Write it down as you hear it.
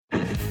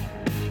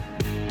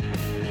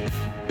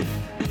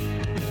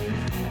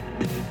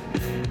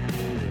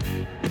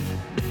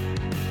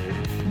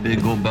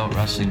Big Gold Belt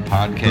Wrestling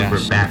Podcast.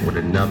 We're back with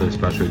another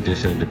special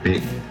edition of the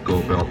Big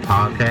Gold Belt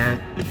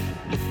Podcast.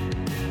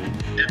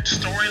 The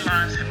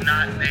storylines have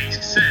not made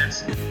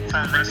sense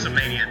from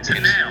WrestleMania to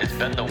now. It's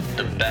been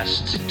the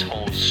best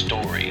told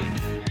story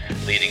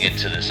leading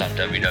into this on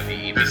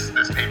WWE. This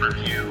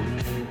pay-per-view,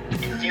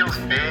 it feels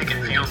big,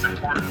 it feels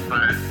important,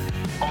 but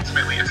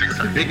ultimately it's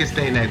exciting. The biggest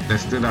thing that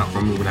stood out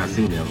for me when I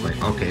seen it, I was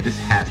like, okay, this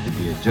has to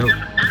be a joke.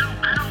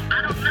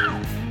 I don't know.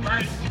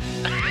 Like,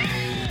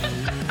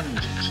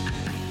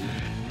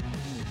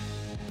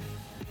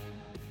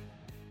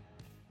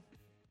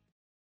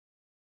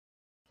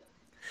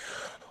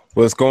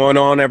 What's going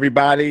on,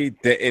 everybody?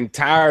 The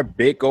entire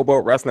Big Gold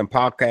Belt Wrestling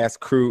Podcast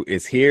crew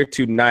is here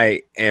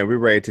tonight, and we're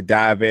ready to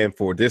dive in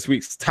for this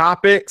week's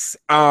topics.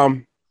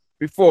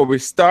 Before we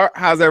start,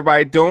 how's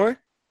everybody doing?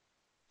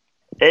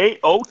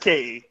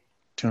 Okay.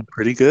 Doing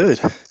pretty good.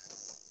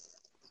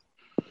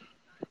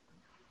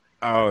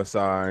 Oh,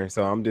 sorry.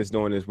 So I'm just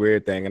doing this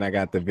weird thing, and I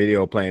got the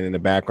video playing in the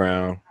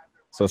background,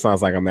 so it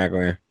sounds like I'm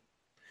echoing.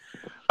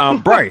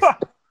 Bryce,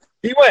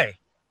 D-Way.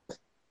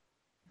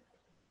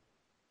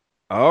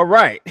 All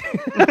right.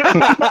 When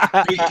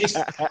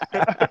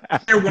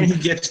he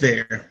gets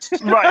there.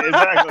 Right,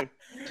 exactly.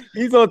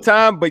 He's on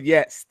time, but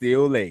yet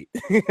still late.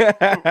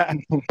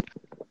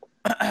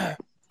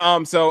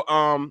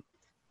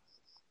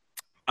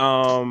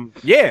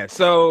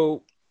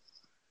 So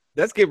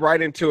let's get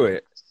right into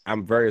it.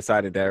 I'm very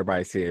excited that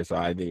everybody's here, so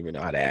I didn't even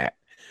know how to act.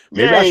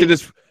 Maybe I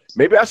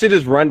should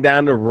just run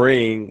down the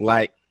ring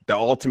like the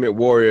Ultimate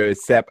Warrior,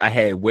 except I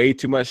had way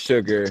too much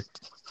sugar.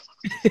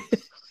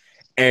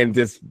 And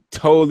just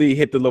totally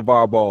hit the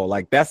LeVar Ball.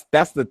 Like that's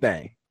the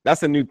thing.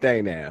 That's a new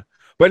thing now.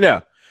 But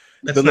no.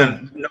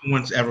 No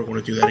one's ever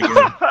going to do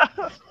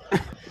that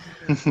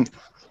again.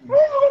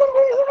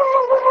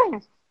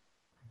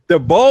 The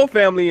Ball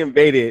family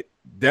invaded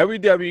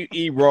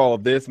WWE Raw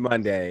this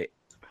Monday.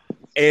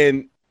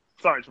 And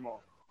sorry,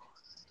 Jamal.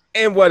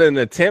 And what an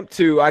attempt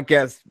to, I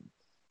guess,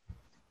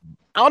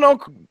 I don't know,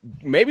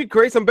 maybe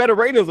create some better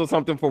ratings or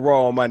something for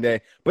Raw on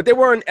Monday. But they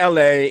were in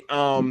LA.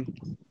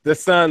 The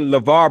son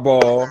LeVar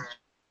Ball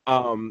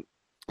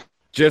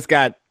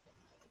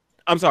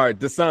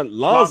the son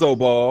Lonzo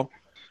Ball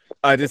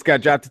just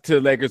got drafted to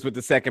the Lakers with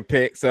the second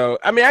pick. So,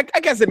 I mean, I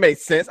guess it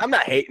makes sense. I'm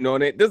not hating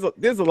on it.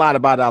 There's a lot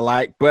about it I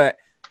like, but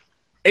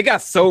it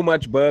got so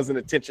much buzz and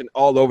attention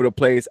all over the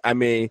place. I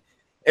mean,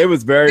 it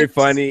was very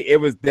funny.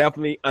 It was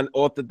definitely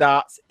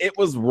unorthodox. It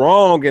was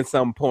wrong at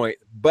some point,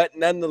 but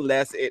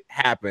nonetheless, it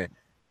happened.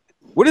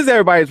 What is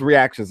everybody's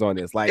reactions on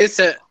this? Like,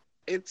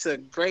 it's a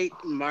great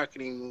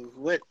marketing move.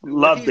 What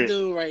he's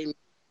doing right now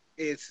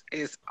is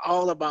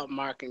all about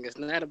marketing. It's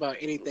not about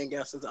anything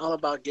else. It's all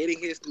about getting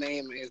his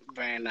name and his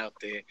brand out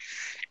there.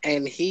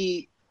 And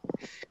it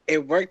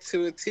worked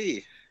to a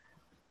T.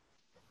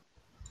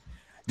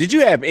 Did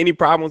you have any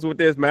problems with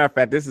this? Matter of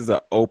fact, this is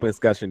an open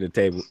discussion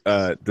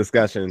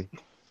discussion.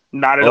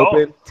 Not at all.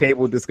 Open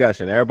table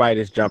discussion. Everybody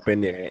just jump in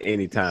there at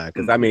any time.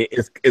 Because I mean,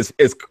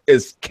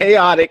 it's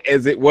chaotic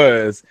as it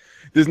was.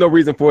 There's no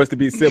reason for us to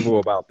be civil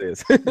about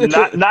this.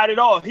 not at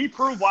all. He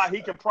proved why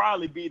he could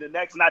probably be the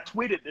next, and I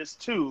tweeted this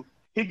too.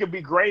 He could be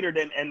greater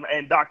than,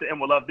 and Dr. M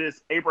will love this,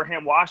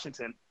 Abraham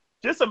Washington.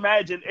 Just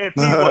imagine if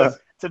he was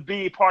to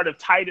be part of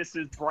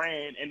Titus's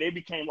brand and they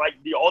became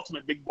like the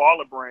ultimate Big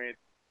Baller brand,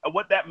 and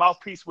what that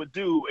mouthpiece would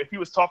do if he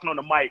was talking on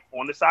the mic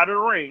on the side of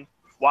the ring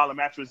while the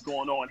match was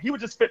going on. He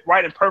would just fit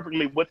right and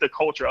perfectly with the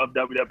culture of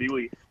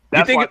WWE.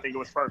 That's why I think it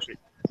was perfect.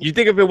 You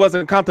think if it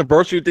wasn't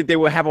controversial, you think they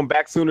would have him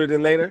back sooner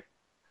than later?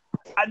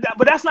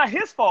 But that's not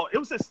his fault. It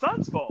was his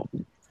son's fault.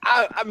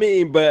 I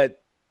mean,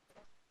 but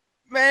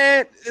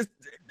man,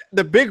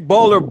 the Big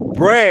Baller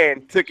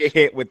brand took a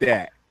hit with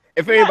that.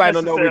 If anybody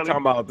don't know what we're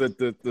talking about,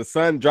 the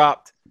son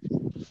dropped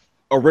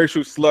a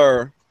racial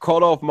slur,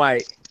 called off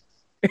Mike,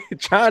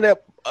 trying to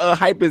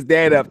hype his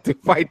dad up to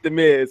fight The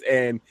Miz,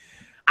 and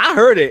I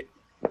heard it,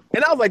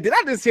 and I was like, did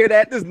I just hear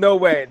that? There's no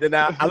way. Then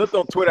I looked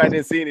on Twitter, I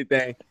didn't see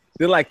anything.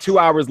 Then like 2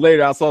 hours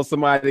later, I saw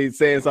somebody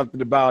saying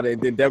something about it.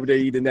 And then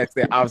WWE the next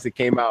day obviously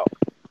came out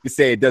to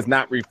say it does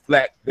not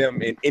reflect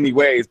them in any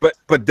ways. But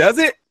does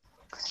it?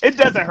 It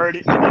doesn't hurt it.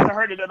 It doesn't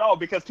hurt it at all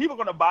because people are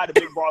going to buy the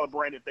Big Baller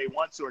brand if they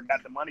want to or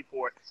got the money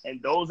for it.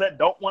 And those that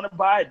don't want to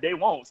buy it, they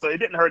won't. So it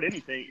didn't hurt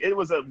anything. It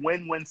was a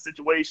win-win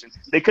situation.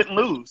 They couldn't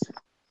lose.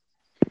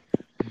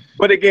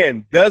 But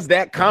again, does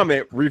that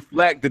comment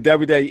reflect the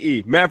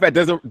WWE? Matter of fact,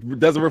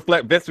 doesn't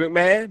reflect Vince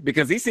McMahon?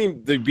 Because he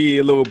seemed to be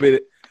a little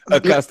bit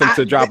accustomed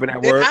to dropping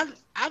that word.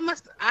 I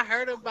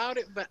heard about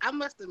it, but I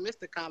must have missed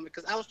the comment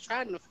because I was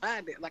trying to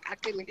find it. Like I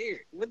couldn't hear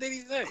it. What did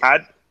he say? We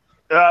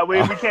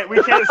can't say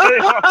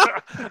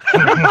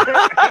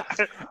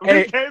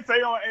we can't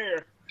say on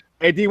air.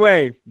 Hey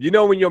D-Wayne, you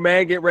know when your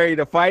man get ready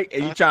to fight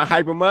and you try to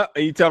hype him up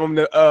and you tell him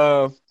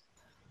to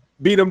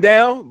beat him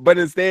down, but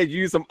instead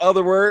use some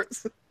other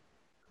words?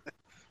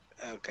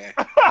 Okay.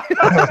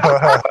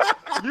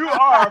 You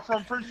are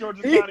from Prince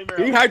George's County,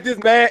 Maryland. He hyped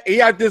this man. He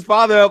hyped his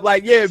father up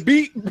like, yeah,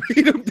 beat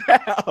him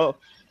down.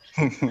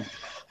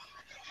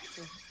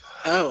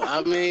 Oh,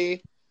 I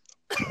mean,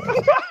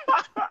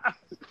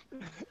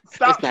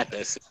 Stop. It's not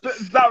that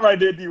serious. Stop right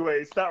there,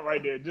 D-Wade. Stop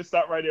right there. Just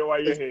stop right there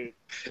while you're ahead.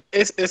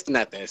 It's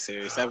not that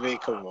serious. I mean,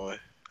 come on.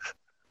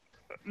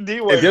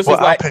 D-Wade. If this Well,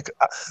 was like,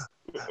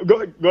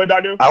 Go ahead,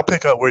 Doctor. I'll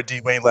pick up where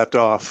D-Wayne left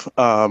off.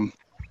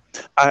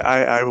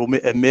 I will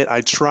admit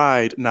I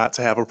tried not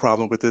to have a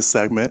problem with this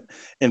segment,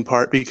 in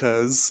part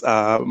because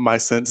my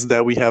sense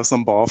that we have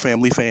some Ball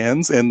family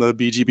fans in the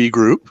BGB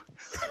group.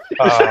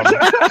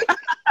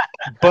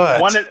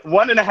 But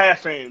 1.5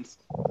 fans.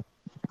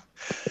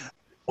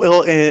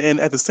 Well, and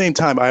at the same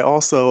time, I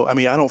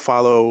don't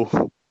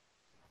follow,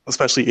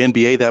 especially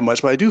NBA that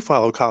much, but I do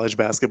follow college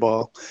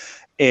basketball.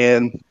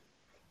 And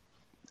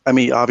I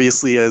mean,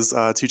 obviously, as 2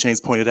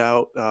 Chainz pointed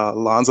out,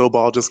 Lonzo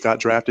Ball just got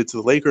drafted to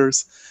the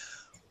Lakers.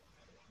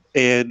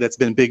 And that's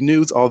been big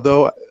news.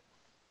 Although,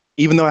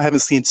 even though I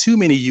haven't seen too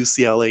many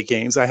UCLA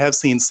games, I have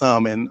seen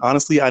some. And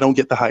honestly, I don't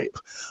get the hype.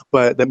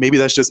 But maybe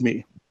that's just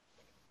me.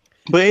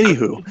 But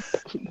anywho,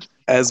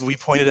 as we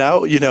pointed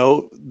out,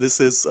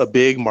 this is a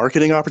big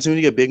marketing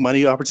opportunity, a big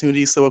money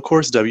opportunity. So, of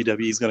course,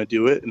 WWE is going to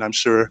do it. And I'm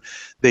sure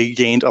they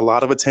gained a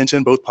lot of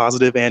attention, both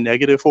positive and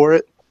negative, for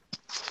it.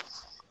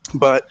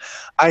 But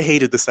I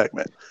hated the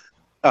segment.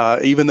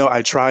 Even though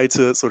I tried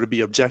to sort of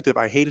be objective,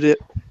 I hated it.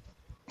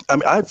 I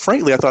mean,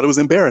 frankly, I thought it was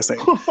embarrassing.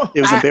 It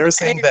was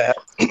embarraring that.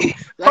 It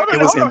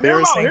was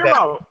embarrassing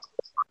that.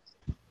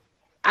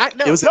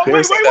 It was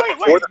embarrassing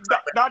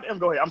that.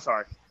 Go ahead. I'm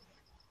sorry.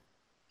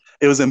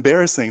 It was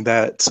embarrassing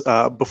that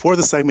before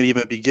the segment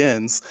even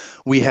begins,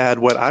 we had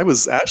what I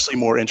was actually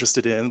more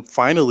interested in.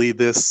 Finally,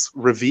 this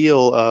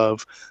reveal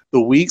of the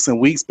weeks and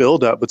weeks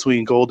buildup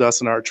between Goldust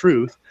and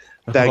R-Truth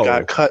that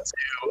got cut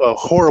to a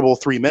horrible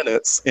 3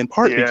 minutes, in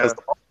part because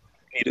the Ball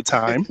needed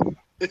time.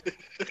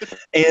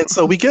 And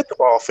so we get the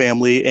Ball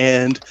family,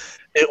 and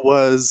it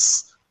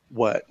was,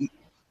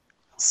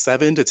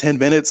 7 to 10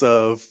 minutes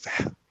of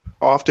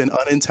often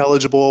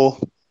unintelligible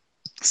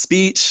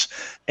speech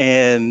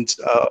and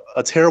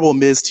a terrible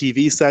Miz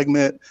TV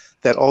segment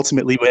that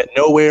ultimately went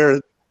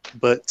nowhere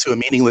but to a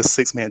meaningless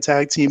 6-man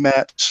tag team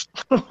match.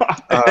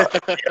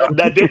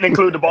 That didn't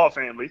include the Ball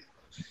family.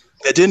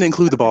 It didn't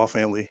include the Ball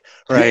family,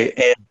 right?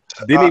 And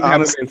didn't even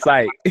have it in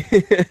sight. I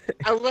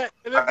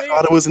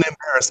thought it was an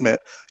embarrassment.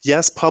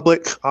 Yes,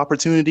 public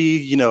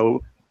opportunity,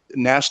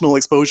 national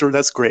exposure,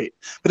 that's great.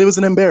 But it was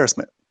an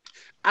embarrassment.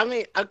 I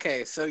mean,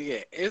 okay, so yeah,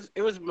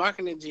 it was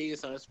marketing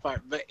genius on his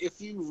part. But if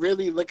you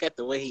really look at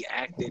the way he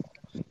acted,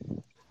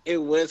 it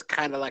was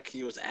kind of like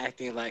he was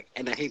acting like,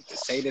 and I hate to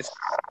say this,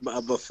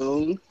 a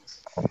buffoon.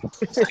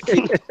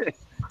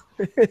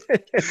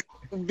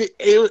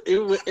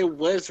 It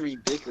was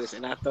ridiculous,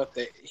 and I thought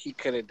that he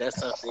could have done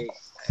something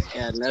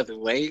another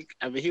way.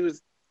 I mean, he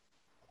was,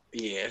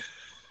 yeah,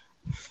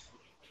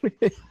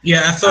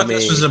 I thought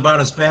this was about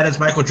as bad as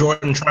Michael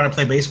Jordan trying to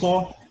play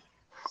baseball.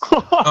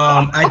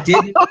 I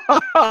didn't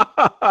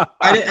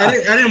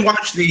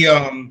watch the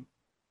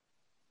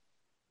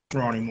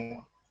Raw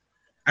anymore.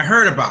 I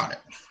heard about it,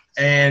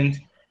 and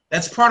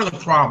that's part of the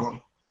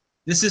problem.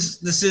 This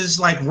is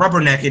like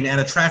rubbernecking at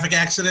a traffic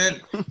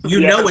accident.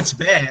 You know it's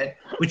bad,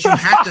 but you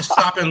have to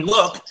stop and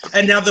look.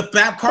 And now the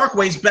back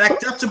parkway's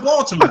backed up to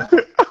Baltimore.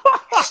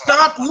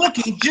 Stop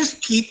looking,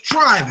 just keep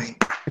driving.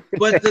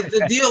 But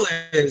the deal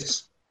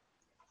is,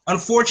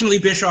 unfortunately,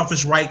 Bischoff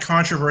is right.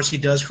 Controversy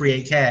does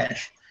create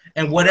cash.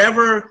 And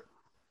whatever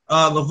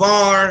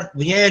LeVar,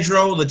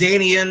 Leandro,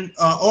 LaDainian,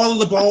 all of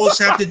the balls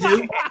have to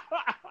do,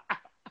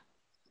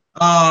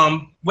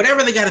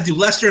 whatever they got to do,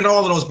 Lester and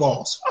all of those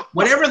balls,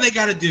 whatever they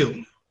got to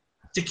do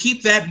to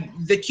keep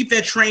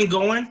that train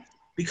going,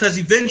 because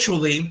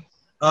eventually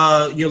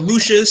your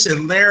Lucius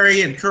and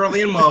Larry and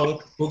Curly and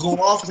Mo will go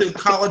off to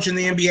college in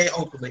the NBA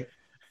openly.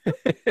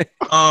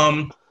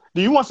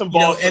 Do you want some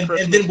balls? And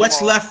then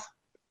what's left?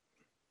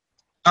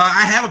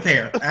 I have a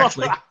pair,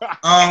 actually.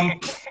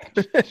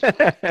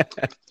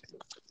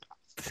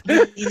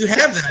 You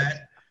have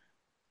that,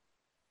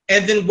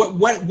 and then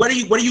what are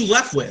you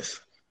left with?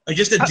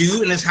 Just a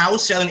dude in his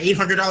house selling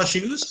 $800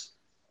 shoes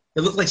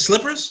that look like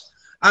slippers?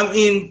 I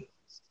mean,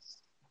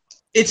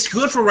 it's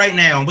good for right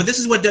now, but this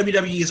is what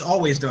WWE has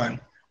always done.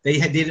 They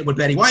did it with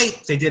Betty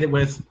White. They did it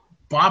with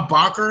Bob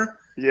Barker.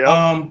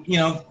 Yeah.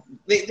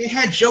 They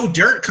had Joe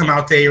Dirt come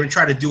out there and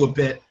try to do a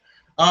bit.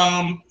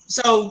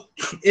 So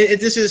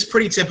this is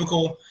pretty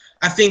typical.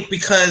 I think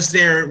because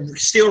they're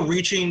still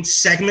reaching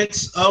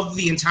segments of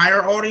the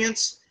entire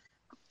audience,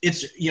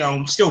 it's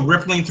still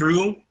rippling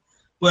through.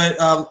 But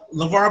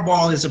LeVar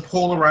Ball is a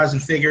polarizing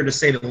figure, to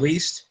say the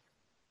least.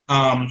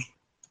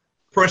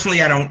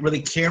 Personally, I don't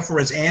really care for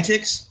his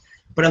antics,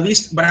 but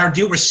I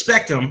do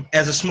respect him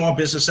as a small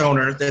business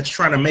owner that's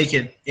trying to make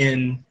it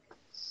in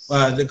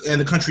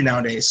the country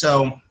nowadays.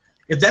 So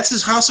if that's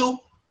his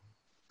hustle,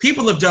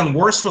 people have done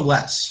worse for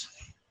less.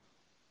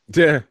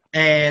 Yeah.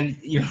 And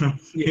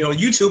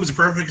YouTube is a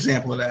perfect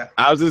example of that.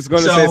 I was just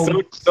going to say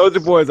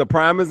Soulja Boy is a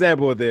prime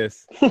example of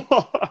this. I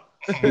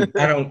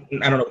don't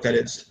know what that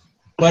is.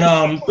 But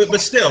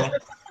still,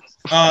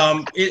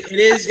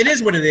 it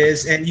is what it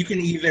is, and you can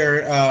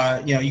either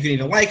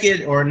like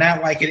it or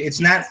not like it. It's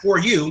not for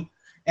you,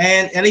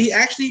 and he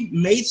actually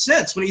made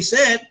sense when he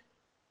said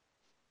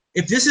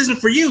if this isn't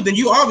for you, then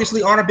you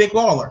obviously aren't a big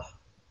baller.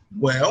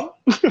 Well,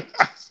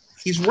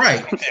 he's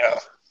right. Yeah.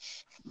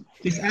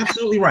 He's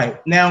absolutely right.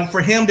 Now,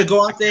 for him to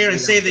go out there and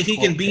say that he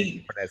can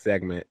beat for that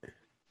segment.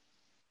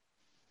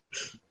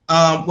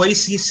 Well, he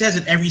says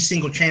it every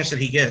single chance that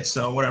he gets,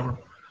 so whatever.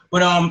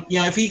 But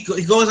if he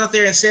goes out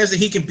there and says that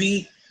he can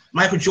beat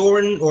Michael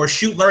Jordan or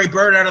shoot Larry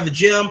Bird out of the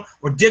gym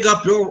or dig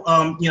up Bill,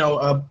 he's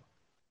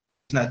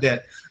not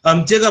dead.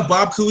 Dig up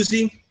Bob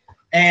Cousy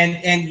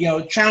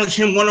and challenge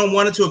him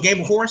one-on-one into a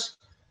game of horse.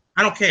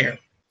 I don't care.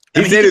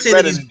 He said it's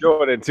better than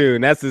Jordan too,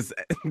 and that's just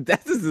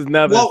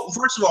another. Well,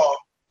 first of all,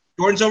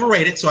 Jordan's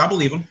overrated, so I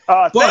believe him.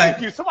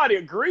 Thank you. Somebody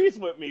agrees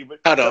with me, but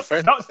stop,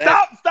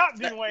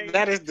 Dwayne.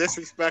 That is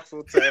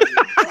disrespectful to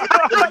everyone.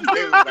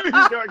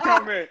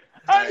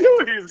 I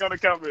knew he was gonna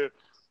come in.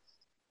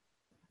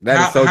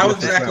 That is so how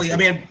exactly? I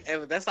mean,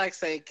 that's like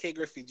saying Ken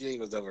Griffey Jr.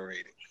 was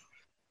overrated.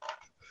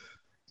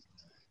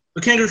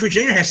 But Ken Griffey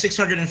Jr. has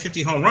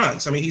 650 home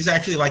runs. I mean, he's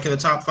actually like in the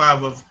top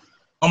 5 of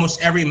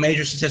almost every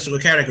major statistical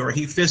category.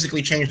 He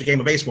physically changed the game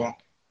of baseball.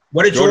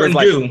 What did Jordan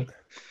do?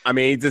 I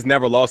mean, he just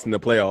never lost in the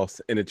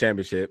playoffs in the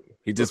championship.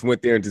 He just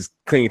went there and just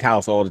cleaned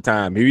house all the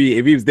time.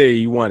 If he was there,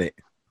 he won it.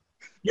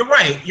 You're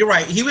right.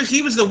 He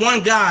was the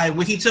one guy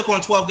where he took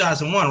on 12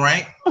 guys and won,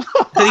 right?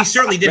 Because he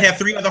certainly did have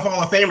 3 other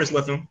Hall of Famers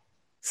with him.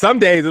 Some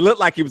days it looked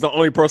like he was the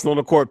only person on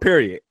the court,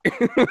 period.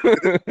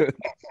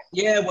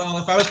 Yeah, well,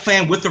 if I was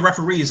playing with the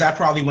referees, I'd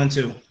probably win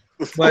too.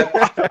 But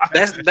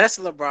that's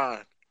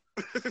LeBron.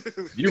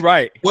 You're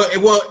right.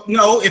 Well,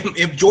 no,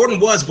 if Jordan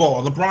was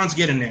ball, LeBron's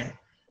getting there.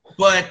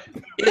 But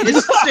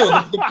it's still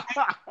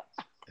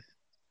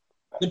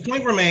the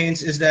point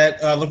remains is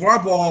that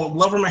LeVar Ball,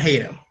 love him or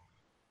hate him,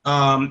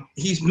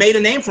 he's made a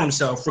name for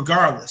himself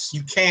regardless.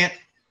 You can't,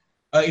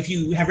 if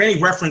you have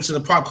any reference to the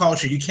pop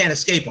culture, you can't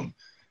escape him.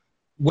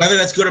 Whether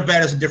that's good or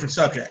bad is a different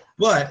subject.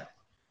 But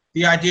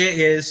the idea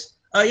is,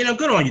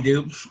 good on you,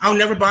 dude. I'll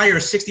never buy your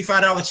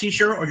 $65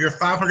 T-shirt or your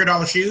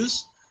 $500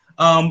 shoes,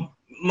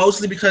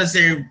 mostly because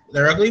they're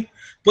ugly.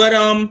 But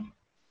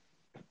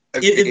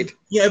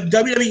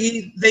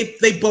WWE,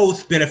 they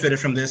both benefited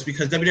from this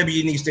because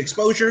WWE needs the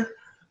exposure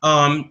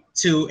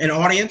to an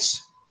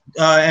audience,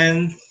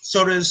 and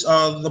so does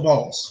the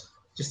balls.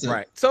 Just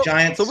a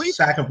giant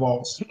sack of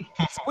balls.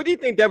 So what do you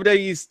think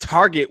WWE's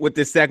target with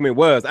this segment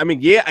was? I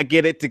mean, yeah, I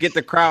get it, to get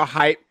the crowd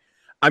hype.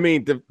 I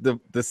mean,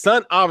 the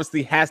son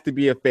obviously has to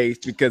be a face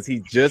because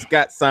he just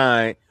got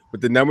signed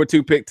with the number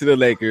 2 pick to the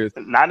Lakers.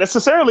 Not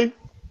necessarily.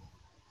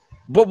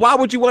 But why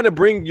would you want to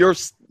bring your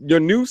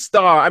new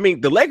star? I mean,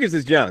 the Lakers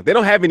is young. They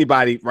don't have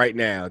anybody right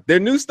now. Their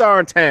new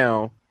star in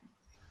town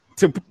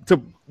to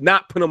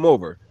not put them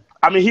over.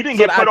 I mean, he didn't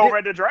get put over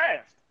at the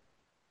draft.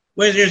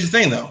 Well, here's the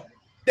thing, though.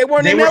 They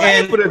weren't in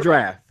LA for the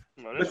draft.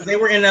 But they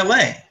were in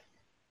LA.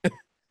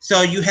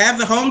 So you have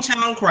the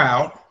hometown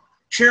crowd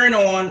cheering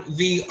on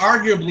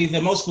arguably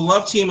the most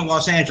beloved team in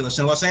Los Angeles.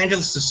 And Los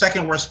Angeles is the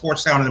second worst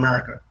sports town in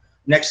America,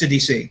 next to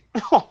DC.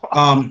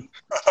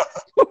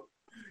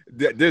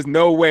 There's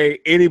no way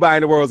anybody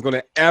in the world is going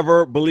to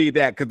ever believe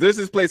that, because there's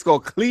this place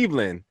called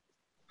Cleveland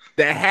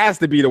that has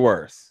to be the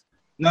worst.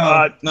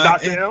 No,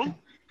 Dr. M?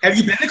 Have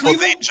you been to Cleveland?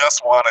 Well, they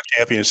just won a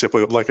championship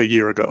like a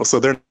year ago, so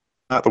they're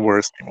not the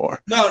worst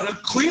anymore. No,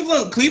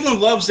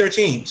 Cleveland loves their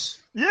teams.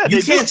 Yeah,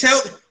 you can't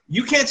tell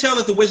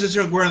that the Wizards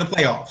were in the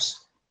playoffs.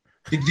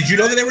 Did you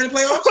know that they were in the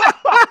playoffs?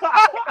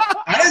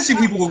 I didn't see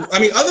people. I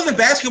mean, other than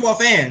basketball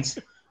fans,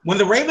 when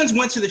the Ravens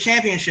went to the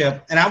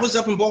championship, and I was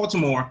up in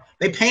Baltimore,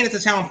 they painted the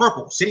town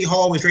purple. City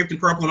Hall was draped in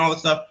purple and all that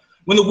stuff.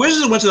 When the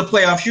Wizards went to the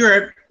playoffs, you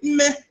heard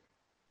meh.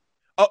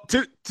 Oh,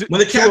 to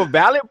a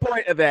valid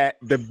point of that,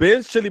 the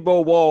Ben's Chili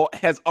Bowl wall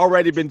has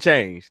already been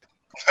changed.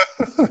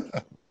 Because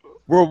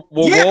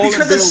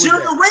the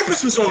serial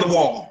rapist was on the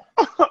wall.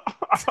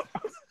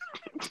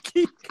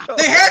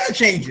 They had to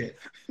change it.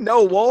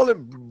 No,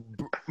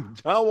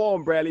 John Wall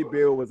and Bradley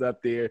Beal was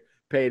up there,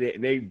 paid it,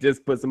 and they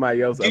just put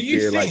somebody else up there. Do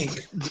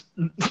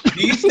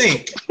you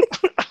think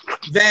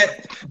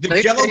that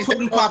the Jello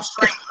Pudding Pop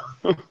strength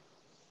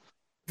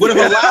would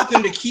have allowed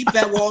them to keep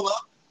that wall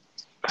up?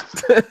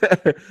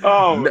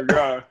 Oh my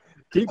God!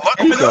 For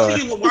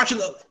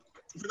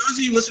those of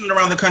you listening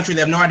around the country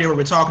that have no idea what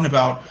we're talking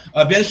about,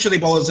 Ben's Chili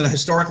Bowl is a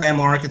historic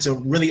landmark. It's a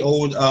really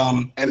old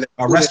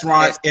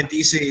restaurant in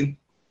DC.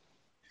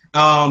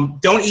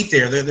 Don't eat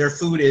there. Their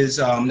food is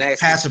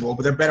passable,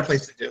 but they're a better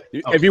place to do.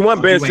 If you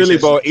want Ben's Chili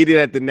Bowl, eat it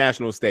at the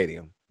National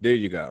Stadium. There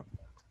you go.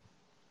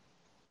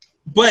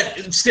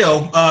 But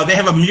still, they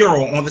have a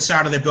mural on the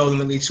side of their building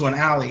that leads to an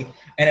alley.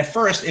 And at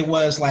first, it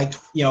was like,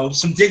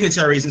 some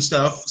dignitaries and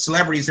stuff,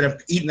 celebrities that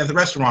have eaten at the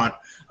restaurant,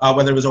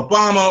 whether it was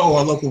Obama or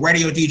a local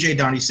radio DJ,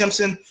 Donnie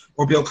Simpson,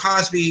 or Bill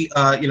Cosby,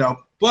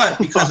 But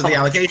because of the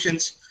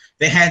allegations,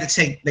 they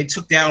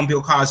took down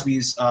Bill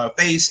Cosby's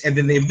face, and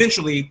then they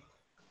eventually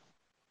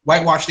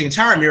whitewashed the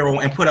entire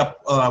mural and put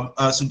up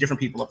some different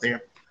people up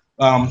there.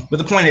 But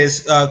the point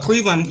is,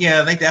 Cleveland,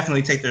 they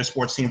definitely take their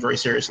sports team very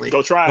seriously.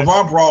 Go try.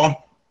 LeVar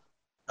Ball.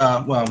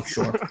 Well, I'm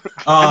sure.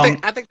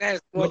 I think that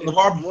has more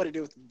to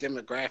do with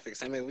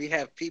demographics. I mean, we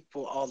have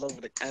people all over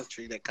the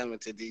country that come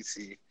into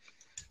DC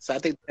So I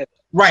think that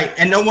Right,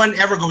 and no one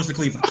ever goes to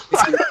Cleveland.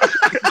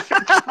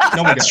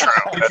 No one does.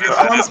 If you're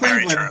from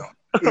Cleveland,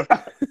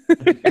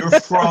 you're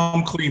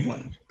from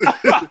Cleveland.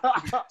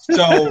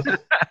 So,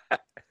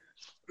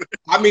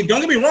 I mean,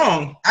 don't get me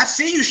wrong. I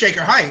see you,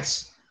 Shaker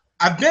Heights.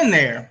 I've been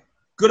there.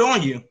 Good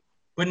on you.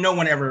 But no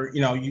one ever,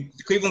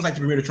 Cleveland's like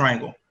the Bermuda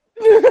Triangle.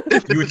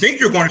 You would think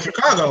you're going to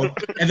Chicago,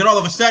 and then all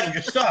of a sudden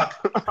you're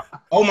stuck.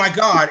 Oh my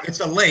God, it's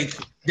a lake.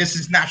 This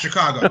is not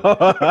Chicago.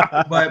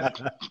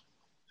 But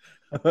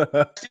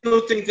I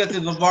still think that the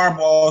LeVar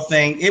Ball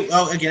thing,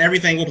 again,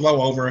 everything will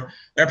blow over.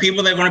 There are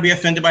people that are going to be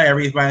offended by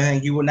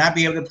everything. You will not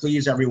be able to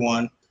please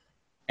everyone.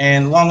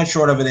 And long and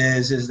short of it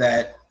is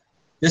that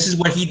this is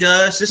what he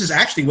does. This is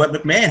actually what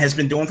McMahon has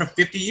been doing for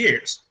 50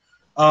 years.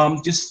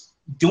 Just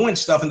doing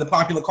stuff in the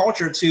popular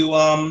culture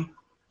to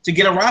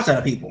get a rise out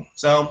of people.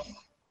 So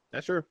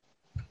that's true.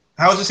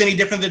 How is this any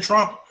different than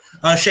Trump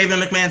shaving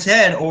McMahon's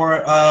head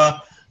or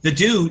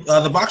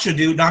the boxer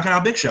dude knocking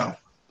out Big Show?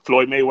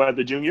 Floyd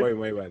Mayweather Jr. Floyd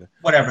Mayweather.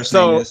 Whatever his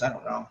name is, I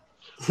don't know.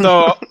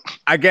 So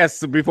I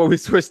guess before we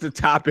switch the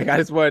topic, I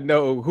just want to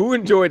know who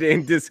enjoyed it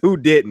and just who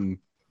didn't.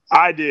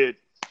 I did.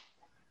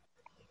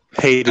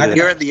 Hated it.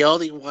 You're the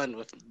only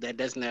one that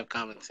doesn't have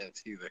common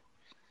sense either.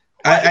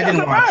 I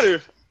didn't watch.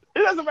 It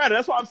doesn't matter.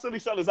 That's why I'm silly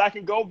sellers. I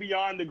can go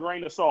beyond the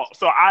grain of salt.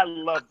 So I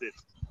loved it.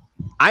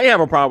 I didn't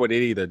have a problem with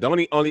it either.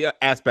 The only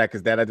aspect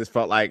is that I just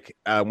felt like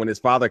when his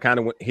father kind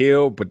of went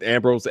heel, but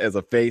Ambrose as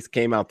a face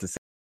came out to say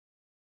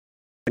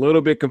a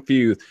little bit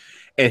confused,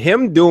 and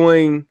him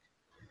doing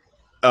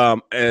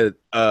an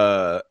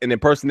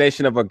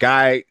impersonation of a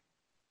guy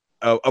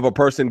of a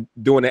person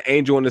doing an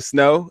angel in the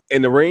snow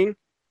in the ring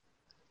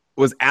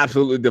was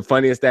absolutely the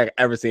funniest thing I've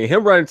ever seen.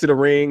 Him running to the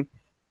ring.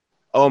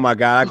 Oh my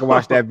God, I can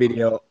watch that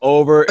video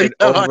over and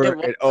over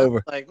and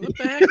over. Like, what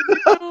the heck are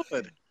you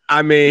doing?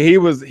 I mean,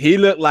 he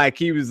looked like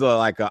he was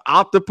like an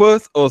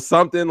octopus or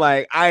something.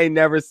 Like I ain't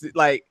never seen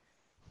like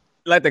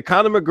the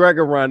Conor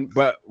McGregor run,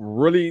 but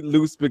really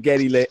loose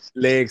spaghetti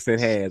legs and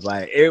hands.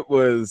 Like it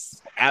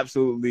was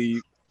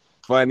absolutely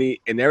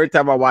funny. And every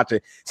time I watch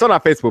it, it's on our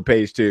Facebook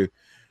page too.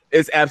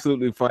 It's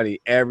absolutely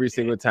funny every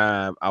single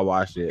time I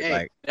watch it. Hey,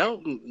 like,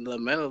 don't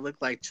LaMelo look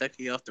like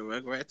Chucky off the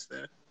Rugrats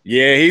there?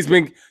 Yeah, he's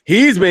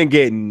been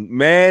getting,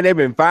 man, they've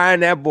been firing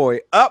that boy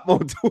up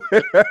on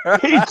Twitter.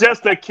 He's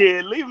just a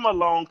kid. Leave him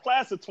alone.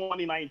 Class of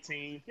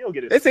 2019. He'll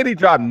get it. They said he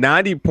dropped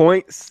 90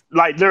 points.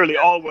 Like literally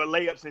all were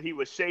layups and he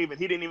was shaving.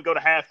 He didn't even go to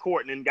half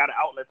court and then got an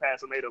outlet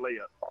pass and made a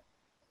layup.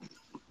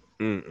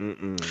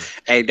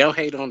 Hey, don't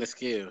hate on the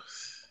skills.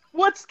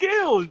 What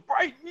skills,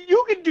 right?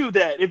 You can do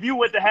that if you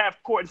went to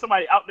half court and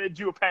somebody outlet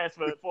you a pass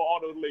for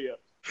all those layups.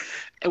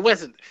 It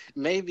wasn't.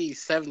 Maybe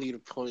 70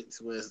 points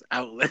was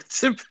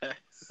outlets and pass.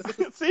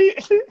 See,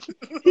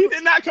 he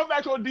did not come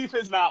back on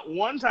defense not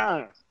one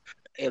time.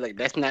 Hey, like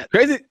that's not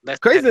crazy. That's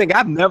crazy not, thing.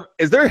 I've never.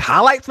 Is there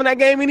highlights from that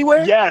game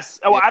anywhere? Yes.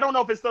 Well, I don't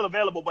know if it's still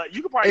available, but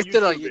you can probably. It's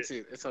still on YouTube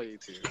YouTube. It's on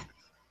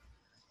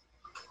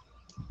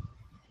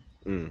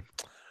YouTube.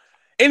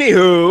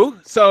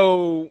 Anywho,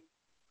 so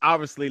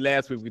obviously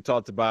last week we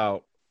talked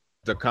about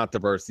the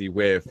controversy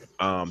with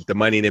the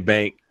Money in the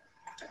Bank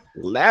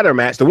ladder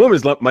match, the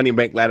women's Money in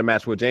the Bank ladder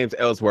match with James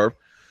Ellsworth.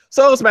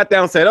 So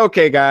SmackDown said,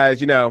 "Okay,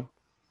 guys,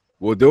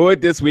 we'll do it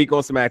this week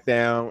on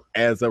SmackDown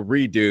as a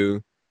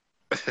redo."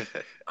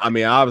 I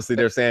mean, obviously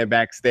they're saying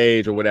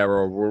backstage or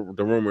whatever, or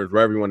the rumors,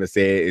 whatever you want to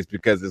say it, is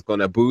because it's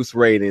going to boost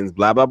ratings,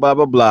 blah, blah, blah,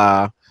 blah,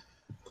 blah.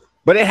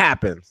 But it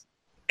happens.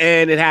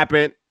 And it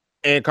happened,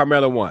 and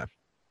Carmella won.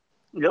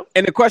 Yep.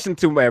 And the question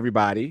to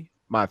everybody,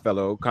 my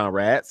fellow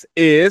comrades,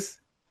 is,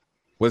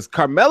 was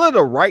Carmella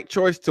the right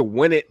choice to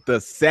win it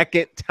the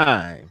second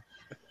time?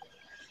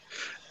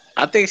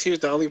 I think she was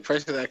the only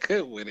person that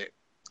could win it.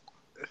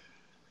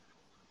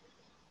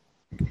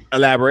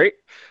 Elaborate.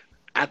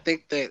 I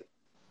think that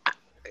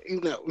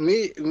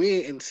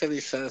me and Silly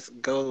Sus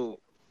go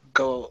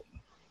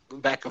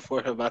back and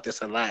forth about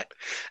this a lot.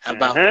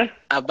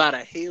 About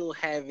a heel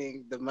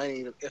having the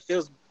money. It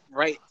feels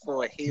right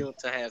for a heel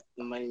to have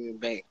the Money in the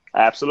Bank.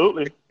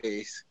 Absolutely.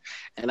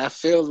 And I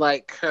feel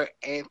like her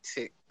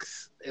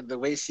antics and the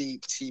way she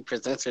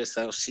presents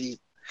herself, she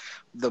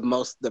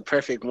the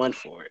perfect one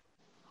for it.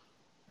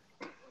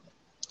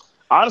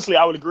 Honestly,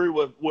 I would agree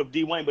with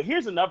Dwayne, but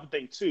here's another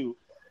thing too.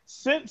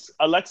 Since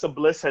Alexa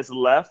Bliss has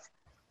left,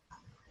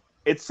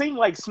 it seemed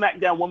like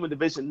SmackDown Women's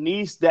Division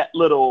needs that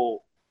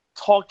little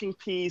talking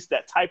piece,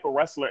 that type of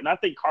wrestler, and I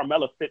think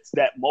Carmella fits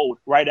that mold.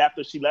 Right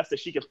after she left, that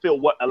she can feel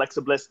what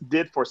Alexa Bliss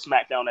did for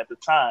SmackDown at the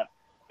time,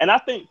 and I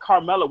think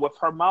Carmella, with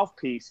her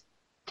mouthpiece,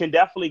 can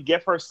definitely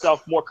give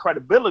herself more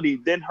credibility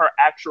than her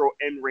actual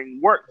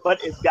in-ring work,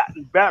 but it's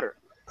gotten better,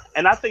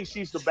 and I think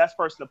she's the best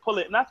person to pull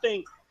it, and I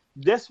think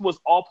this was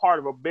all part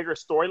of a bigger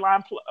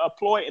storyline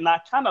ploy, and I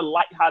kind of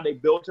like how they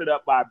built it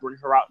up by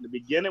bringing her out in the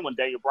beginning when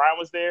Daniel Bryan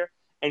was there,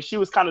 and she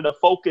was kind of the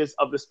focus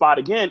of the spot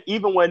again,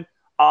 even when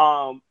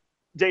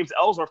James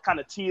Ellsworth kind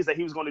of teased that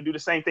he was going to do the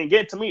same thing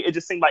again. To me, it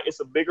just seemed like it's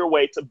a bigger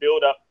way to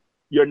build up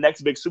your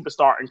next big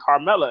superstar in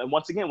Carmella. And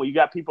once again, when you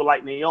got people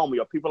like Naomi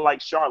or people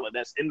like Charlotte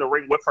that's in the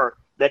ring with her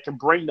that can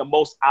bring the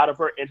most out of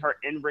her in her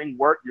in-ring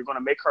work, you're going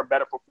to make her a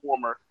better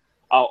performer.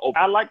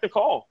 I like the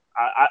call.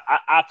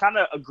 I kind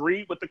of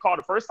agreed with the call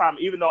the first time,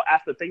 even though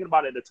after thinking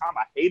about it at the time,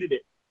 I hated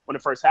it when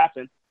it first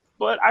happened.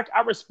 But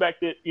I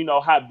respected,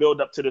 how it built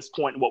up to this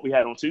point and what we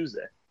had on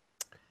Tuesday.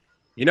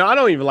 I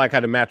don't even like how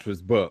the match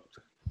was booked,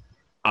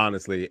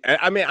 honestly.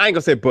 I mean, I ain't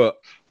gonna say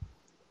booked.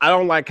 I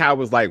don't like how it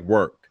was like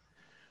worked.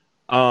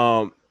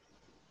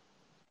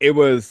 It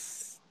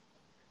was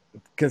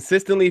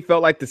consistently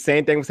felt like the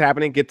same thing was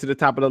happening. Get to the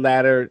top of the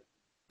ladder,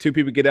 two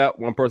people get up,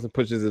 one person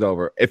pushes it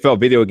over. It felt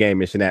video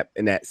game-ish in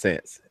that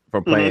sense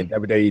from playing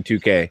WWE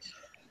 2K.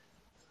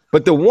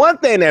 But the one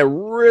thing that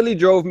really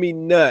drove me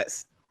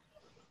nuts,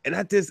 and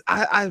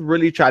I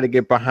really tried to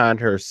get behind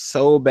her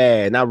so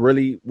bad, and I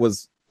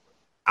was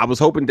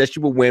hoping that she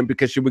would win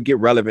because she would get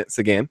relevance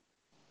again.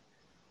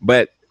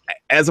 But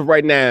as of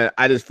right now,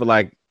 I just feel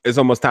like it's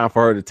almost time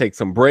for her to take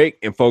some break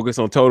and focus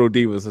on Total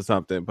Divas or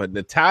something. But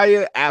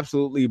Natalya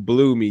absolutely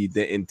blew me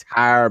the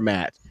entire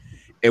match.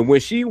 And when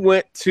she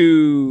went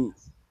to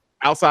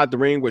outside the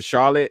ring with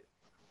Charlotte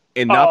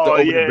and knocked her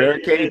over the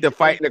barricade to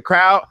fight in the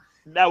crowd,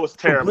 that was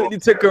terrible. Completely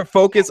took her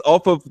focus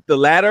off of the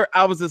ladder.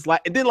 I was just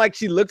like, and then like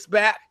she looks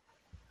back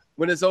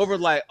when it's over,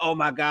 like, oh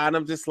my God.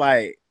 I'm just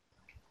like,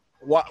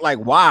 what? Like,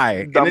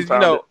 why? And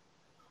then,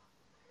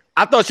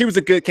 I thought she was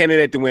a good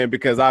candidate to win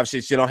because obviously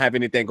she don't have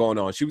anything going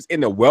on. She was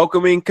in the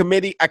welcoming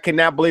committee. I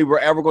cannot believe we're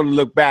ever going to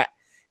look back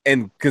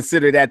and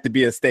consider that to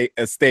be a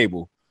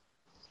stable.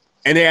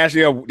 And they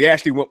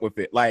actually went with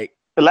it. Like,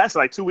 it lasted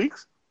like 2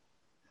 weeks.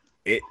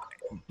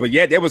 But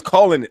yeah, they was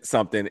calling it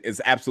something.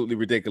 It's absolutely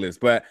ridiculous.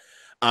 But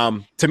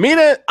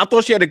Tamina, I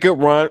thought she had a good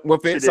run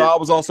with it, so I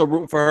was also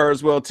rooting for her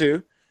as well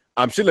too.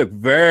 She looked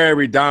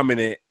very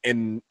dominant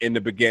in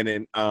the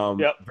beginning.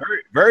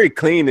 Very, very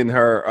clean in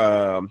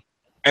her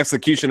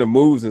execution of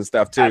moves and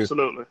stuff too.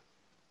 Absolutely.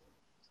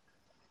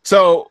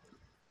 So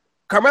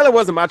Carmella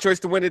wasn't my choice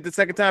to win it the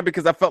second time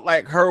because I felt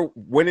like her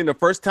winning the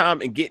first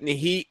time and getting the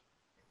heat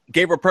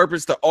gave her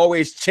purpose to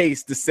always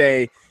chase to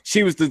say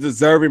she was the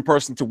deserving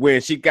person to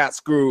win. She got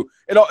screwed.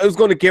 It was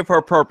going to give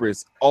her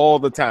purpose all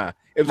the time.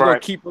 It was going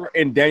to keep her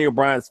in Daniel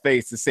Bryan's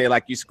face to say,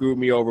 like, you screwed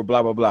me over,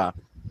 blah, blah, blah.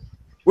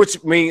 Which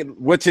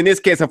in this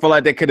case, I feel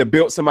like they could have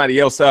built somebody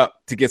else up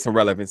to get some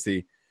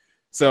relevancy.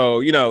 So,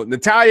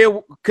 Natalya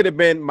could have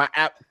been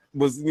I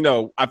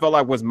felt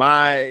like was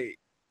my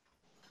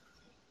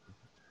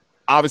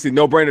obviously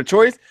no-brainer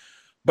choice.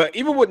 But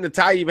even with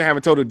Natalya even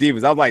having Total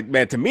Divas, I was like,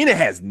 man, Tamina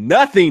has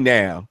nothing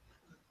now.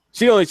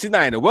 She's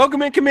not in the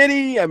welcoming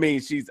committee. I mean,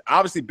 she's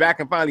obviously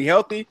back and finally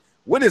healthy.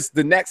 What is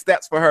the next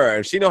steps for her?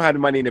 If she don't have the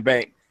Money in the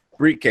Bank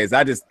briefcase,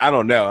 I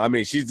don't know. I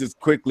mean, she's just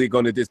quickly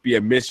going to just be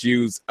a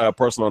misused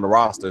person on the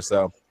roster.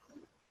 So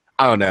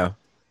I don't know.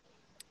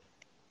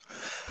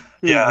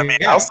 Yeah, I mean,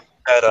 I'll say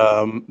that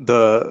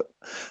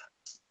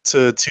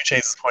to 2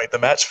 Chainz's point, the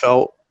match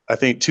felt, I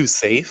think, too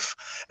safe,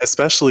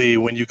 especially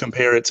when you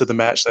compare it to the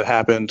match that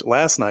happened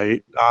last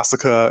night,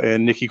 Asuka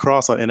and Nikki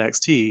Cross on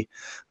NXT.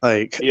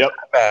 Like, that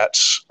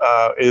match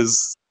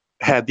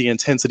had the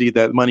intensity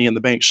that Money in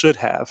the Bank should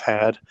have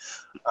had.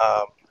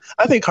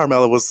 I think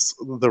Carmella was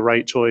the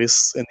right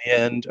choice in the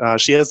end.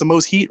 She has the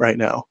most heat right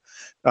now.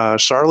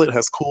 Charlotte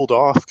has cooled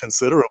off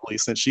considerably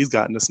since she's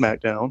gotten to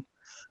SmackDown.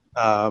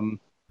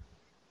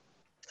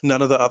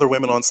 None of the other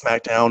women on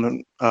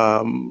SmackDown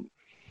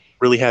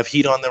really have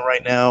heat on them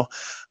right now.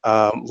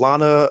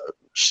 Lana,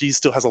 she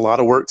still has a lot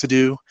of work to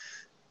do.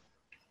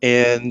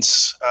 And,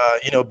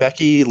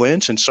 Becky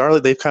Lynch and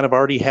Charlotte, they've kind of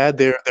already had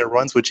their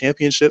runs with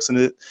championships. And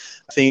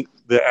I think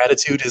the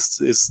attitude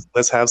is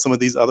let's have some of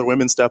these other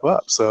women step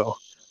up. So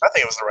I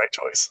think it was the right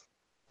choice.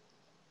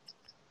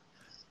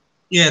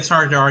 Yeah, it's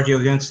hard to argue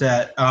against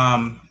that.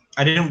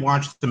 I didn't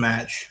watch the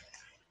match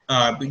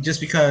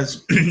just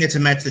because it's a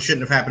match that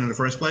shouldn't have happened in the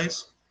first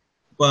place.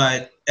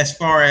 But as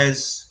far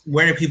as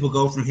where do people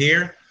go from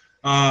here,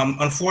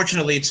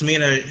 unfortunately,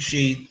 Tamina,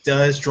 she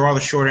does draw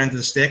the short end of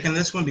the stick in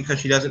this one because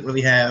she doesn't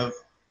really have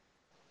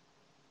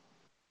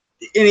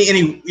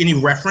any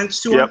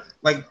reference to her.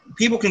 Like,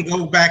 people can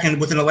go back and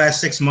within the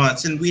last 6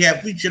 months, and we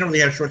generally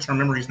have short-term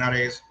memories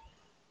nowadays.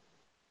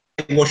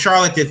 Well,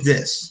 Charlotte did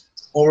this,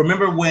 or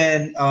remember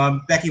when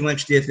Becky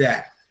Lynch did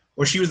that,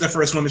 or she was the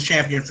first women's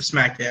champion for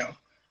SmackDown.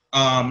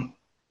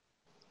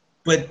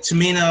 But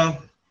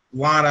Tamina,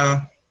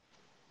 Lana,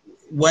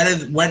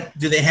 what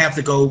do they have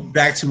to go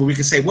back to where we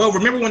can say, well,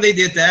 remember when they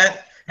did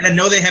that? And I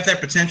know they have that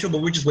potential,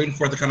 but we're just waiting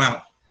for it to come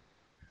out.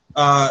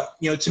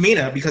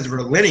 Tamina, because of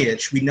her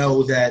lineage, we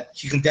know that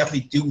she can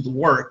definitely do the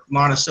work.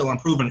 Lana's still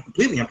unproven,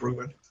 completely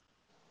unproven.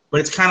 But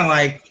it's kind of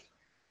like,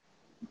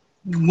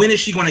 when is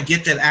she going to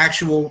get that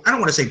actual, I don't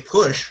want to say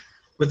push,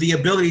 but the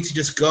ability to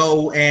just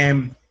go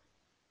and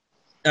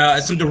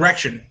some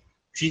direction.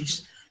 She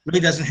just really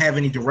doesn't have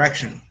any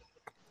direction.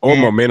 Or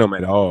momentum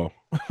at all.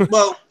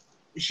 Well,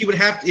 she would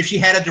have, if she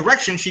had a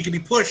direction, she could be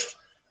pushed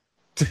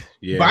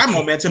buy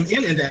momentum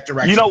in that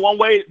direction. You know, one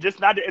way, just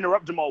not to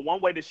interrupt Jamal,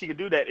 one way that she could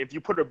do that, if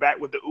you put her back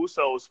with the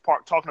Usos,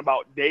 talking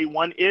about day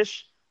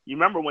one-ish, you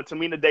remember when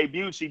Tamina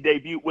debuted, she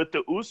debuted with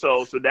the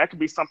Usos, so that could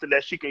be something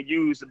that she can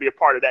use to be a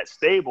part of that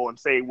stable and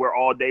say we're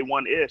all day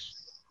one-ish.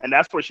 And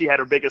that's where she had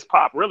her biggest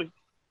pop, really.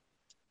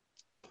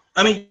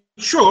 I mean,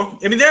 sure.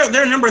 I mean, there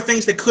are a number of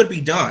things that could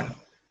be done.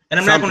 And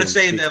I'm not going to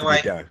say that,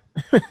 like,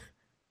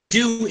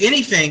 do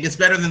anything is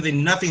better than the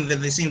nothing that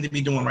they seem to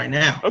be doing right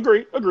now.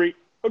 Agree,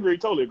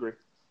 totally agree.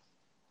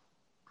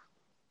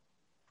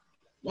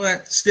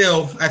 But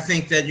still, I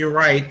think that you're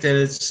right, that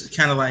it's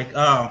kind of like,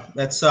 oh,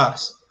 that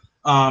sucks.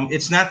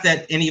 It's not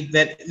that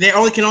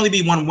there can only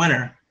be one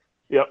winner.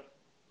 Yep.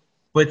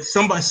 But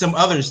some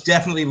others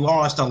definitely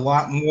lost a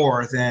lot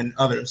more than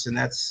others, and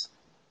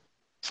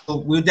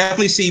we'll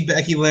definitely see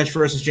Becky Lynch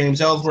versus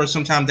James Ellsworth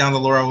sometime down the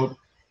road.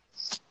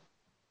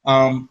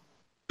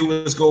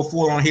 Let's go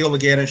full on heel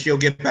again, and she'll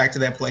get back to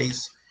that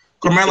place.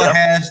 Carmella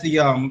has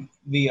the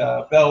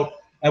belt,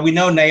 and we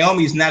know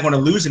Naomi's not going to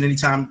lose it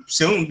anytime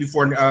soon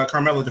before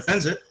Carmella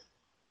defends it.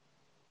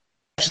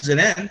 Is it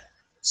in?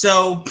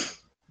 So,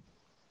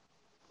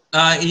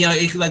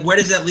 like, where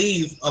does that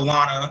leave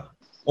Alana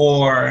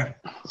or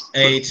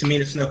a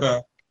Tamina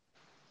Snuka?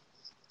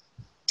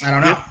 I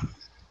don't know.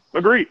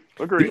 Agreed.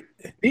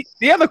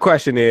 The other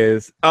question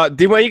is,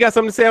 D-Wayne, you got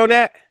something to say on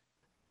that?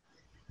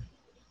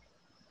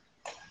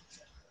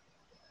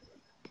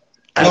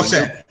 Well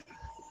said.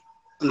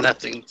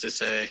 Nothing to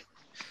say.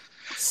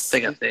 I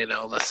think I said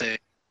all I said.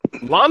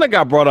 Lana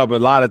got brought up a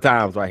lot of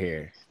times right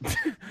here.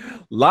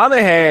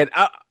 Lana had,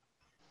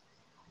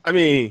 I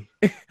mean,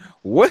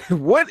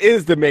 what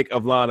is the make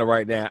of Lana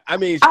right now? I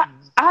mean,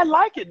 I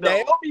like it though.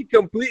 Naomi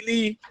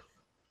completely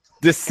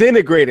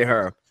disintegrated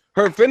her.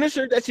 Her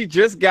finisher that she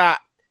just got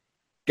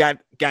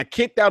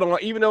kicked out on,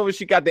 even though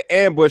she got the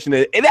ambush, and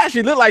it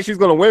actually looked like she was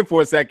going to win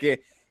for a second,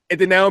 and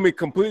then Naomi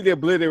completely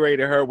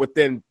obliterated her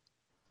within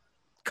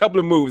a couple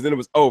of moves, and it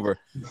was over.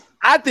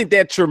 I think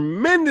that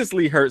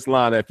tremendously hurts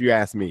Lana, if you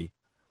ask me.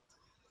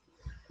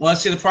 Well,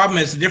 see, the problem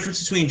is the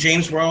difference between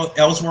James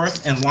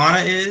Ellsworth and Lana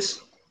is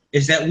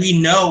that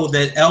we know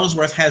that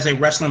Ellsworth has a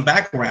wrestling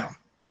background.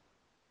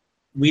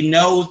 We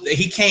know that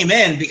he came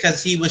in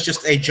because he was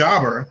just a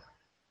jobber.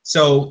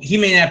 So he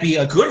may not be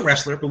a good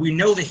wrestler, but we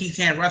know that he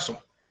can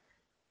wrestle.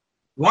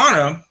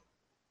 Lana,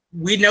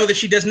 we know that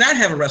she does not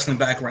have a wrestling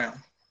background.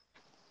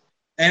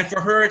 And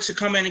for her to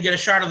come in and get a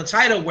shot of the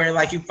title where,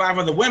 like, 5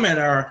 other women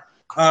are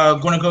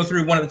going to go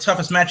through one of the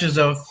toughest matches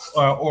of,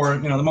 or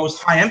the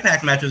most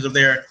high-impact matches of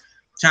their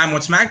time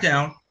on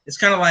SmackDown, it's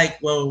kind of like,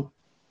 well,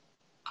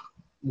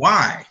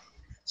 why?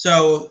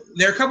 So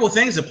there are a couple of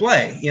things at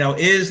play.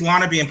 Is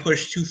Lana being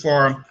pushed too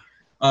far,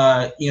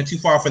 too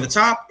far for the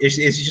top? Is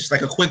it just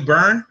like a quick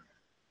burn,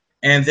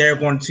 and they're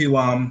going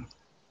to,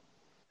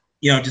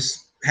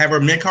 just have her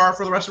mid-card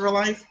for the rest of her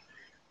life?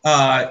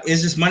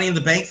 Is this Money in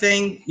the Bank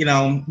thing?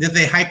 Did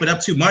they hype it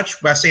up too much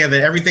by saying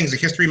that everything's a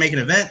history-making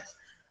event?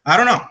 I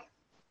don't know.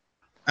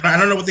 I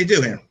don't know what they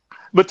do here.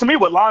 But to me,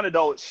 with Lana,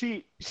 though,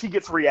 she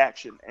gets a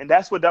reaction. And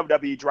that's what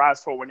WWE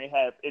drives for when they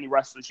have any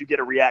wrestlers. You get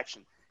a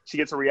reaction. She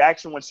gets a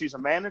reaction when she's a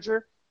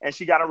manager, and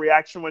she got a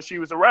reaction when she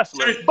was a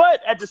wrestler. But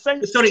at the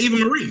same time, so did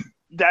Eva Marie.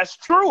 That's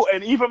true.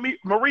 And Eva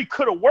Marie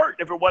could have worked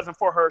if it wasn't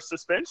for her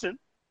suspension.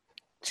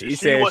 She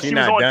said she's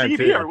not done TV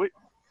too. every week.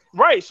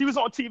 Right. She was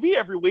on TV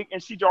every week,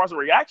 and she draws a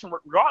reaction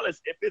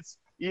regardless if it's,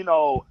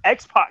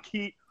 X-Pac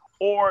heat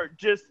or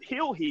just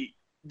heel heat.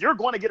 You're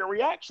going to get a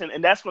reaction,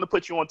 and that's going to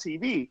put you on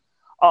TV.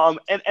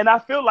 And I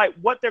feel like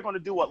what they're going to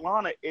do with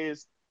Lana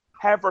is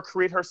have her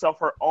create herself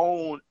her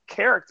own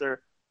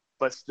character,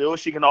 but still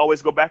she can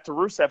always go back to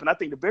Rusev. And I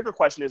think the bigger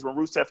question is when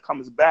Rusev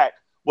comes back,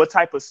 what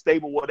type of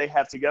stable will they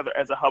have together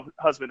as a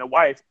husband and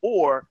wife?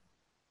 Or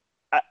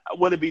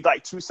will it be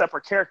like 2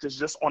 separate characters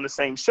just on the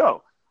same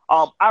show?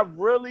 I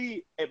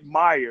really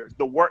admire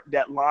the work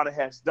that Lana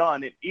has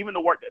done. And even the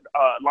work that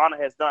Lana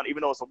has done,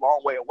 even though it's a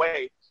long way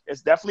away,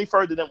 it's definitely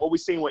further than what we've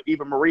seen with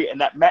Eva Marie.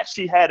 And that match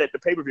she had at the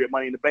pay-per-view at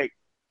Money in the Bank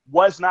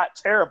was not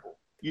terrible.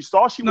 You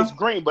saw she was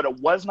green, but it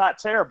was not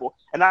terrible.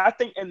 And I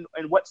think in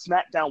what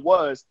SmackDown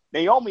was,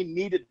 Naomi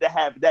needed to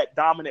have that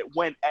dominant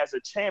win as a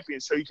champion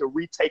so you could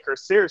retake her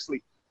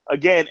seriously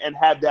again and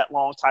have that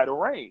long title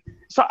reign.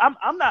 So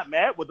I'm not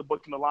mad with the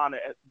booking of Lana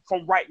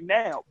from right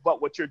now,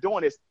 but what you're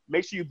doing is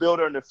make sure you build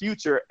her in the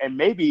future and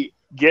maybe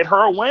get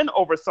her a win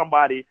over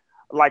somebody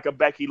like a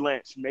Becky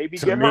Lynch. Maybe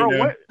get her a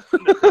win.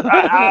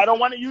 I don't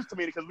want to use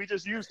Tamina because we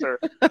just used her.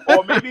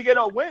 Or maybe get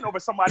a win over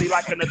somebody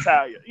like a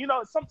Natalya.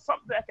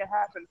 Something that can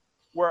happen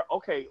where,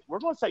 okay, we're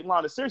going to take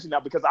Lana seriously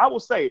now, because I will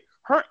say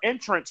her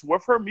entrance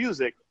with her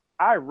music,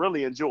 I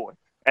really enjoy.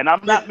 And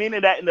I'm not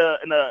meaning that in a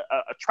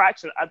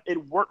attraction.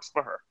 It works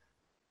for her.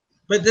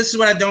 But this is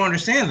what I don't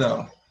understand,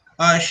 though.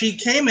 She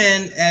came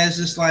in as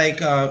this like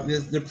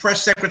the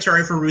press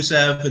secretary for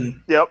Rusev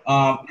and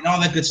all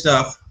that good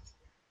stuff.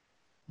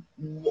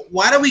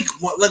 Why do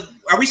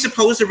are we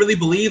supposed to really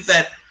believe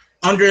that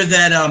under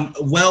that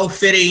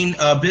well-fitting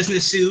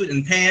business suit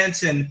and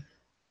pants and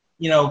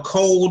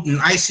cold and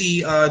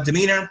icy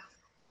demeanor,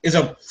 is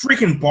a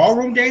freaking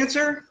ballroom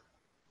dancer.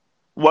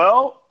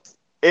 Well,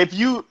 if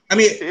you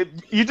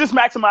just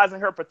maximizing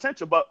her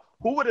potential, but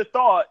who would have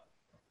thought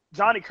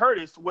Johnny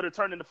Curtis would have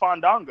turned into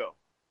Fandango?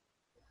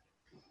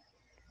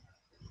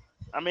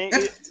 I mean,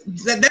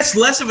 that's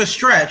less of a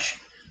stretch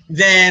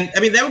than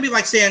that would be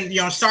like saying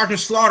Sergeant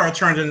Slaughter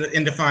turned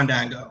into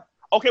Fandango.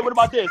 Okay, what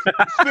about this?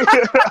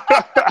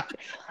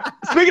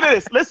 Speaking of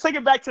this, let's take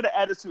it back to the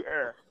Attitude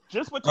Era.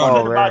 Just what you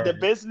said about the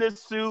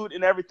business suit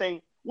and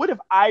everything. What if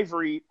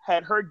Ivory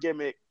had her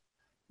gimmick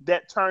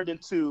that turned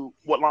into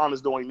what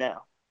Lana's doing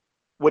now?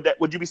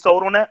 Would you be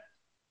sold on that?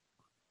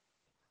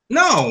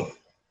 No,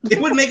 it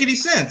wouldn't make any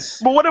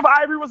sense. But what if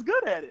Ivory was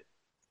good at it?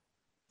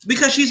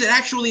 Because she's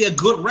actually a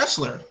good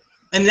wrestler,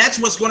 and that's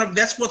what's going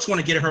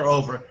to get her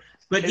over.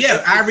 But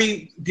yeah,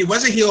 Ivory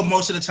was a heel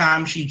most of the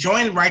time. She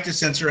joined Right to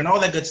Censor and all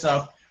that good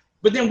stuff.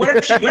 But then what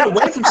if she went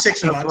away for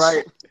 6 months?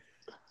 Right.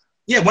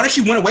 Yeah, what if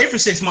she went away for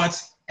 6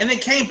 months and then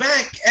came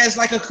back as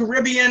like a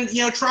Caribbean,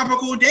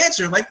 tropical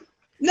dancer? Like,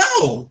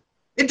 no,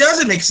 it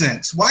doesn't make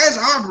sense. Why is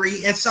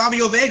Aubrey and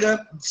Savio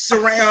Vega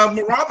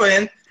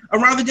Maraba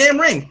around the damn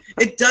ring?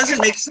 It doesn't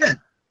make sense.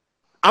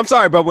 I'm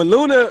sorry, but when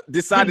Luna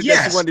decided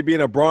that she wanted to be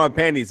in a bra and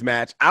panties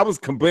match, I was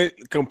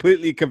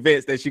completely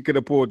convinced that she could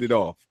have pulled it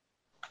off.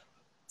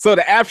 So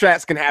the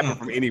abstracts can happen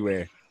from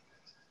anywhere.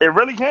 It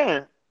really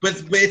can.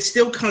 But it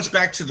still comes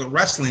back to the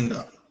wrestling,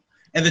 though.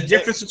 And the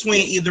difference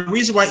between the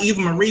reason why Eva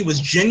Marie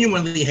was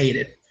genuinely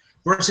hated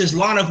versus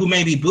Lana, who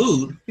may be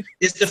booed,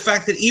 is the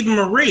fact that Eva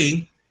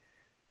Marie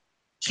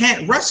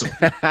can't wrestle.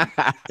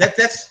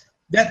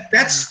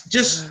 That's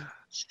just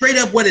straight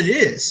up what it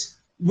is.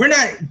 We're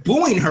not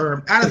booing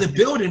her out of the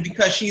building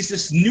because she's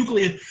this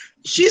nuclear.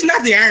 She's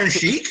not the Iron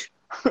Sheik.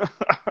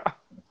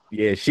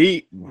 Yeah,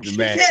 she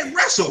can't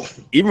wrestle.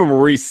 Even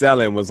Marie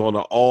Selling was on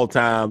an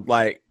all-time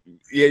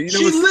she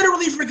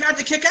literally forgot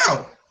to kick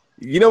out.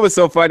 You know what's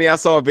so funny? I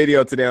saw a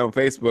video today on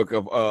Facebook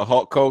of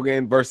Hulk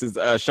Hogan versus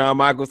Shawn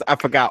Michaels. I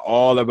forgot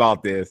all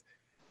about this.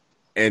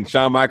 And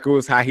Shawn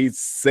Michaels, how he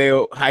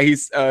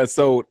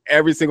sold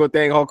every single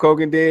thing Hulk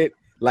Hogan did,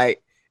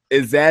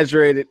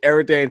 exaggerated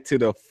everything to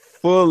the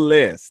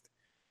fullest.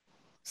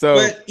 So,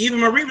 but even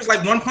Marie was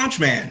like One Punch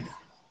Man.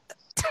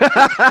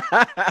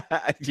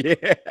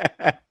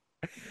 Yeah.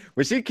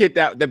 When she kicked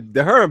out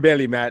the her and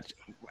Bayley match,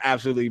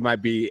 absolutely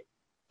might be.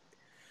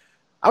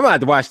 I'm gonna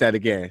have to watch that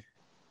again.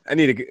 I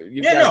need to.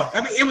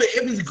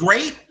 It was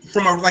great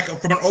from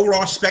an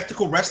overall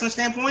spectacle wrestling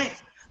standpoint.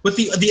 But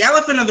the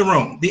elephant of the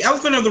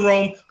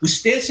room was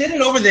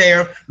sitting over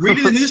there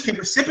reading the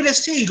newspaper, sipping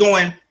his tea,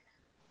 going,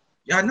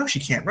 "Yeah, I know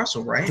she can't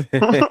wrestle, right?"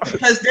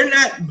 Because they're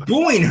not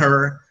booing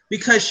her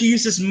because she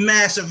uses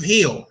massive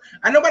heel.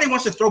 And nobody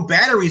wants to throw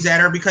batteries at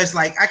her because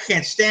I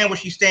can't stand what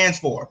she stands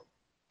for.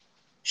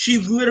 She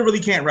literally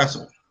can't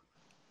wrestle.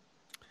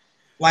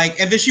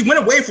 And then she went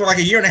away for a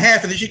year and a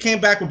half, and then she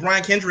came back with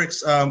Brian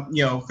Kendrick's,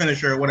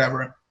 finisher or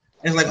whatever.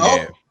 And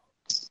it's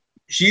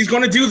she's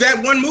going to do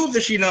that one move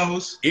that she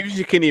knows. Even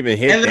she couldn't even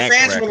hit. And the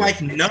fans were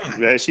like, "No."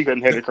 Yeah, she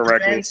couldn't hit it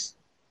correctly.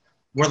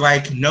 We're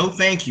like, "No,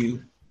 thank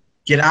you.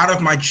 Get out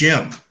of my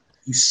gym.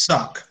 You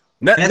suck."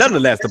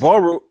 Nonetheless, the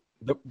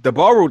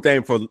ballroom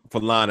thing for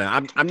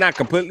Lana, I'm not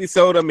completely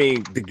sold. I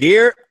mean, the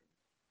gear,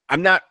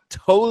 I'm not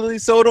totally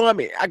sold on. I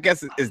mean, I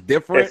guess it's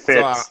different.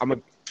 So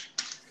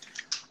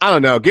I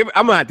don't know.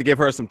 I'm gonna have to give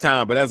her some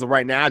time, but as of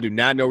right now, I do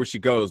not know where she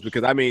goes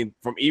because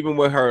from even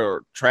with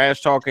her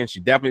trash talking, she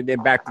definitely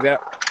didn't back it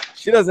up.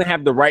 She doesn't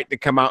have the right to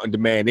come out and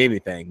demand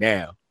anything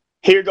now.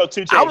 Here you go,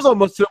 2 Chainz. I was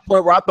almost to the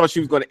point where I thought she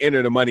was going to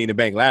enter the Money in the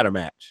Bank ladder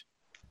match.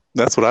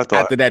 That's what I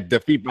thought. After that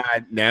defeat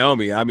by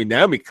Naomi, I mean,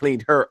 Naomi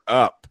cleaned her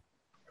up.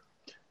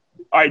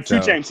 All right, 2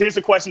 Chainz. Here's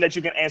a question that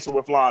you can answer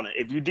with Lana.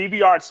 If you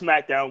DVR'd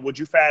SmackDown, would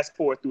you fast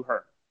forward through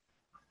her?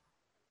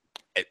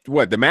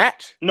 What, the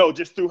match? No,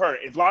 just through her.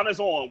 If Lana's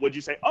on, would you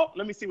say, "Oh,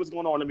 let me see what's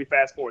going on. Let me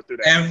fast forward through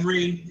that"?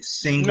 Every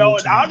single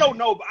time. I don't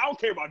know, but I don't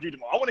care about you,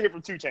 Jamal. I want to hear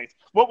from 2 Chainz.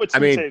 What would 2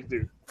 Chainz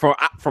do?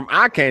 From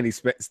eye candy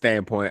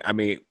standpoint, I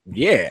mean,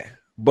 yeah.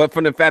 But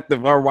from the fact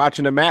of her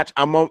watching the match,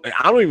 I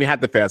don't even have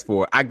to fast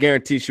forward. I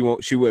guarantee she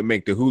wouldn't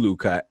make the Hulu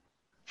cut.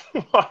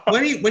 What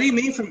do you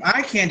mean from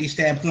eye candy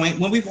standpoint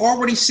when we've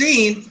already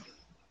seen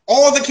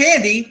all the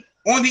candy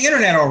on the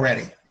internet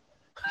already?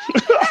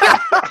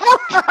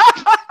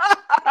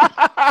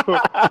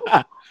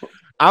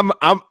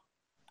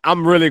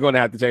 I'm really gonna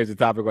have to change the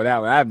topic on that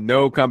one. I have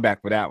no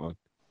comeback for that one.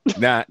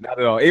 Not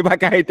at all. Anybody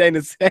got anything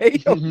to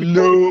say?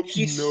 Nope.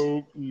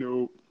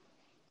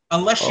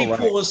 Unless she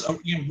pulls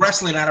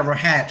wrestling out of her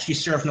hat, she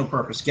serves no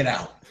purpose. Get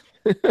out.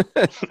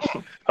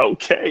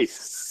 Okay.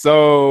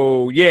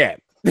 So yeah,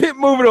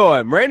 moving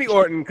on. Randy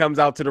Orton comes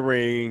out to the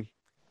ring.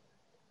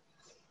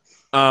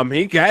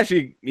 He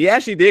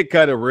actually did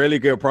cut a really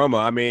good promo.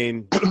 I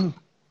mean,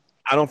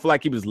 I don't feel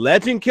like he was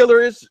legend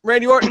killer as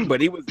Randy Orton,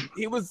 but he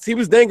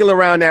was dangling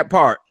around that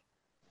part.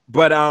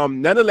 But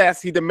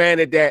nonetheless, he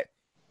demanded that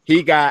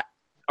he got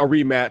a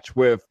rematch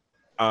with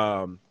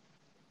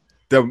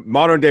the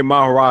modern day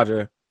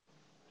Maharaja,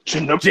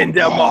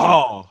 Jinder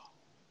Mahal.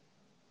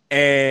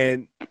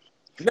 And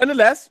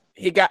nonetheless,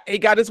 he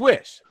got his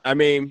wish. I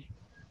mean,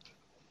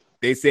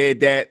 they said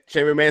that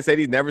Chamber Man said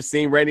he's never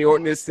seen Randy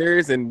Orton this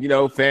series, and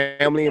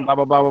family and blah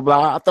blah blah blah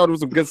blah. I thought it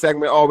was a good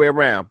segment all the way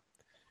around.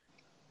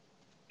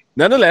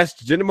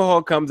 Nonetheless, Jinder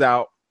Mahal comes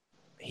out.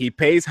 He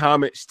pays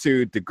homage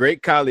to the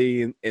great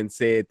Khali and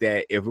said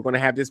that if we're going to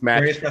have this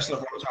match,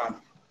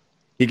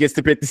 he gets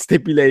to pick the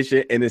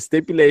stipulation, and the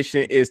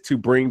stipulation is to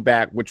bring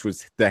back, which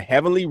was the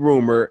heavily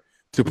rumored,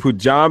 to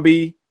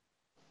Punjabi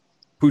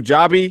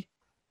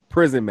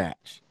prison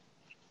match.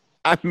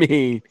 I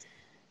mean,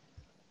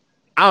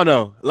 I don't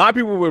know. A lot of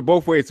people were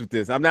both ways with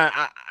this. I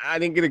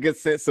didn't get a good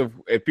sense of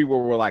if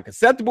people were like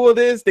acceptable of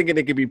this, thinking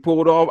it could be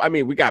pulled off. I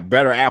mean, we got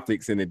better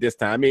athletes in it this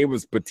time. I mean, it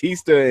was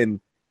Batista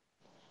and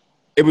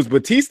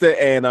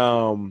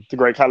the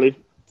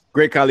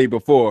Great Khali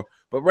before,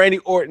 but Randy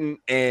Orton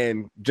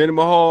and Jinder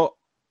Mahal,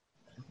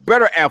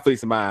 better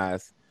athletes in my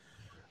eyes.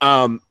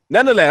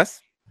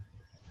 Nonetheless,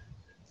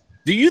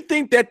 do you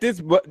think that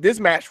this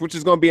match, which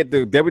is going to be at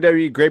the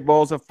WWE Great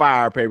Balls of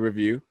Fire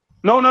pay-per-view?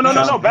 No,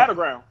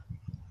 Battleground.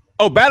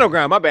 Oh,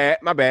 Battleground. My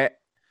bad.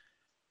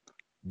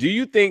 Do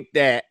you think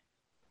that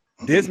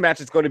this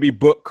match is going to be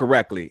booked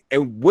correctly?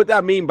 And what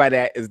I mean by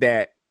that is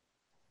that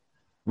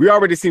we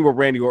already seen what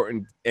Randy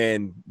Orton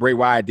and Bray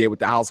Wyatt did with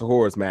the House of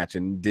Horrors match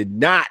and did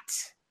not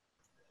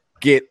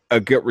get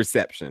a good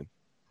reception.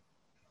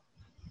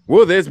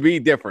 Will this be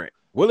different?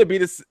 Will it be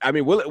this? I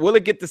mean, will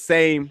it get the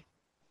same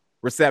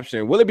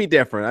reception? Will it be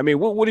different? I mean,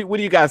 what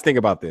do you guys think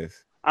about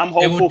this? I'm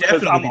hopeful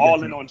because I'm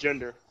all in on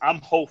Jinder.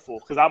 I'm hopeful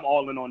because I'm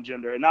all in on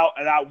Jinder, and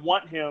I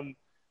want him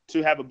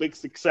to have a big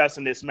success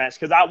in this match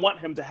because I want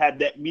him to have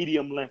that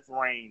medium length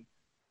reign,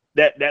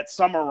 that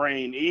summer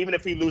reign. Even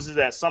if he loses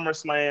at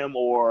SummerSlam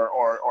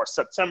or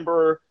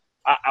September,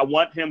 I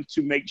want him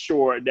to make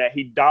sure that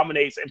he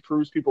dominates and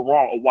proves people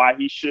wrong of why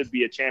he should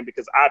be a champ.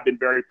 Because I've been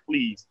very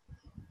pleased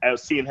at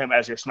seeing him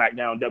as your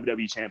SmackDown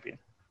WWE champion.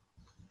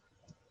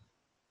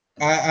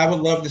 I would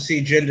love to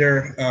see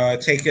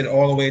Jinder take it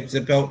all the way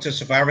to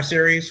Survivor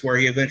Series, where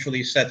he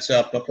eventually sets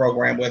up a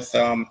program with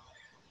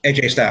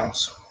AJ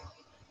Styles.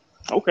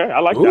 Okay, I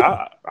like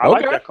that. I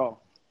like that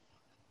call.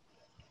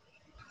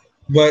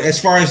 But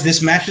as far as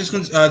this match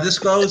goes,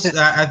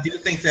 I do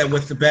think that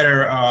with the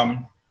better,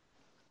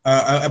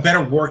 a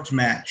better worked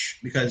match,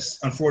 because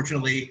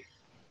unfortunately,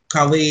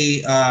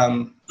 Khali,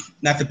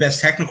 not the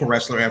best technical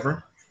wrestler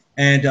ever,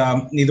 and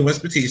neither was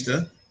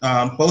Batista.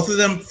 Both of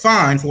them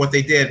fine for what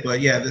they did,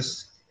 but yeah,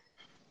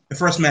 the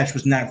first match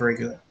was not very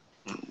good.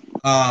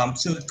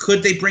 So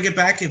could they bring it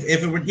back if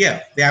it were?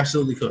 Yeah, they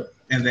absolutely could,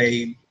 and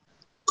they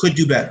could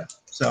do better.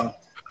 So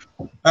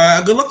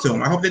good luck to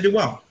them. I hope they do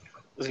well.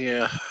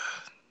 Yeah,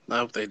 I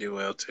hope they do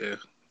well too.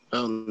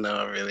 Oh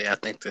no, really, I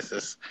think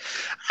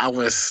I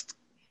was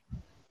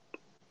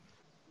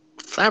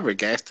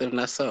flabbergasted when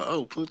I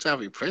saw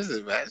Punjabi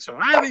prison match.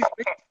 Why are they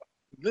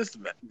this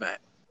match?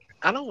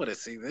 I don't want to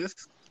see this.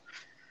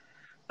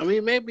 I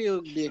mean, maybe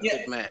it'll be a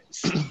good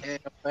match. Yeah,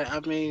 but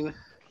I mean,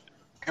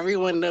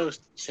 everyone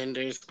knows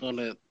Jinder's going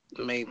to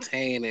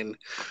maintain and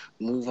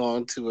move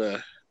on to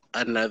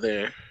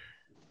another,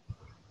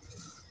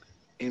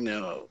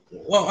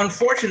 Well,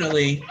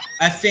 unfortunately,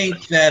 I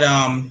think that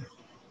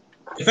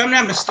if I'm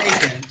not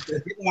mistaken, I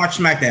didn't watch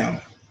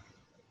SmackDown.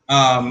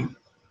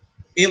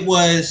 It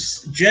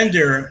was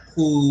Jinder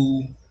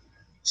who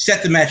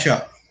set the match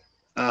up.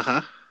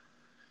 Uh-huh.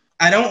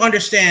 I don't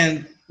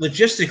understand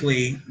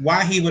logistically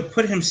why he would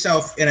put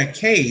himself in a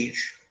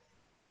cage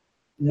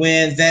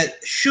when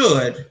that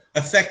should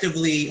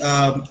effectively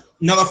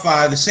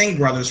nullify the Singh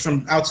brothers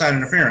from outside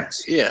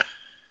interference. Yeah.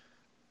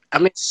 I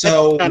mean,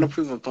 so trying to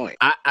prove a point.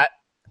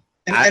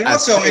 And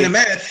also in a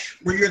match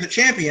where you're the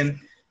champion,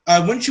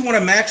 wouldn't you want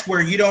a match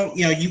where you don't,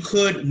 you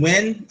could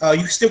win,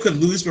 you still could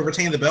lose but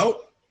retain the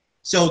belt?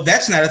 So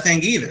that's not a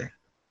thing either.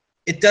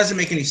 It doesn't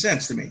make any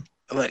sense to me.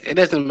 Look, it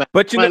doesn't matter.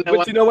 But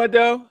you know what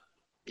though?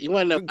 You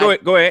want to know?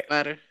 Go ahead.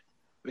 Matter?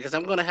 Because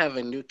I'm going to have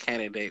a new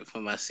candidate for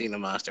my Cena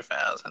Monster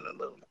Files in a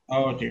little bit.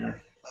 Oh,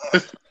 dear.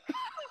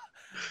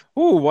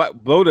 Ooh,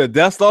 what? Blow the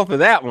dust off of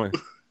that one.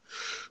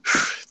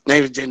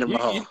 Name is Jinder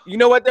Mahal. You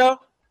know what, though?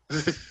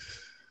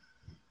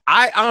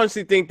 I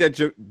honestly think that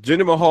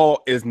Jinder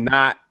Mahal is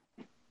not,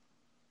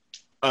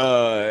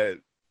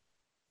 what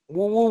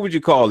would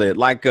you call it?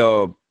 Like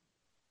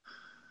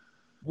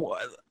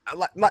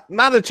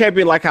not a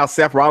champion like how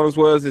Seth Rollins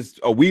was. It's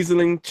a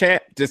weaseling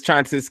champ, just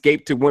trying to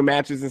escape to win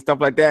matches and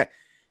stuff like that.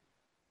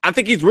 I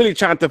think he's really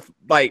trying to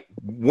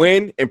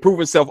win and prove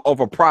himself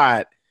over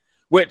pride,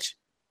 which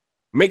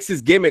makes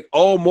his gimmick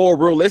all more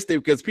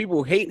realistic because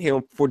people hate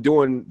him for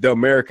doing the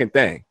American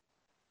thing.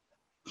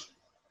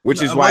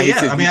 Which is why he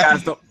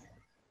says,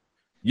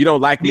 you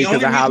don't like me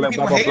because of how blah,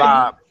 blah,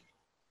 blah.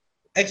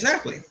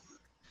 Exactly.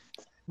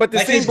 But the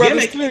Singh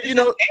brothers,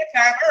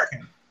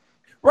 anti-American.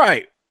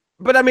 Right.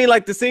 But I mean,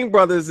 the Singh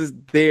brothers is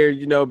there,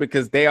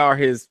 because they are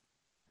his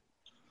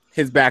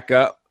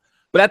backup.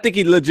 But I think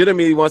he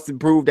legitimately wants to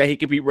prove that he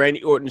can beat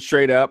Randy Orton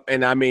straight up.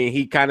 And I mean,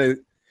 he kind of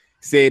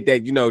said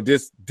that,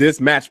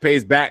 this match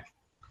pays back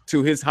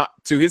to his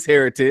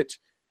heritage.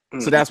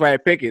 Mm-hmm. So that's why I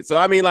pick it. So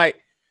I mean,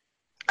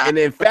 And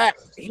in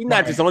fact, he's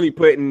not just only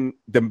putting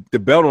the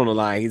belt on the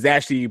line. He's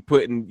actually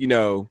putting,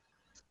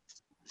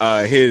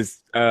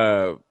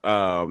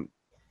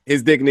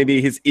 his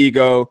dignity, his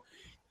ego,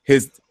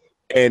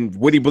 and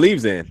what he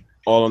believes in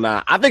all on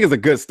that. I think it's a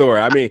good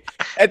story. I mean,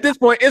 at this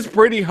point, it's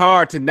pretty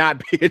hard to not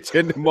be a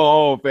Jinder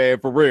Mahal fan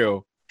for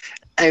real.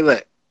 Hey,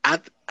 look,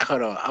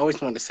 hold on. I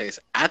always wanted to say this.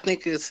 I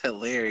think it's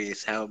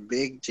hilarious how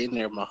big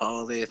Jinder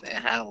Mahal is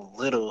and how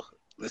little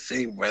the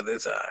Singh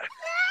brothers are.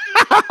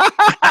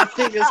 I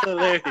think it's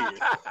hilarious.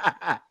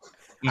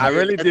 I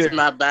really do. That's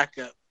my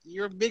backup.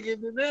 You're bigger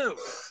than them.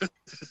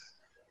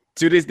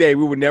 To this day,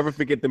 we will never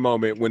forget the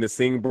moment when the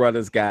Singh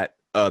brothers got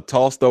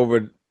tossed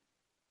over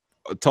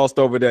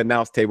the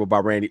announce table by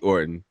Randy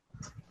Orton.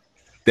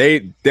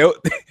 They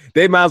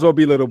might as well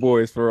be little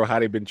boys for how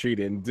they've been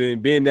treated.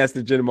 And being next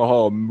to Jinder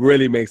Mahal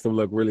really makes them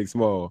look really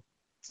small.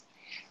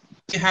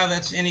 How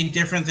that's any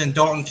different than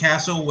Dalton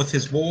Castle with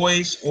his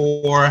boys,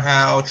 or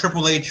how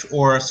Triple H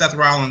or Seth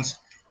Rollins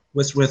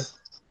was with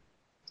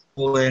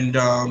and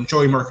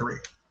Joey Mercury.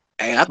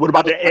 Hey, what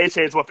about the Edge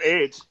hands with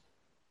Edge?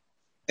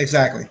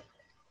 Exactly.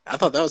 I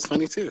thought that was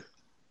funny too.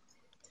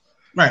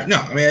 Right. No,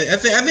 I mean, I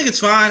think it's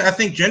fine. I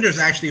think Jinder's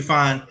actually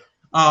fine.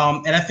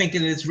 And I think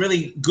that it's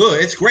really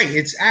good. It's great.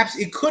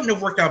 It couldn't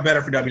have worked out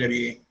better for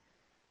WWE.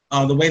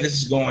 The way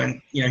this is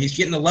going, he's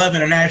getting the love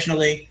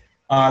internationally.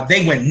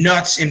 They went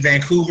nuts in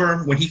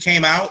Vancouver when he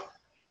came out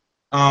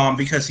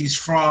because he's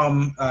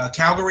from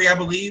Calgary, I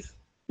believe.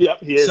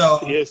 Yep, he is.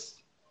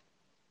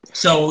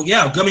 So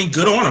yeah, I mean,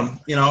 good on him.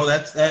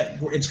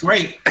 It's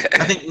great.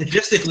 I think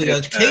logistically,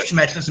 the cage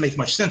match doesn't make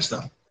much sense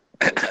though.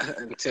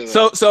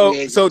 So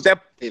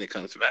that it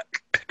comes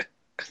back.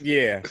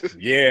 Yeah.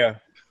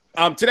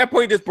 To that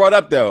point you just brought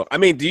up though, I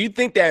mean, do you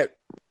think that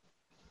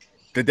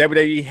the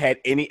WWE had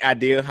any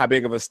idea how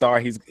big of a star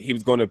he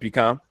was going to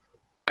become?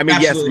 I mean,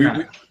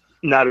 Absolutely yes,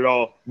 not at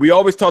all. We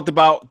always talked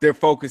about their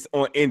focus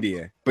on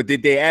India, but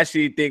did they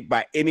actually think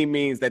by any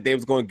means that they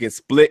was going to get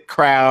split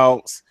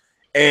crowds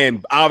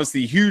and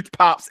obviously huge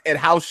pops at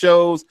house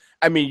shows?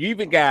 I mean, you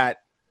even got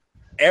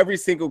every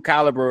single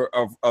caliber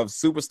of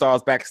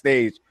superstars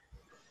backstage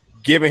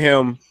giving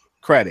him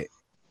credit.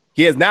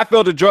 He has not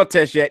failed a drug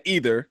test yet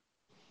either.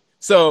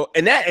 So,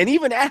 and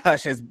even that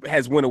hush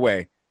has went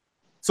away.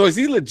 So is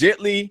he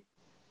legitly,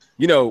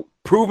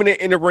 proving it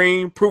in the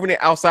ring, proving it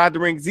outside the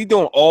ring? Is he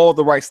doing all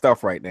the right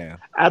stuff right now?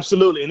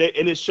 Absolutely. And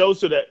it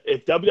shows that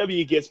if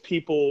WWE gives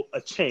people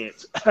a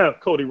chance,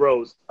 Cody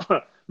Rhodes,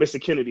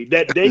 Mr. Kennedy,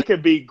 that they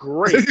can be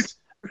great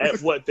at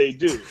what they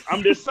do.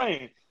 I'm just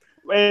saying.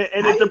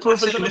 And it's the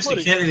proof is in the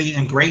pudding. Mr. Kennedy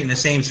and great in the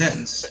same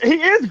sentence. He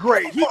is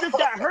great. He just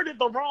got hurt at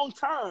the wrong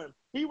time.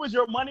 He was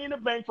your Money in the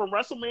Bank from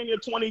WrestleMania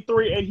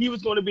 23, and he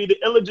was going to be the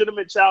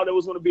illegitimate child that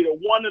was going to be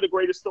one of the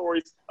greatest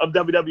stories of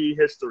WWE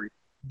history.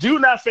 Do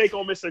not fake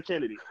on Mr.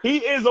 Kennedy. He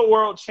is a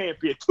world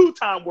champion,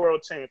 2-time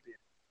world champion.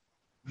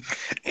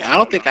 Yeah, I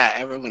don't think I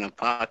ever went on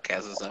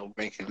podcast without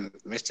breaking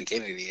Mr.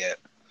 Kennedy yet.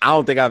 I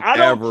don't think I've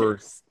ever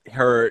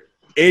heard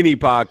any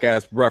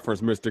podcast reference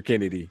Mr.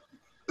 Kennedy.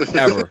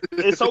 Ever.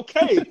 It's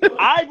okay.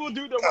 I will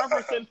do the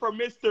referencing for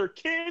Mr.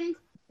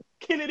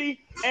 Kennedy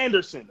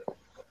Anderson.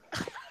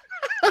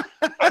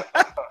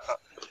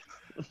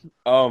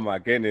 Oh my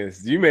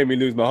goodness. You made me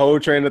lose my whole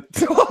train of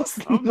thought.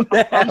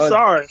 I'm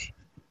sorry.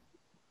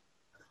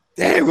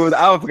 Damn,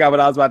 I forgot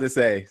what I was about to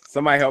say.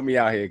 Somebody help me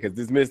out here because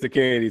this Mr.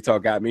 Kennedy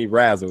talk got me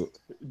razzled.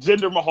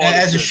 Jinder Mahal.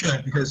 As it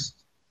should, because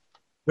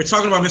we're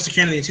talking about Mr.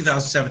 Kennedy in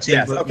 2017.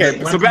 Yes, but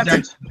okay. So back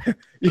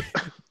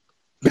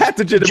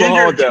to Jinder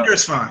Mahal.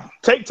 Jinder's fine.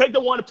 Take the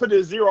one to put it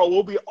at 0.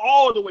 We'll be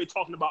all the way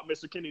talking about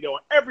Mr. Kennedy on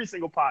every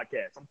single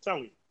podcast. I'm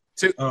telling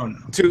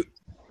you.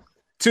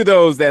 To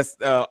those that's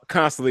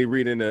constantly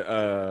reading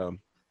the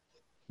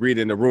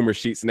rumor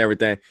sheets and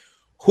everything,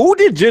 who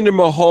did Jinder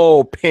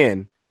Mahal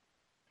pin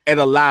at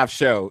a live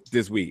show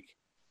this week?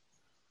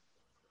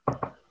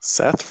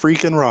 Seth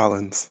freaking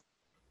Rollins.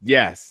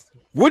 Yes.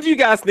 What do you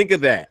guys think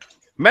of that?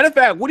 Matter of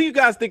fact, what do you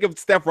guys think of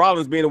Seth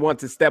Rollins being the one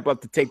to step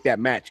up to take that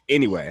match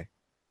anyway?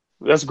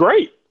 That's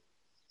great.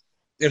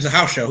 There's a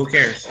house show. Who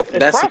cares?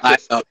 That's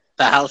the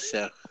house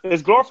show.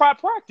 It's glorified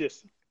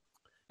practice.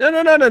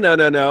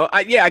 No.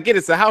 I get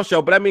it's a house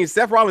show, but I mean,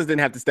 Seth Rollins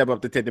didn't have to step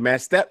up to take the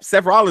match.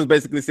 Seth Rollins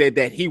basically said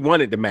that he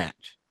wanted the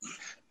match.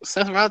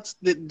 Seth Rollins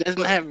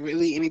doesn't have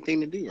really anything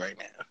to do right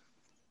now.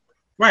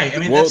 Right. I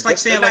mean, that's like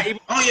saying,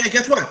 oh yeah,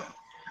 guess what?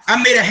 I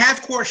made a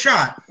half-court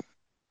shot.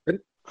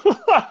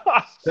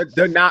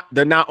 They're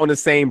not on the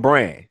same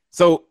brand.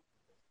 So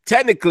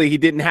technically, he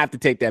didn't have to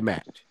take that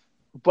match.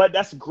 But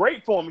that's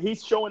great for him.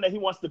 He's showing that he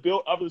wants to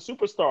build other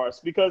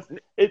superstars because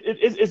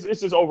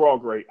it's just overall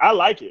great. I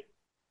like it.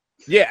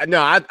 Yeah,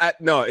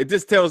 no, it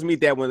just tells me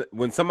that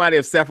when somebody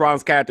of Seth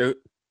Rollins'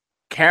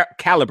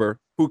 caliber,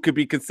 who could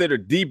be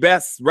considered the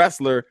best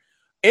wrestler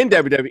in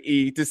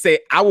WWE, to say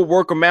I will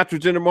work a match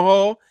with Jinder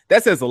Mahal,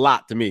 that says a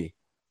lot to me.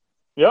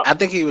 Yeah, I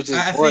think he was just.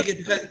 I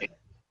think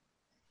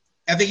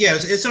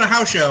it's on a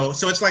house show,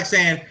 so it's like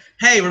saying,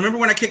 "Hey, remember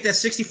when I kicked that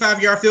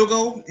 65-yard field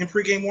goal in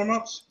pregame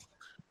warmups?"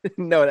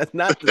 No, that's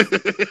not.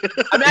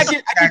 I mean, I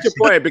get your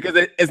point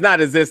because it's not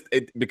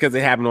because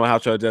it happened on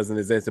House Show, it doesn't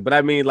exist. But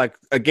I mean, like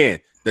again,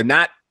 they're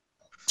not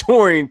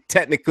touring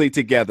technically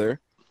together,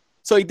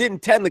 so he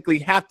didn't technically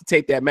have to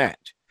take that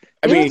match.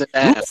 I mean,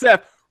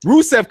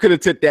 Rusev could have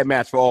took that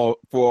match for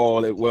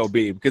all it will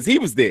be because he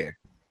was there.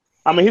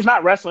 I mean, he's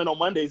not wrestling on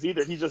Mondays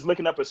either. He's just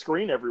looking up a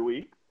screen every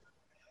week.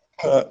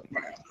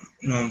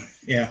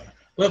 Yeah.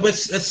 But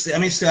let's. I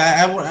mean, so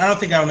I don't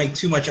think I would make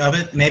too much of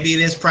it. Maybe it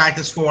is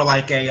practice for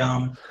like a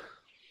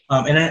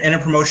in a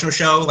promotional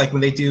show, like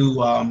when they do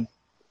Raw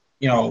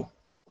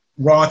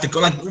at the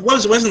like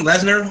wasn't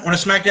Lesnar on a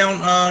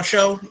SmackDown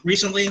show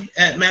recently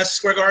at Madison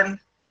Square Garden?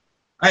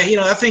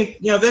 I think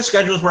their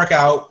schedules work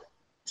out.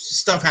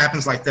 Stuff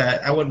happens like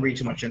that. I wouldn't read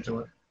too much into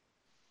it.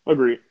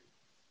 Agreed.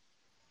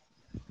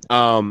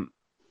 Yeah,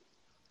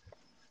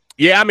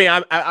 I mean,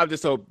 I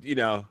just hope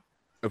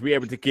if we're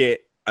able to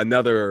get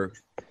another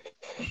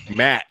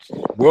match,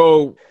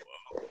 what's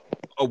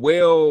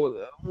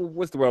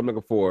the word I'm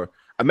looking for?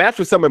 A match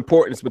with some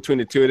importance between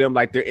the two of them,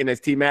 like their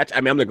NXT match.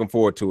 I mean, I'm looking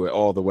forward to it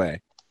all the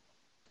way.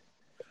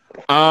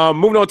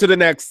 Moving on to the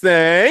next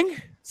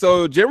thing.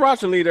 So Jim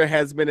Ross and Lita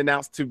has been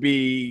announced to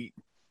be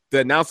the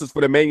announcers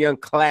for the Mae Young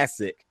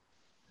Classic.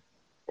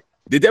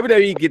 Did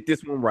WWE get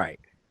this one right?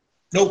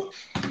 Nope.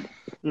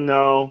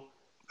 No.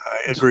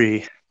 I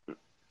agree.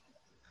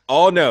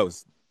 All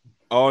knows.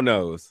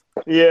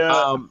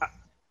 Yeah.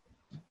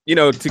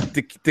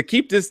 To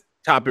keep this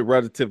topic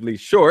relatively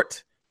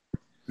short,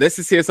 let's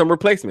just hear some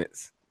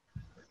replacements.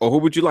 Or who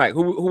would you like?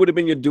 Who would have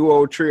been your duo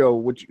or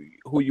trio?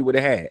 Who you would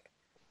have had?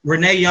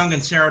 Renee Young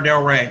and Sarah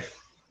Del Rey.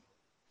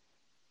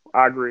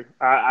 I agree.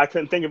 I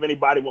couldn't think of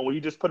anybody when you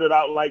just put it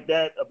out like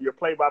that of your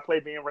play-by-play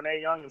being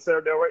Renee Young and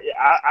Sarah Del Rey. Yeah,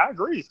 I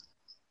agree.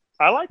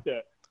 I like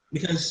that.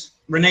 Because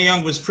Renee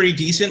Young was pretty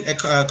decent at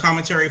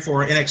commentary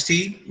for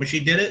NXT when she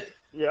did it.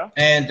 Yeah.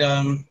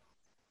 And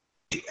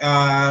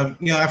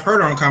I've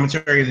heard her on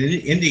commentary in the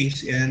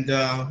Indies, and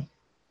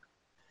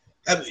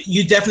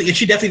she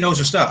definitely knows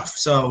her stuff.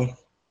 So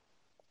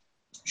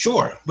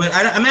sure, but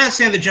I'm not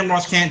saying that Jim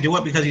Ross can't do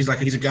it because he's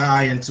a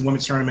guy and it's a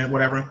women's tournament,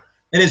 whatever.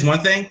 It is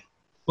one thing,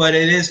 but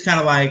it is kind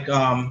of like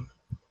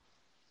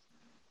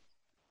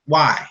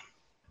why,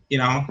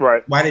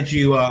 right? Why did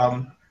you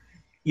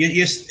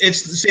it's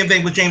the same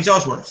thing with James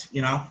Ellsworth,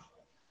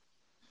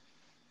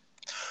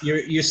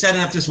 You're setting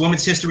up this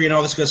women's history and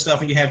all this good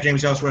stuff, and you have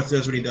James Ellsworth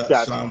does what he does.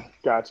 Gotcha.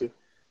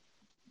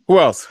 Who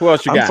else you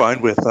got?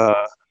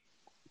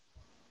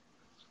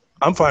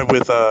 I'm fine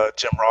with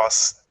Jim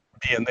Ross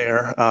being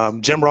there.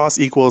 Jim Ross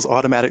equals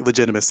automatic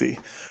legitimacy,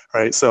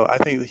 right? So I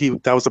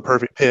think that was the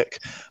perfect pick.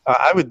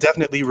 I would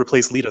definitely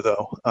replace Lita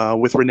though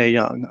with Renee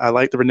Young. I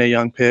like the Renee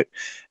Young pick,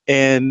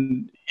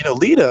 and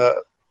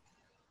Lita's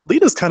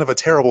kind of a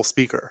terrible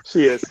speaker.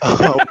 She is.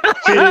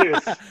 She is.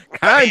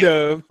 Kind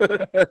of.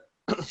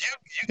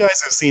 You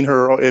guys have seen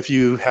her if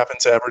you happen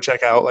to ever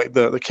check out like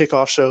the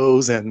kickoff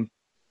shows and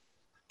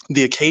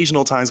the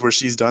occasional times where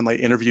she's done like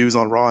interviews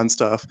on Raw and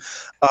stuff.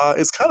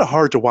 It's kind of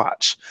hard to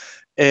watch.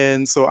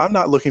 And so I'm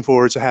not looking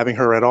forward to having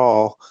her at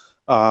all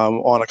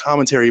on a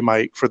commentary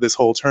mic for this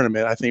whole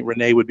tournament. I think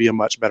Renee would be a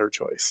much better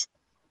choice.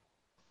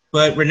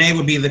 But Renee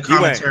would be the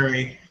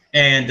commentary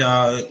and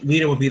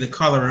Lita would be the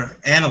color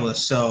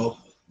analyst. So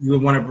you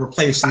would want to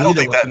replace Lita. I don't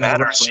think that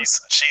matters.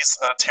 She's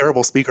a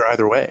terrible speaker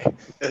either way.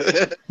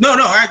 No,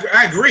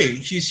 I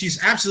agree.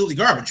 She's absolutely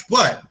garbage.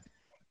 But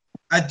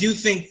I do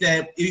think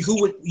that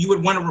you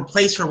would want to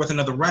replace her with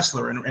another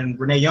wrestler, and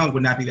Renee Young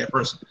would not be that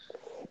person.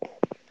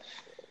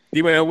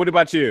 D-Man, what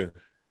about you?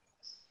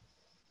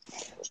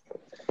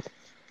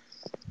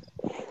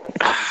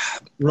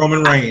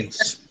 Roman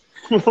Reigns.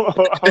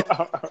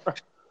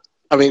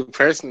 I mean,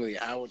 personally,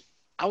 I would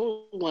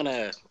want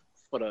to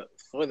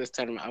for this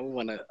tournament. I would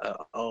want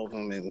all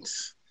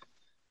women's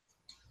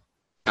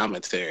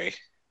commentary.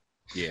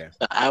 Yeah,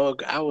 I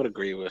would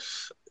agree with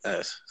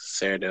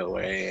Sarah Del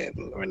Rey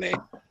and Renee.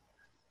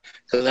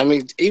 Because I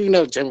mean, even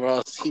though Jim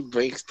Ross he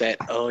breaks that,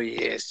 oh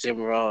yes,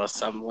 Jim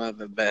Ross, I'm one of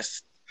the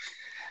best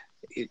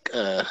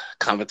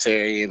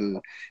commentary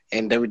in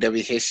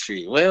WWE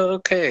history. Well,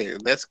 okay,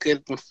 that's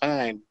good and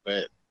fine,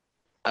 but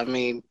I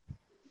mean,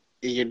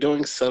 you're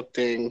doing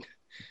something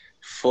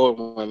for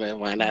women.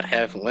 Why not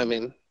have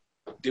women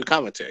do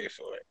commentary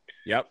for it?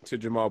 Yep, to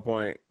Jamal's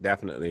point,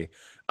 definitely.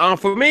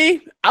 For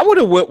me, I would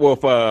have went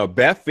with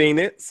Beth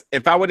Phoenix.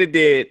 If I would have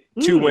did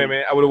two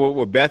women, I would have went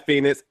with Beth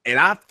Phoenix. And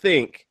I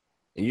think,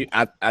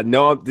 I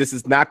know this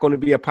is not going to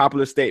be a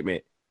popular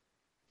statement,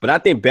 but I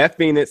think Beth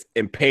Phoenix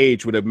and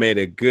Paige would have made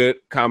a good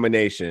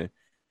combination.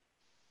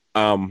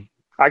 I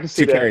can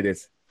see to carry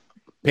this.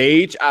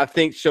 Paige, I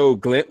think, showed a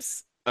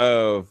glimpse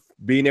of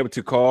being able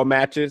to call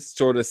matches,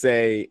 sort of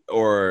say,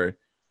 or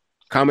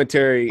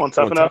commentary on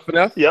Tough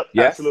Enough. Yep,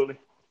 yes. Absolutely.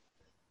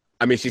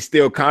 I mean, she's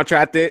still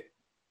contracted.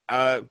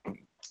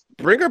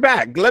 Bring her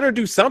back. Let her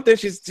do something.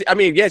 She's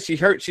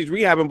hurt. She's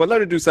rehabbing, but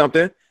let her do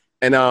something.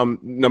 And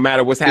no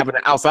matter what's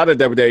happening outside of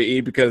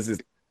WWE, because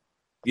it's,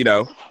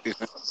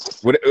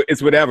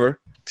 it's whatever.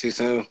 Too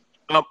soon.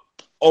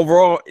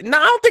 overall, no,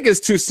 I don't think it's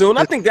too soon.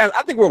 I think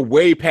we're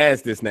way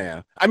past this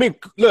now. I mean,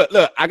 look,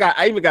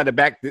 I even got to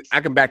back.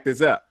 I can back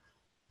this up.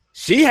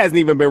 She hasn't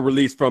even been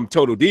released from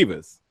Total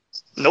Divas.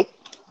 Nope.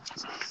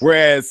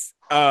 Whereas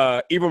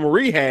Eva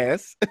Marie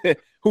has,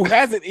 who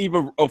hasn't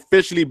even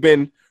officially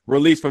been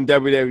released from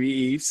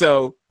WWE.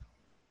 So,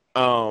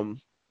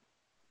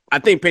 I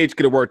think Paige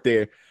could have worked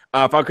there.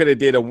 If I could have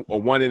did a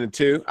 1 and a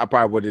 2, I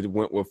probably would have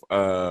went with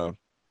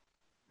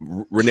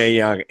Renee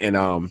Young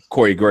and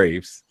Corey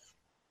Graves.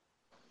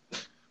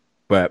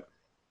 But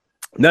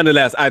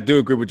nonetheless, I do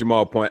agree with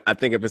Jamal's point. I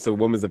think if it's a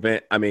women's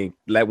event, I mean,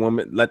 let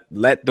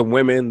the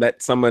women,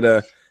 let some of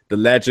the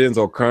legends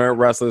or current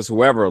wrestlers,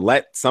 whoever,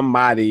 let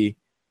the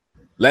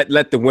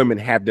women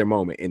have their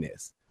moment in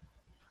this.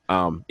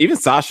 Even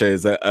Sasha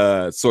is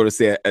a sort of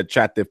say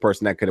attractive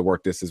person that could have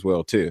worked this as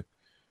well too.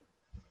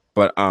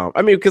 But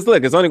I mean, because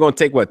look, it's only going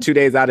to take 2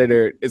 days out of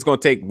their. It's going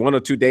to take 1 or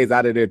 2 days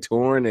out of their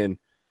touring, and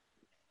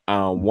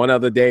one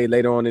other day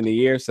later on in the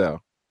year. So,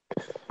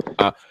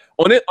 on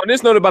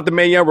this note about the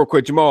Mae Young, real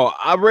quick, Jamal,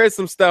 I read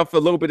some stuff a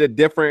little bit of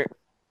different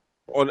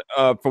on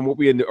from what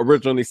we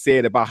originally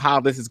said about how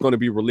this is going to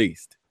be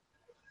released.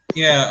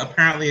 Yeah,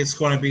 apparently it's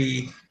all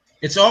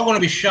going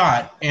to be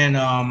shot in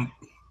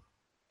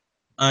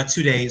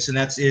 2 days, and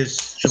that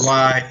is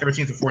July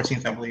 13th or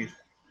 14th, I believe.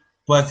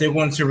 But they're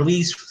going to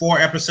release 4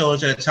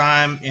 episodes at a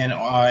time in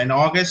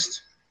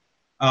August.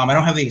 I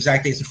don't have the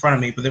exact dates in front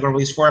of me, but they're going to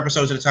release 4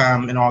 episodes at a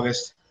time in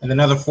August, and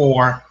another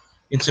 4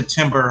 in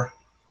September.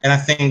 And I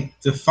think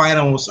the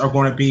finals are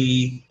going to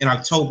be in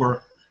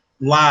October,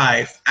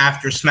 live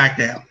after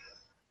SmackDown.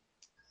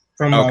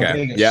 From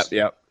Vegas.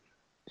 Yep.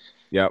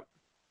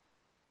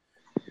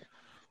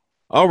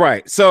 All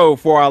right. So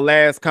for our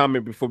last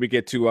comment before we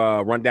get to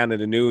run down to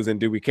the news and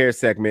do we care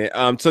segment.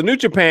 So New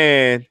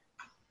Japan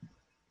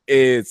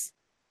is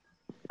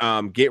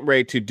getting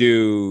ready to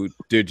do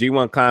the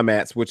G1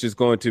 Climax, which is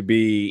going to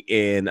be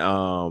in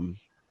Long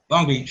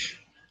Beach.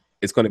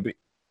 It's going to be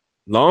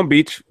Long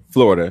Beach,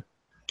 Florida.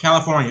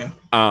 California.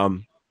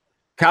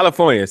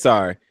 California,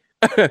 sorry.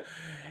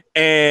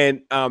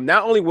 And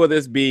not only will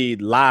this be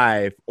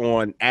live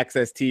on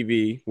Access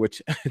TV,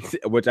 which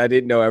I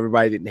didn't know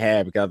everybody didn't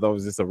have because I thought it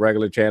was just a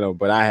regular channel,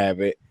 but I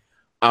have it.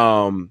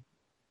 The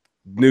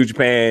New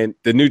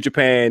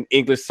Japan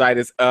English site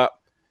is up.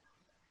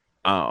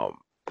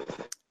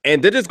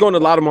 And they're just going a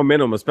lot of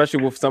momentum,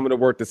 especially with some of the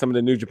work that some of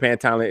the New Japan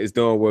talent is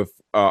doing with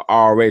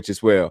ROH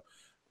as well.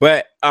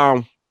 But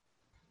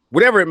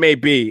whatever it may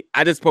be,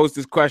 I just posed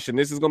this question.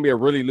 This is going to be a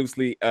really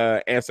loosely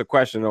answered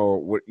question,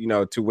 or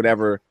to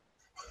whatever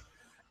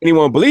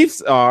anyone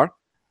beliefs are.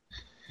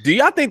 Do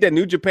y'all think that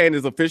New Japan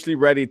is officially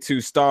ready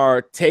to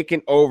start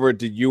taking over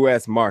the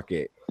U.S.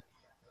 market?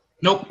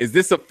 Nope. Is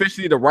this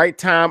officially the right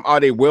time? Are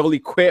they well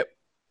equipped?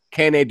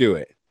 Can they do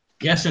it?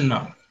 Yes and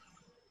no.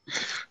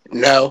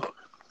 No.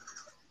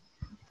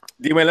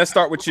 D-Man, let's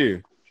start with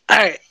you. All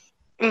right.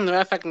 Matter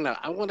of fact, no.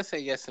 I want to say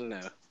yes and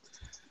no.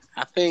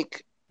 I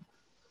think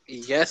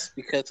yes,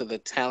 because of the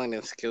talent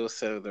and skill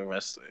set of the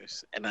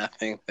wrestlers. And I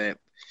think that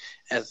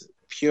as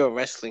pure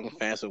wrestling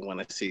fans would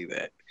want to see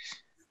that.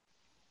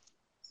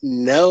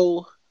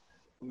 No,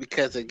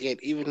 because again,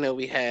 even though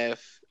we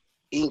have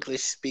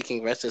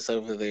English-speaking wrestlers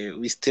over there,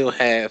 we still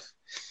have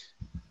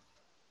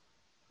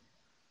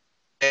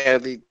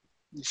the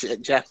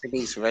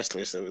Japanese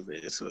wrestlers over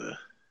there as well.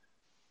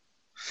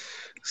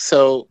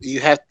 So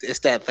it's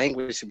that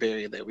language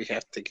barrier that we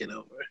have to get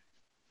over.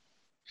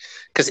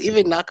 Because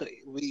even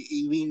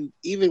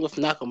with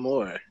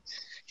Nakamura,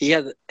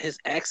 his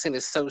accent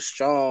is so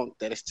strong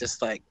that it's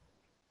just like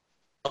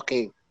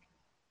talking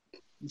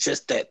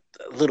just that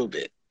a little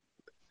bit.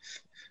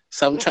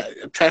 So I'm trying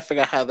to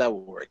figure out how that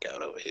will work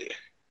out over here.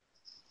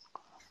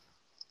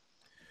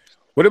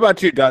 What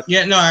about you, Doc?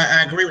 Yeah, no,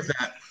 I agree with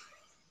that.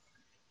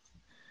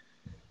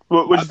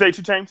 What'd you say,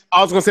 James?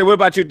 I was gonna say, what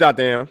about you,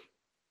 Dr.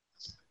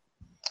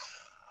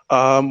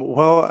 M?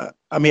 Well,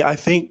 I mean, I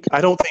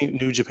don't think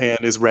New Japan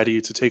is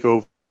ready to take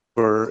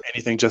over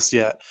anything just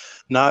yet.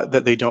 Not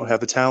that they don't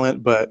have the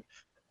talent, but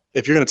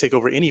if you're going to take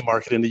over any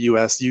market in the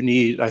U.S., you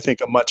need, I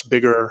think, a much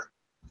bigger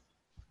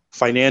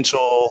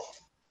financial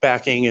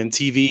backing and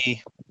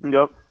TV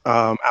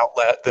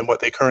outlet than what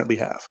they currently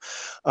have.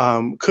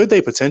 Could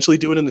they potentially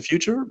do it in the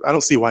future? I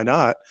don't see why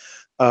not.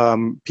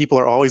 People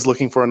are always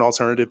looking for an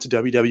alternative to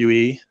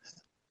WWE.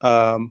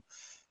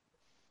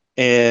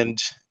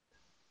 And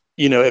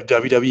if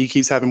WWE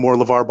keeps having more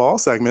LeVar Ball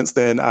segments,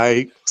 then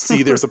I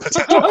see there's a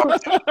potential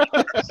opportunity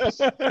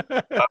for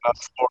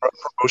a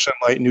promotion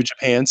like New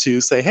Japan to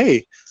say,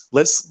 "Hey,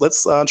 let's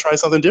try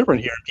something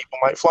different here." People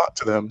might flock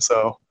to them.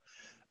 So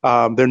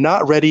they're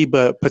not ready,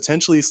 but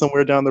potentially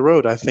somewhere down the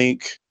road, I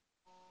think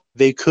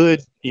they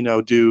could,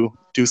 do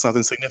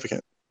something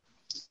significant.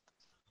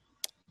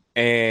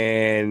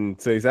 And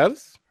so is that?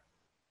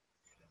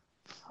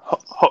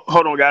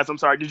 Hold on, guys. I'm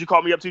sorry. Did you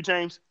call me up too,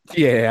 James?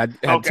 Yeah,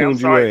 I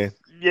tuned you in.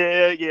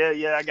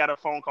 Yeah. I got a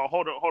phone call.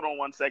 Hold on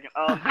 1 second.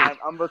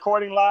 I'm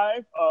recording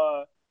live.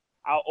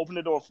 I'll open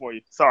the door for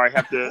you. Sorry, I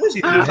have to course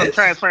you do do, some Mitch.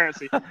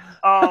 transparency.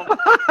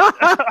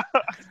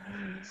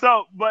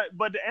 So,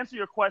 but to answer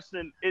your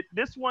question,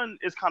 this one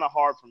is kind of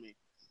hard for me.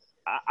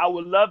 I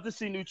would love to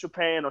see New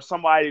Japan or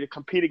somebody to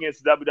compete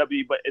against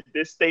WWE, but at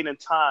this state in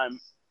time,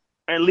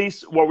 at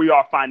least where we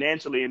are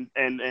financially,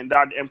 and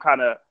Dr. M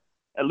kind of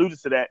alluded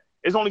to that,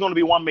 it's only going to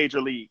be one major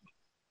league.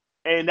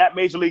 And that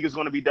major league is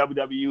going to be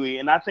WWE.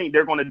 And I think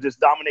they're going to just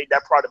dominate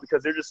that product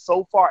because they're just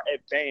so far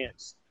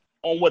advanced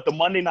on what the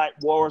Monday Night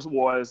Wars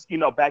was,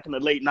 back in the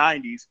late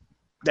 90s,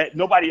 that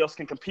nobody else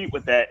can compete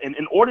with that. And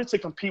in order to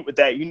compete with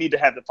that, you need to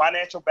have the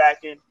financial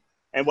backing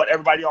and what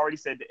everybody already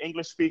said, the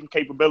English-speaking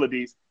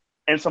capabilities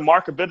and some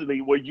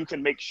marketability where you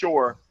can make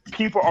sure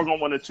people are going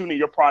to want to tune in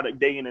your product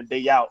day in and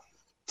day out.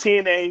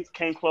 TNA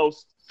came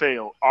close,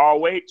 failed.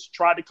 ROH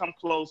tried to come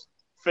close,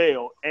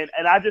 failed. And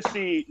I just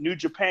see New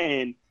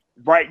Japan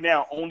right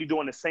now only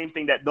doing the same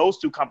thing that those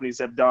two companies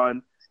have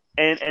done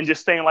and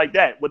just staying like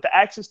that. With the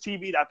Access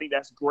TV, I think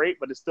that's great,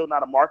 but it's still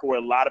not a market where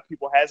a lot of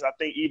people has. I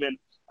think even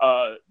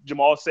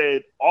Jamal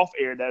said off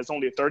air that it's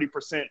only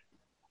 30%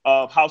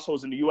 of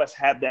households in the U.S.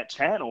 have that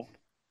channel,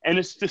 and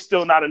it's just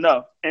still not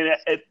enough. And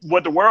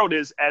what the world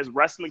is, as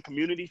wrestling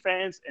community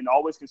fans, and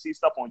always can see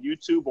stuff on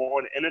YouTube or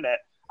on the internet,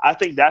 I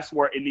think that's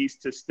where it needs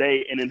to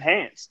stay and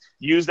enhance.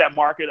 Use that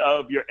market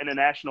of your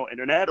international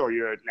internet or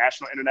your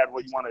national internet,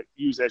 what you want to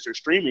use as your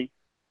streaming,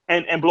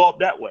 and blow up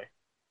that way.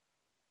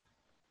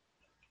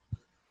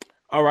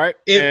 All right.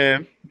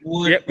 It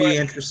would be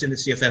interesting to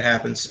see if that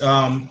happens.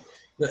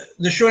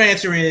 The short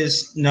answer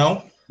is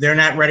no. They're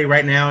not ready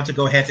right now to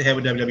go head-to-head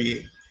with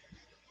WWE.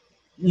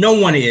 No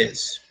one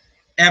is,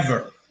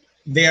 ever.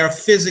 They are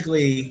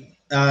physically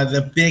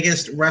the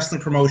biggest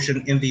wrestling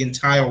promotion in the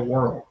entire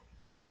world.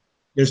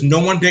 There's no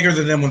one bigger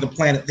than them on the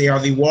planet. They are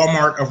the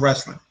Walmart of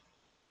wrestling.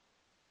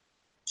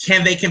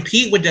 Can they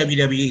compete with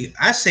WWE?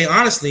 I say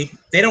honestly,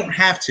 they don't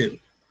have to.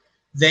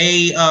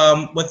 They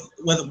with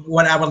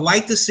what I would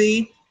like to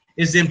see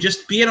is them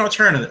just be an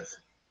alternative.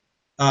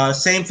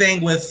 Same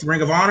thing with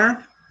Ring of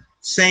Honor.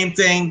 Same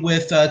thing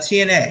with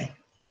TNA.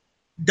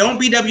 Don't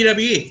be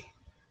WWE.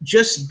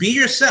 Just be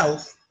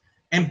yourself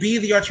and be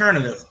the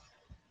alternative.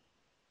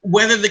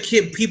 Whether the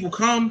people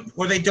come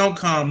or they don't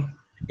come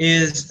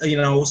is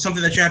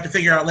something that you have to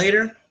figure out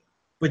later,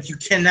 but you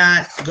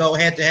cannot go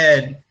head to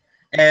head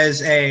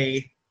as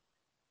a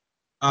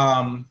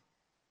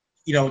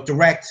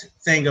direct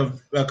thing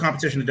of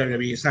competition to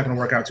WWE. It's not going to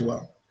work out too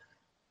well.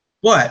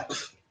 But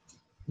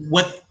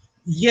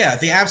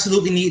they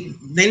absolutely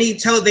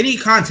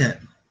need content.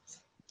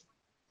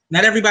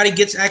 Not everybody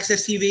gets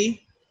Access TV.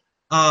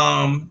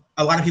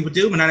 A lot of people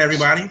do, but not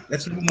everybody.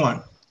 That's number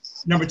one.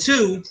 Number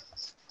two,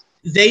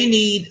 they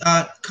need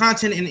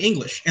content in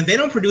English, and they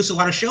don't produce a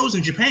lot of shows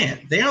in Japan.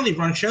 They only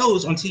run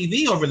shows on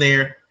TV over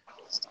there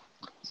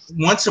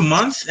once a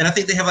month, and I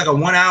think they have like a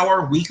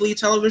 1-hour weekly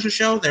television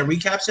show that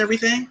recaps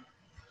everything.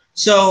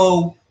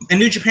 So, and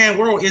New Japan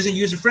World isn't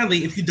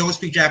user-friendly if you don't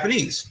speak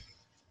Japanese.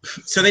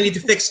 So they need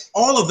to fix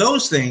all of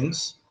those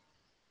things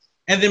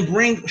and then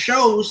bring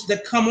shows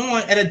that come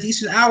on at a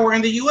decent hour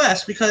in the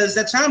U.S. because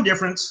that time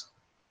difference.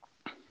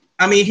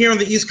 I mean, here on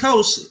the East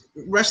Coast,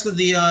 rest of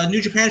the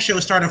New Japan show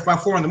started at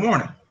about 4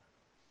 a.m.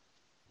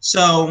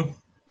 So,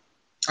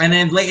 and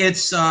then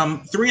it's 3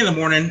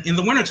 a.m. in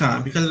the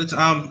wintertime because of the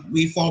time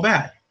we fall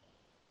back.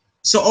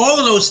 So all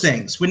of those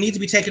things would need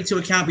to be taken into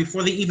account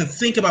before they even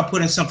think about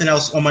putting something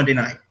else on Monday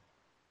night.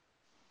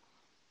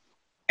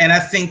 And I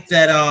think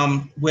that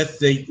with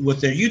their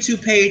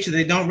YouTube page that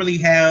they don't really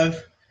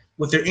have,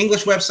 with their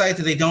English website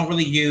that they don't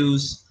really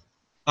use,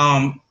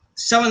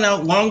 selling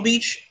out Long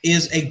Beach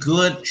is a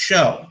good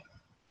show.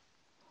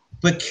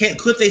 But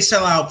could they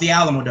sell out the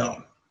Alamo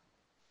Dome?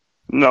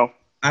 No.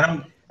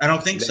 I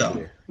don't think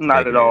so.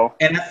 Not at all.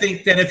 And I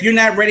think that if you're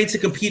not ready to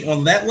compete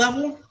on that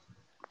level,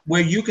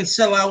 where you can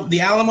sell out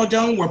the Alamo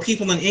Dome, where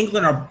people in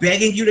England are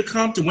begging you to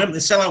come to Wembley,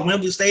 sell out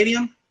Wembley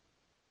Stadium,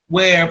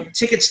 where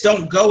tickets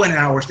don't go in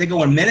hours, they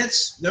go in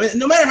minutes.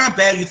 No matter how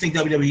bad you think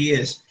WWE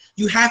is,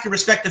 you have to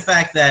respect the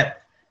fact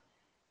that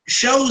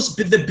shows,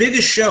 the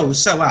biggest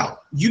shows, sell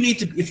out. You need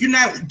to, if you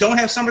don't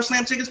have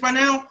SummerSlam tickets by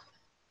now,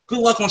 good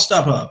luck on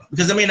StubHub,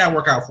 because it may not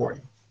work out for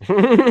you.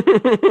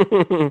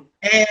 and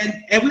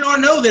we all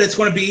know that it's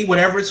going to be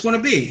whatever it's going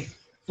to be.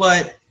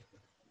 But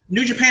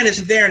New Japan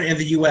isn't there in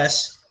the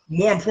U.S.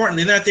 More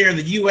importantly, they're not there in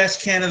the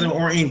U.S., Canada,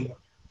 or England.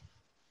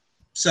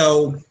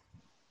 So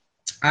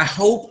I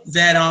hope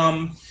that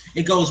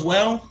it goes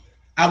well.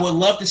 I would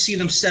love to see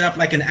them set up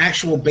like an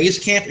actual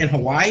base camp in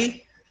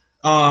Hawaii,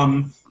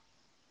 so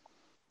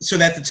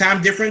that the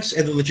time difference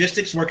and the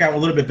logistics work out a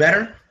little bit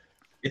better.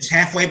 It's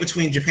halfway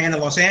between Japan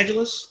and Los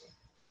Angeles,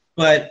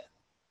 but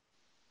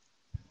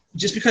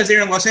just because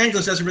they're in Los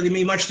Angeles doesn't really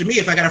mean much to me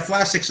if I got to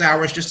fly 6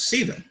 hours just to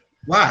see them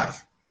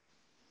live.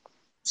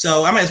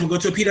 So I might as well go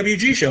to a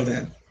PWG show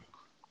then.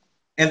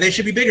 And they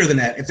should be bigger than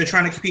that if they're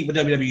trying to compete with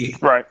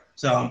WWE. Right.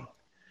 So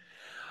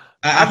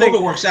I hope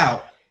it works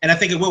out, and I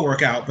think it will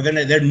work out. But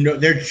then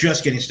they're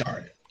just getting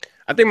started.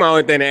 I think my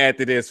only thing to add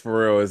to this for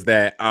real is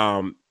that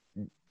I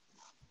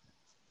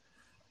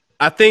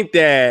think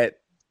that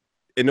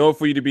in order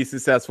for you to be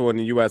successful in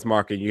the U.S.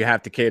 market, you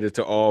have to cater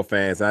to all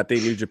fans. And I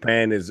think New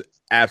Japan is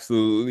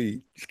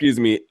absolutely,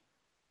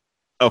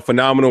 a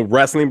phenomenal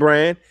wrestling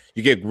brand.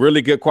 You get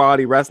really good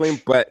quality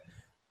wrestling, but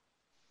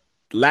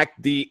lack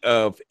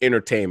of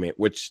entertainment,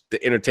 which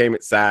the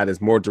entertainment side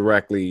is more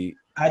directly.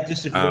 I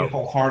disagree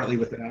wholeheartedly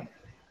with that.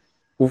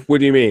 What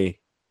do you mean?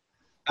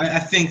 I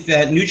think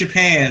that New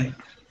Japan,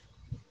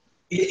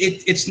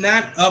 it's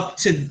not up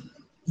to.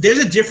 There's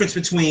a difference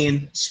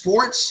between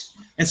sports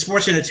and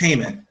sports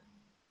entertainment.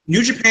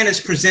 New Japan is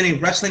presenting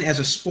wrestling as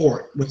a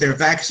sport with their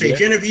backstage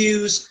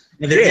interviews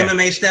and their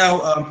MMA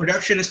style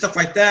production and stuff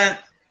like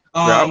that.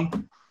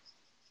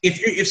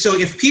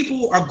 If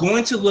people are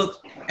going to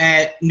look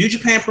at New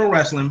Japan Pro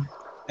Wrestling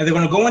and they're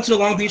going to go into the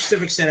Long Beach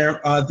Civic Center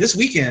this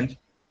weekend,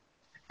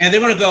 and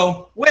they're going to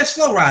go, "Where's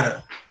Flow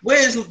Rider?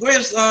 Where's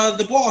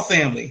the Ball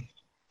family?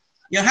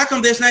 How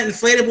come there's not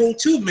inflatable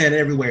tube men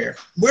everywhere?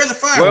 Where are the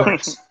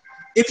fireworks?"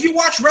 If you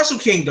watch Wrestle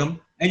Kingdom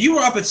and you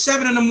were up at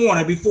 7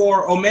 a.m.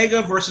 before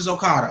Omega versus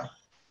Okada,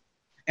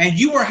 and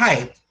you were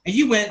hyped, and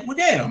you went, "Well,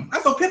 damn, I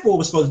thought Pitbull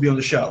was supposed to be on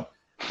the show,"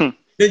 then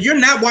you're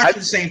not watching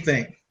the same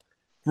thing.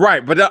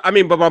 Right, but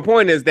my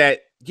point is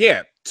that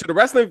to the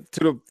wrestling,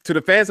 to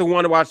the fans who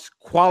want to watch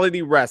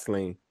quality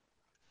wrestling,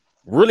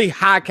 really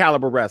high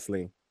caliber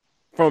wrestling,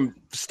 from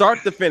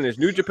start to finish,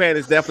 New Japan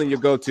is definitely your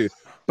go-to.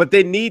 But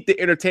they need the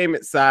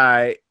entertainment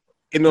side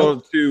in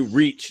order to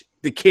reach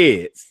the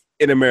kids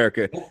in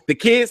America. The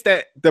kids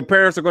that the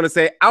parents are going to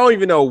say, "I don't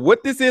even know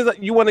what this is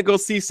you want to go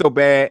see so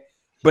bad,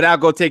 but I'll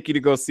go take you to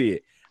go see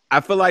it."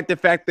 I feel like the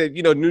fact that,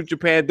 New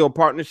Japan doing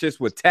partnerships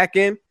with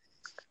Tekken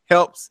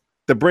helps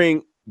to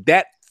bring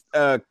that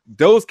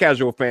those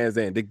casual fans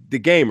in, the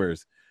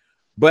gamers.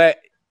 But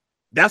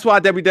that's why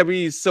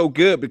WWE is so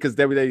good, because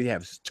WWE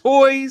has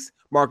toys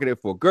marketed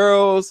for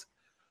girls,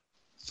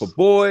 for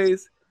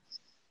boys,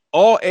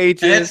 all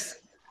ages,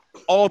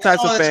 all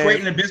types of fans. That's great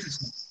in the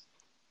business.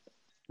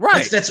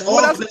 Right. That's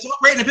all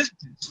great in the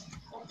business.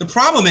 The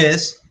problem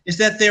is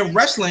that their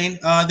wrestling,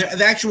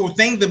 the actual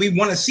thing that we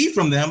want to see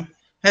from them,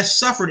 has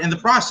suffered in the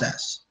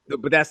process.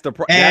 But that's the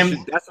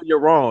problem. That's what you're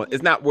wrong.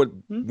 It's not what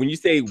when you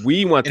say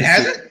we want to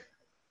see.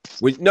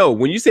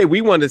 When you say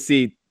we want to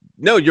see,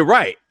 no, you're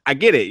right. I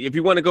get it. If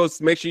you want to go,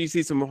 make sure you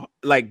see some.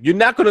 Like, you're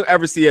not going to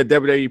ever see a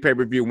WWE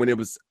pay-per-view when it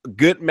was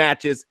good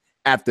matches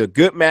after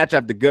good match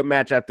after good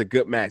match after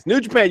good match. New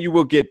Japan, you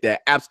will get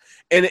that.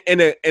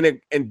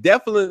 And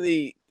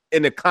definitely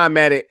in a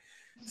climatic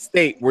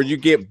state where you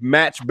get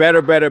match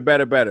better.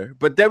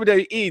 But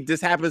WWE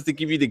just happens to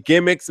give you the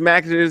gimmicks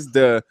matches,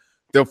 the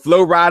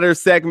Flow Rider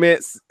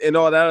segments, and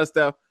all that other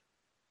stuff.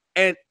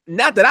 And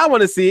not that I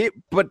want to see it,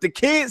 but the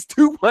kids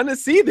do want to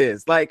see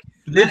this. Like,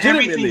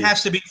 everything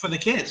has to be for the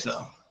kids,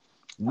 though.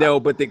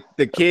 No, but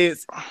the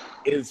kids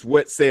is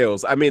what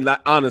sells. I mean, like,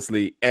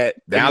 honestly, at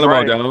the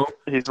Alamo Dome,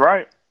 he's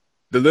right.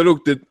 The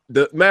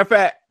matter of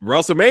fact,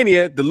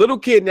 WrestleMania, the little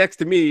kid next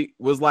to me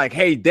was like,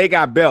 "Hey, they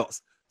got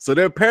belts." So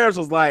their parents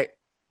was like,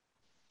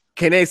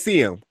 "Can they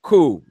see them?"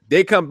 Cool.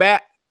 They come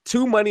back,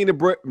 2 Money in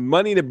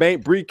the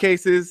Bank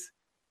briefcases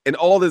and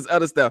all this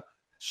other stuff,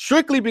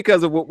 strictly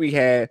because of what we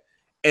had.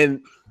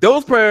 And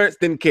those parents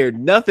didn't care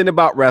nothing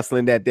about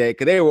wrestling that day,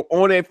 because they were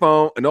on their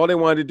phone and all they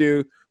wanted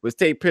to do was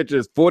take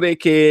pictures for their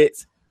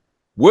kids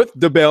with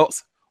the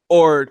belts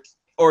or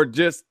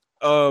just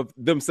of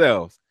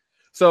themselves.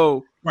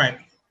 So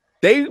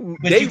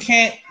you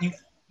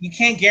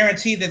can't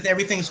guarantee that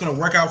everything's going to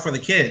work out for the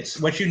kids.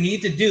 What you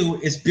need to do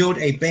is build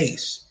a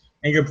base,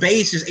 and your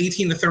base is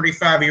 18 to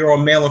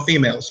 35-year-old male or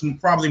females,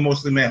 probably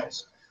mostly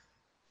males.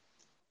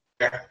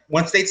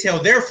 Once they tell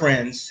their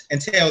friends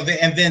and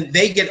then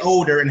they get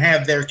older and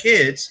have their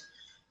kids,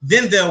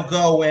 then they'll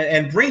go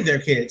and bring their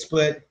kids.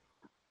 But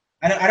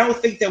I don't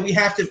think that we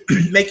have to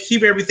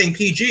keep everything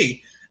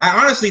PG.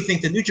 I honestly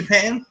think that New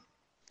Japan,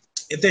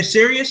 if they're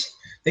serious,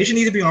 they should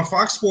need to be on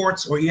Fox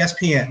Sports or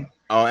ESPN.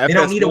 Oh, they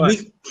don't need a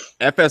week.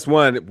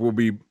 FS1 will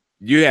be.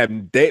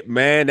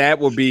 That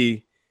would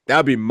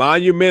be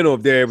monumental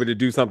if they're able to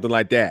do something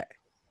like that.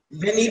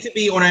 They need to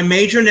be on a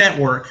major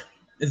network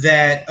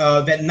that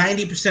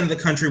 90% of the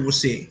country will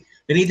see.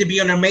 They need to be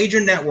on a major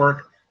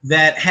network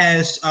that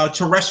has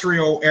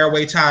terrestrial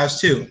airway ties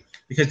too,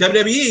 because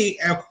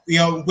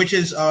WWE, which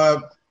is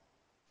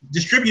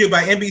distributed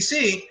by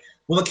NBC,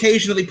 will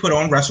occasionally put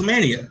on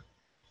WrestleMania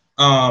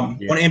on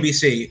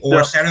NBC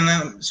or Saturday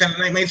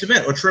Night Main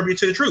Event or Tribute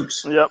to the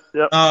Troops.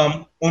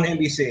 On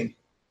NBC,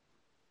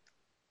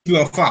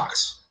 on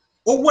Fox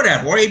or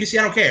whatever, or ABC.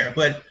 I don't care,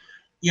 but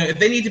if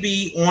they need to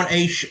be on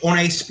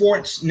a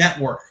sports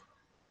network.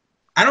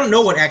 I don't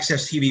know what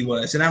Access TV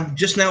was, and I'm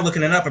just now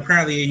looking it up.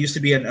 Apparently, it used to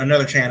be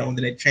another channel, and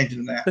then they changed it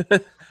to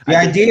that.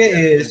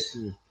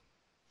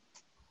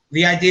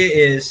 The idea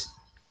is,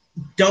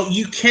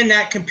 you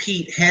cannot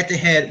compete head to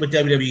head with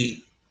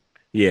WWE.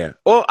 Yeah,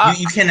 well,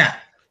 you cannot.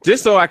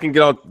 Just so we can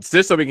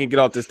get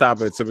off this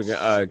topic, so we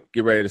can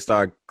get ready to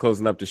start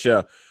closing up the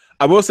show.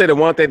 I will say the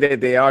one thing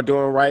that they are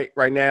doing right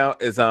now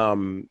is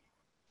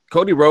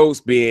Cody Rhodes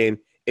being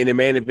in the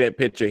main event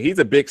picture. He's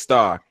a big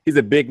star. He's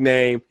a big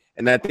name.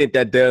 And I think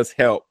that does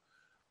help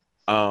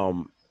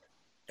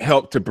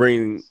help to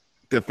bring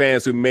the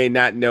fans who may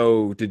not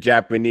know the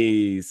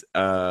Japanese,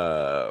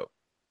 what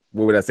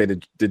would I say,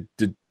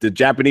 the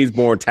Japanese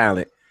born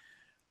talent,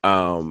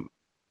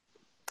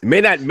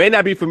 may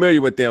not be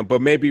familiar with them,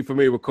 but may be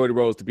familiar with Cody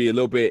Rhodes, to be a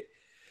little bit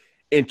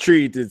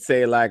intrigued to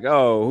say like,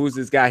 oh, who's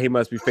this guy he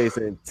must be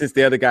facing since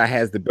the other guy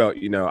has the belt,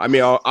 you know? I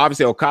mean,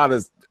 obviously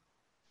Okada's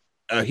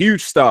a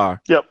huge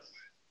star. Yep.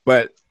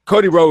 But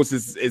Cody Rhodes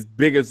is as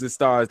big as the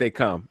stars they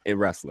come in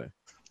wrestling.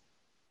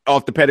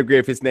 Off the pedigree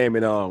of his name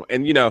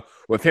and you know,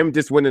 with him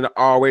just winning the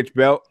ROH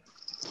belt,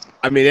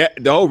 I mean,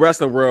 the whole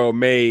wrestling world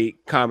made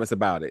comments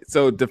about it.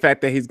 So the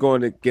fact that he's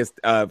going against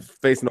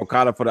facing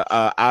Okada for the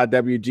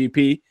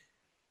IWGP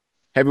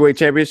Heavyweight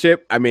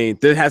Championship, I mean,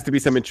 there has to be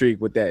some intrigue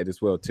with that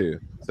as well too.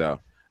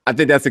 So I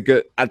think that's a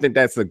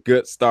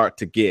good start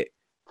to get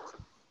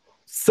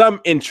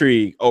some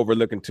intrigue over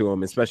looking to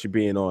him, especially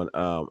being on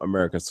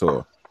American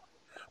soil.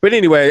 But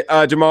anyway,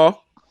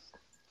 Jamal.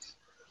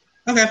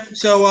 Okay,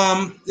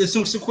 so there's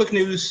some quick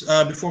news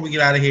before we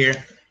get out of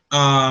here.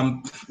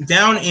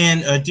 Down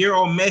in dear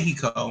old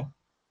Mexico,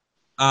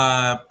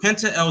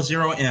 Penta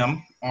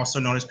L0M, also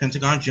known as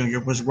Pentagon Jr.,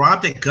 was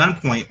robbed at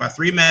gunpoint by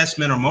 3 masked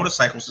men on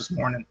motorcycles this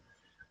morning.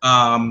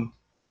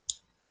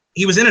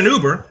 He was in an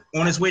Uber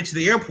on his way to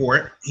the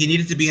airport. He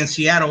needed to be in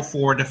Seattle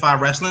for Defy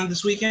Wrestling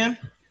this weekend.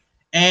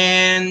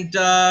 And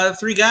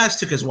 3 guys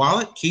took his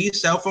wallet, keys,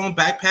 cell phone,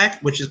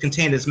 backpack, which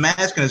contained his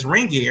mask and his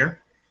ring gear.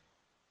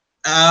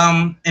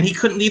 And he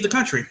couldn't leave the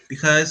country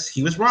because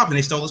he was robbed and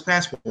they stole his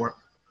passport.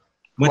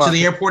 Went to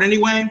the airport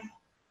anyway.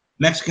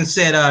 Mexicans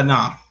said,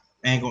 nah,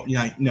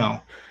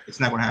 no, it's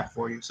not going to happen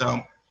for you.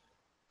 So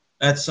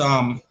that's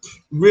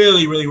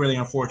really, really, really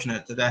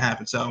unfortunate that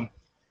happened. So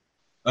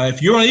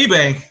if you're on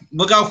eBay,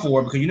 look out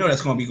for it because you know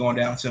that's going to be going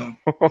down soon.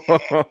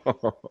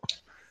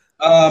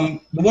 The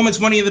women's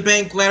Money in the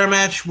Bank ladder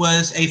match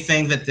was a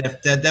thing that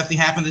definitely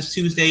happened this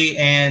Tuesday.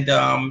 And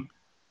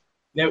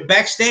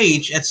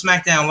backstage at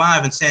SmackDown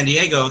Live in San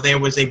Diego, there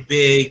was a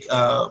big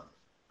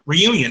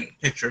reunion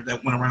picture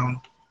that went around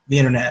the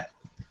internet.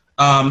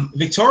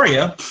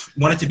 Victoria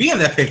wanted to be in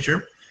that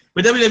picture,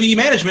 but WWE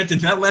management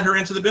did not let her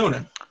into the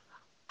building.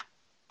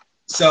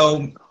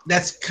 So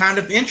that's kind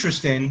of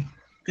interesting,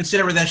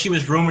 considering that she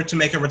was rumored to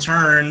make a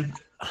return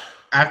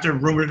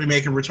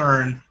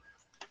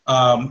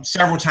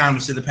several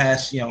times in the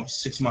past,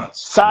 6 months.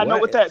 Side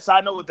note with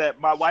that,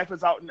 my wife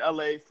is out in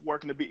LA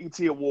working the BET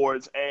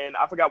Awards, and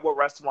I forgot what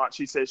restaurant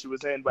she said she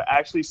was in, but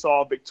actually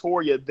saw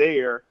Victoria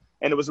there.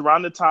 And it was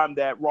around the time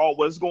that Raw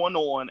was going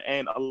on,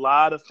 and a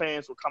lot of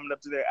fans were coming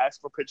up to there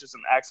asking for pictures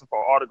and asking for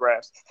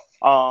autographs.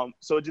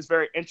 So it's just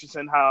very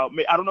interesting how,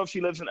 I don't know if she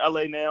lives in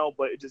LA now,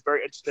 but it's just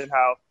very interesting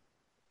how,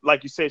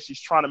 like you said, she's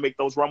trying to make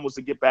those rumbles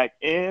to get back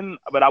in.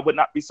 But I would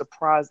not be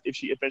surprised if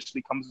she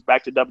eventually comes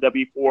back to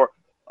WWE for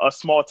a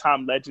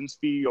small-time Legends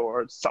fee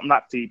or something,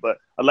 not fee, but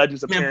a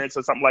Legends appearance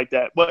or something like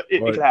that. But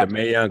it could happen. The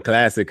Mae Young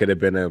Classic could have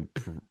been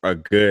a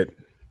good.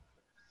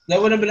 That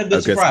would have been a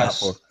good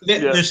surprise.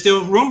 There's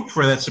still room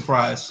for that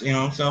surprise,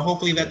 so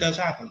hopefully that does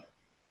happen.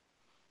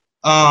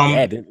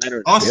 Didn't let her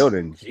in the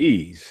building.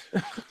 Jeez.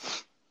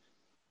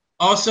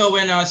 Also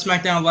in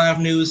SmackDown Live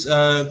news,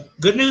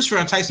 good news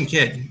for Tyson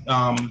Kidd.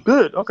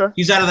 Good, okay.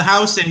 He's out of the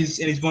house and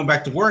he's going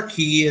back to work.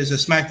 He is a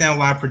SmackDown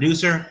Live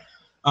producer.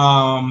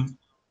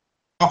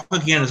 Off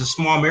again is a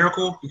small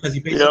miracle because he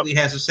basically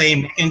has the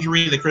same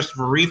injury that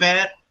Christopher Reeve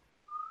had.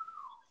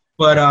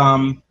 But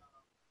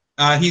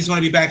he's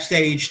going to be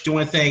backstage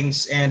doing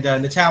things, and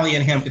Natalya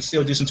and him can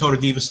still do some Total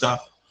Diva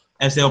stuff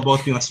as they'll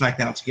both be on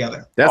SmackDown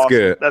together. That's awesome.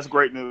 Good. That's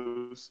great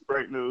news.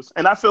 Great news.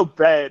 And I feel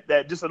bad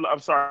that just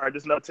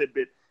another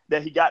tidbit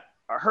that he got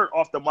hurt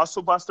off the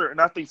Muscle Buster, and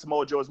I think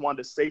Samoa Joe is one of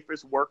the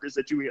safest workers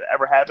that you would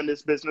ever have in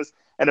this business.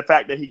 And the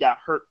fact that he got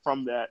hurt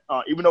from that,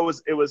 even though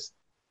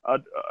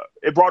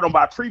it brought on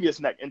by previous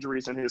neck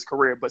injuries in his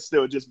career, but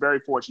still just very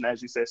fortunate,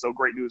 as you said. So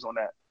great news on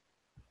that.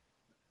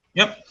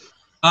 Yep.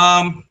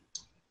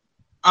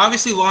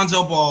 Obviously,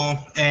 Lonzo Ball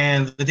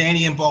and the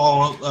Danian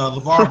Ball,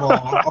 LeVar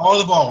Ball, all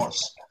the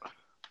balls.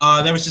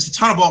 There was just a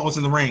ton of balls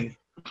in the ring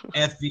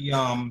at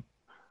the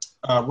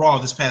Raw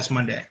this past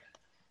Monday.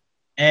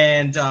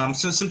 And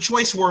so some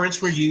choice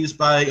words were used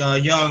by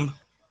young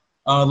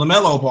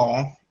LaMelo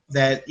Ball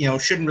that,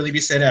 shouldn't really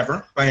be said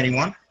ever by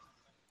anyone.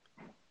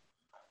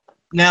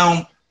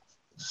 Now,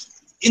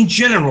 in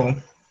general,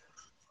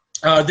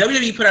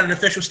 WWE put out an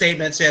official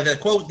statement saying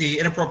that, quote, the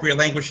inappropriate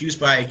language used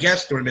by a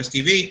guest during Miss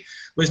TV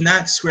was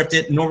not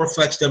scripted nor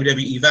reflects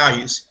WWE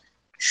values.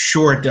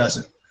 Sure it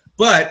doesn't.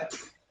 But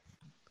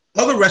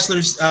other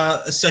wrestlers,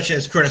 such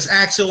as Curtis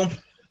Axel,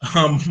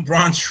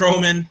 Braun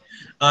Strowman,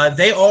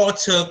 they all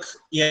took,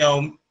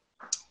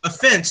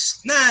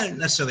 offense, not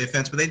necessarily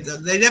offense, but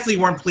they definitely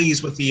weren't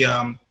pleased with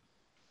the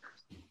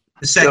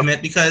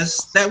segment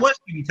because that was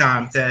TV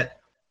time that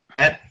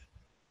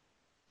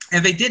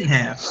and they didn't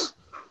have.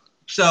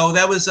 So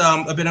that was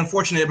a bit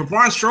unfortunate. But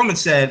Braun Strowman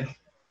said,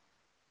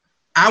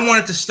 I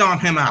wanted to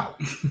stomp him out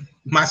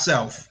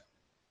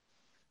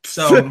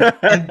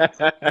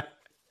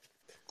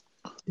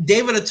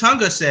David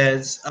Otunga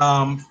says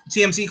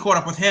TMZ caught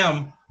up with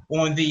him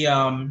on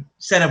the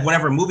set of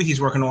whatever movie he's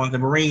working on, the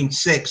Marine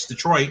 6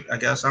 Detroit, I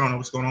guess. I don't know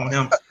what's going on with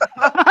him.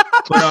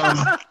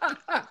 But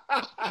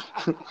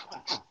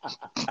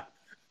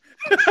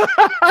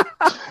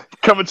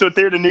Coming to a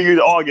theater near you in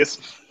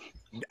August.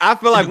 I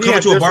feel like we coming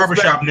have to a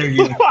barbershop near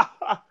you.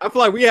 I feel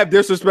like we have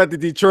disrespected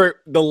Detroit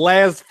the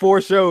last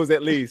 4 shows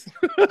at least.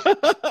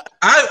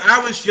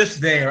 I was just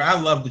there. I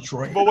love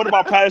Detroit. But what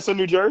about Patterson,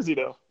 New Jersey,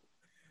 though?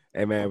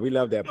 Hey man, we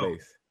love that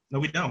place. No,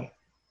 we don't.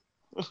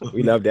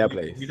 We love that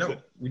place. We don't.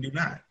 We do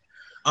not.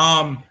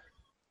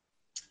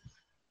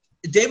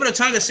 David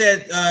Otunga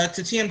said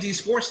to TMZ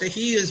Sports that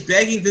he is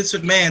begging Vince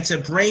McMahon to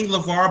bring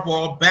LeVar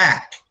Ball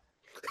back.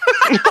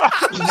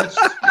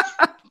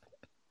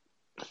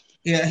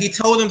 Yeah, he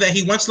told him that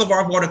he wants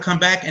LeVar Ball to come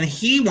back and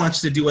he wants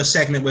to do a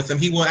segment with him.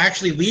 He will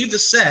actually leave the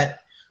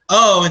set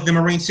of the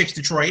Marine 6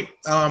 Detroit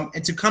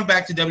and to come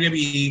back to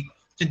WWE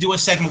to do a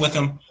segment with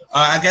him.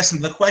 I guess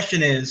the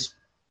question is,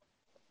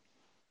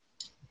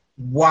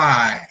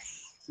 why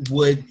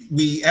would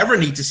we ever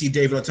need to see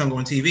David Otunga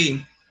on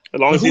TV? As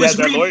long as he has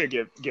that lawyer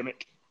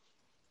gimmick.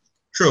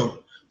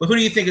 True. But who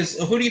do you think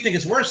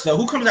is worse though?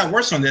 Who comes out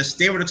worse on this,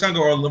 David Otunga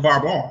or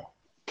LeVar Ball?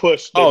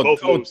 Push. They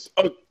both lose.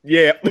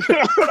 Yeah.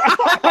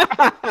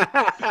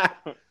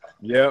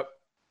 Yep.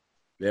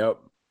 Yeah,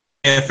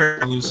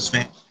 fair loses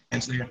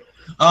fans there.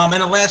 And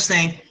the last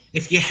thing,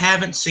 if you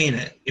haven't seen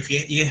it, if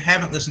you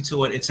haven't listened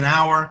to it, it's an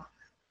hour.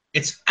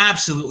 It's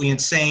absolutely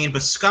insane.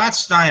 But Scott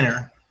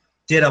Steiner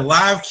did a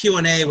live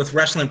Q&A with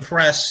Wrestling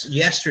Press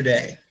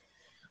yesterday,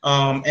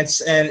 and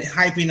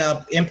hyping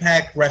up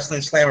Impact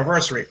Wrestling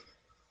Slammiversary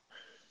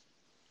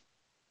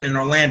in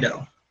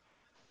Orlando.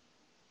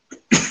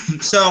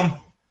 So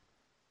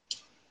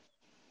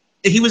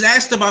he was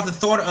asked about the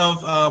thought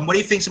of what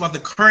he thinks about the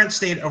current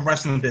state of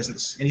wrestling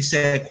business. And he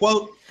said,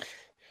 quote,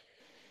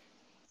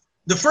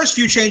 "The first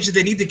few changes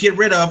they need to get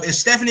rid of is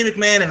Stephanie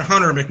McMahon and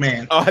Hunter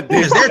McMahon.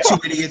 Because they're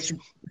two idiots.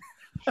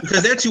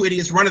 Because they're two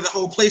idiots running the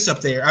whole place up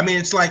there. I mean,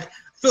 it's like, I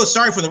feel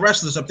sorry for the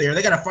wrestlers up there.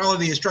 They got to follow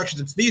the instructions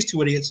of these two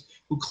idiots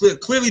who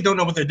clearly don't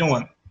know what they're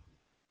doing."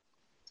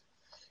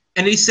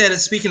 And he said,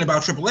 speaking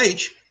about Triple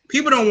H,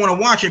 people don't want to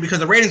watch it because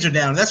the ratings are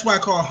down. That's why I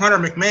call Hunter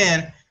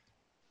McMahon,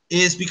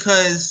 is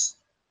because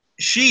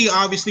she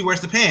obviously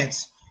wears the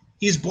pants.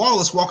 He's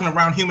ballless walking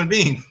around human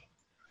being.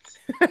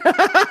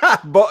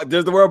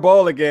 There's the word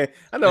ball again.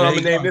 I know I'm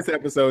going to name this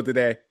episode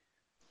today.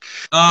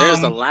 There's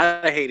a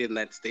lot of hate in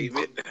that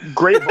statement.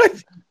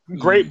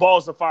 Great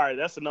balls of fire.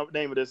 That's the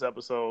name of this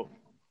episode.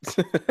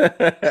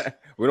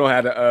 We don't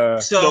have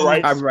to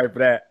copyright for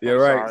that. You're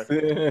right.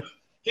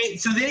 Okay,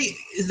 so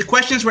the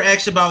questions were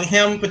asked about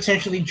him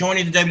potentially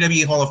joining the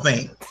WWE Hall of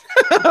Fame.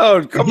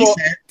 Oh, come on.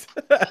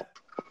 Said,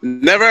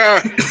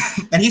 never.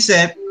 And he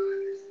said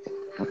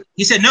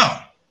no.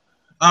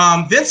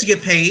 Vince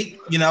get paid,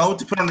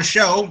 to put on the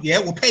show. Yeah,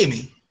 will pay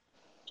me.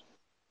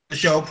 The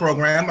show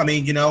program. I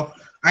mean,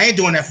 I ain't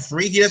doing that for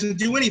free. He doesn't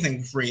do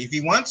anything for free. If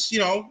he wants,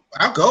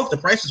 I'll go if the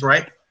price is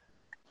right.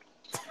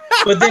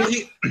 But then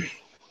he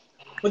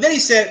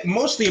said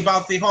mostly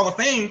about the Hall of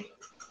Fame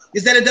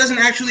is that it doesn't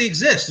actually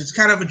exist. It's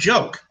kind of a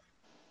joke.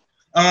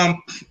 And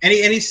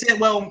he said,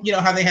 well,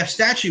 how they have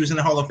statues in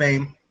the Hall of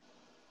Fame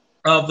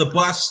of the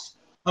bust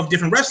of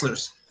different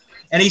wrestlers.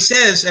 And he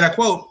says, and I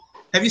quote,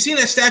 "Have you seen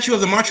that statue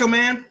of the Macho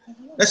Man?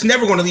 That's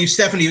never going to leave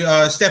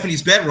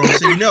Stephanie's bedroom.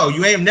 So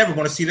you ain't never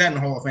going to see that in the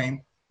Hall of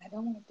Fame."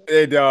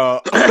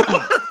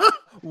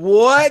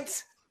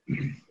 What?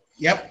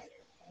 Yep.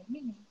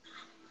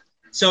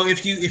 So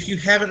if you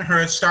haven't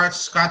heard Scott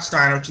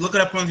Steiner, look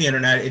it up on the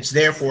internet. It's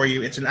there for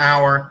you. It's an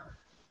hour.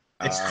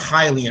 It's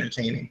highly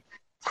entertaining.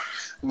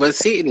 Was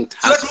he in?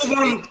 So let's move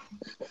on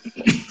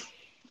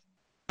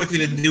quickly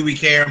to Do We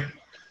Care?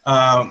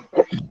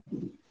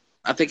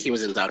 I think he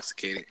was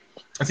intoxicated.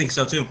 I think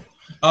so too.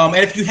 And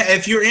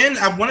if you're in,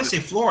 I want to say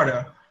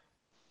Florida,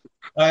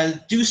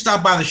 do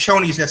stop by the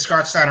Shoney's that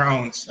Scott Steiner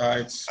owns.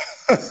 I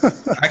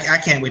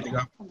can't wait to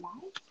go.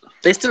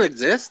 They still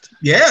exist?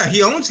 Yeah,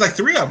 he owns like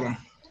 3 of them.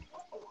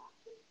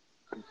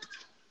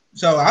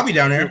 So I'll be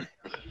down there.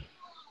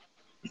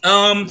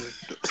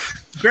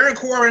 Baron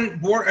Corbin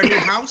bought a new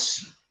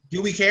house.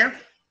 Do we care?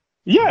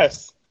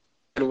 Yes.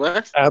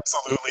 What?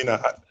 Absolutely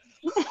not.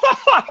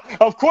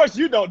 Of course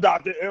you don't,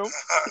 Dr. M.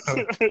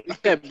 You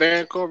said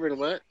Baron Corbin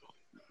what?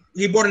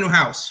 He bought a new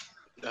house.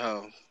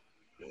 Oh,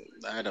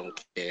 I don't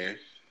care.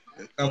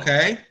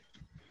 Okay.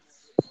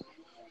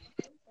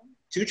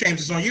 2 Chainz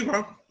is on you,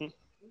 bro.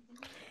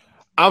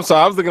 I'm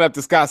sorry. I was looking up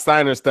the Scott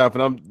Steiner stuff,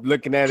 and I'm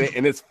looking at it,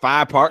 and it's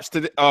 5 parts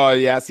to the. Oh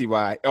yeah, I see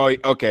why. Oh,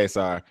 okay,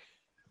 sorry.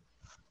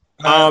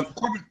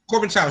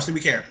 Corbin's house. Do we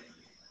care?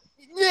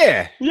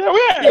 Yeah. We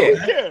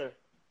care.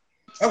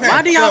 Okay.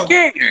 Why do y'all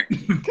care?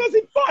 Because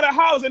he bought a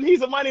house, and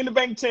he's a Money in the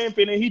Bank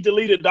champion, and he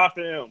deleted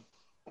Dr. M.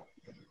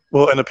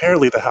 Well, and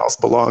apparently the house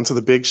belonged to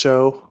the Big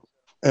Show,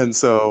 and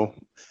so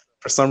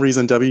for some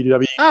reason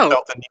WWE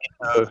felt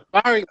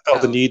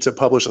the need to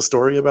publish a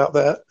story about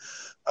that.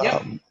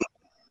 Yeah.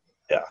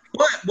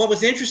 But what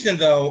was interesting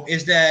though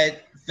is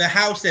that the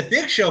house that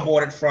Big Show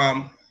bought it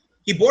from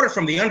He bought it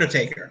from the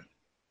Undertaker.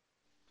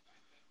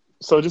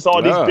 So just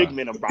all these Ah. big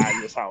men are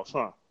buying this house,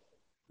 huh?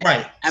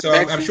 Right. So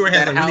bet I'm you sure it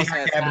has that a really house high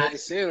has cabinet. high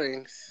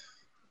ceilings.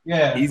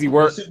 Yeah. Easy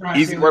work. Super high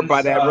Easy work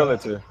by ceilings, that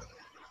realtor.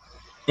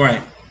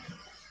 Right.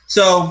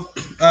 So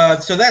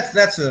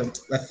that's a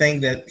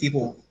thing that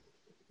people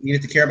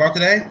needed to care about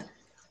today.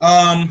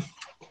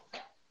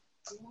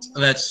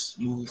 Let's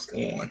move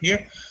on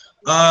here.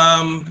 Who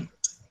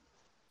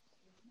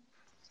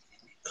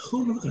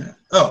am I looking at?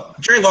 Oh,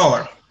 Jerry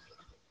Lawler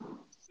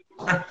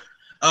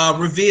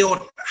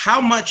revealed how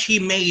much he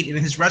made in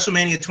his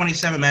WrestleMania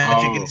 27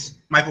 match against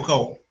Michael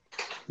Cole.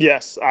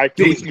 Yes,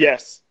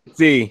 yes,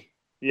 See,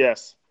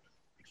 yes.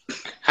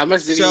 How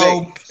much did he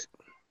So make?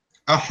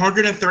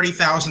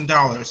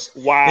 $130,000.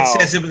 Wow. It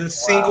says it was the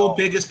single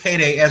biggest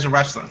payday as a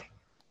wrestler.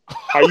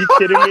 Are you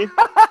kidding me?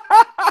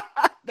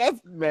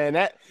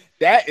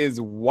 that is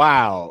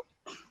wild.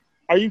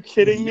 Are you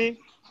kidding me?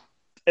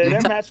 And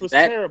that match was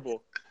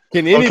terrible.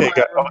 Can anybody?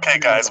 Okay,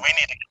 guys, we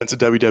need to get into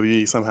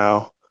WWE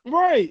somehow.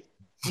 Right.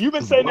 You've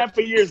been saying that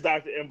for years,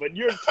 Dr. M, but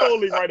you're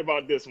totally right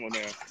about this one,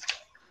 man.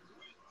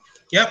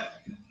 Yep.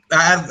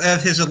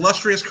 Of his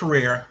illustrious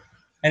career,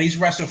 and he's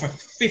wrestled for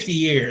 50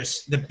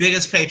 years, the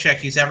biggest paycheck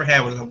he's ever had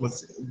was a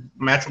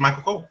match with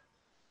Michael Cole.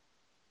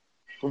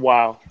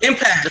 Wow.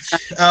 Impact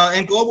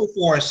and Global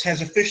Force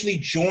has officially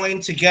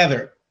joined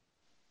together.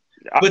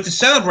 But to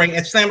celebrate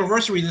at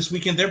Slammiversary this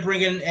weekend, they're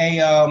bringing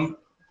a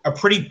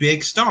pretty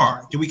big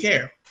star. Do we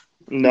care?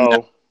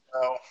 No.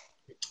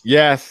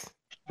 Yes.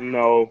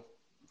 No.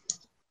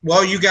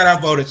 Well, you got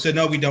outvoted, so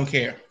no, we don't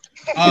care.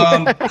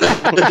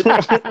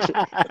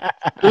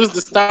 Who's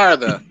the star,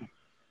 though?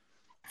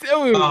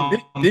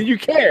 Dude, did you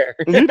care?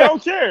 You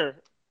don't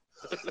care.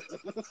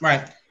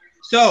 Right.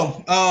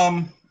 So,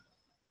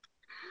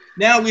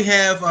 now we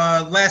have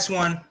last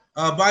one.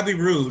 Bobby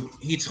Roode.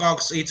 He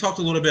talked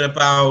a little bit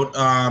about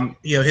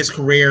his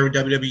career with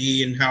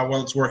WWE and how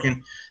well it's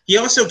working. He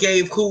also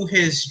gave who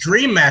his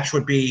dream match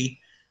would be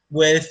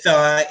with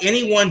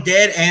anyone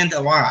dead and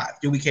alive.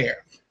 Do we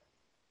care?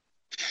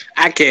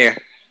 I care.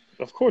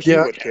 Of course you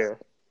would care.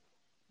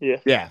 Yeah.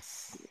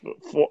 Yes.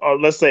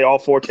 Let's say all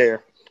four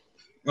care.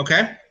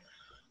 Okay.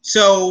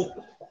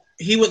 So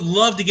he would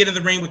love to get in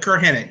the ring with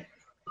Kurt Hennig.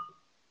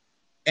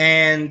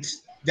 And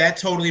that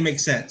totally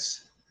makes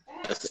sense.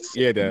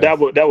 Yeah, it does.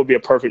 That would be a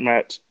perfect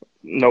match.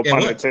 No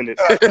pun would. intended.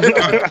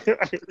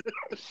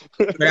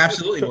 It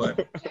absolutely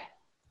would.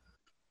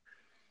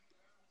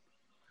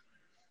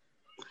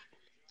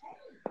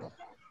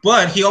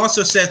 But he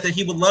also said that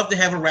he would love to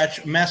have a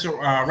wrestling match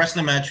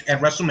at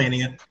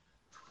WrestleMania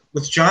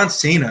with John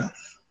Cena.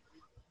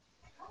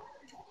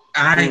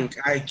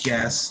 I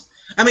guess.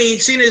 I mean,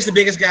 Cena is the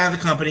biggest guy in the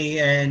company,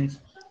 and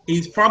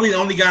he's probably the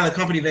only guy in the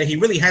company that he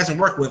really hasn't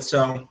worked with.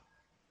 So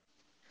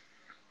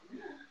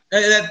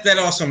that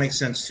also makes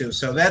sense too.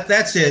 So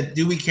that's it.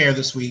 Do we care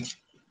this week?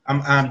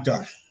 I'm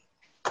done.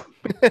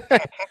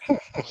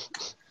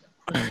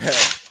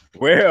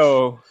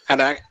 Well,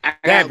 I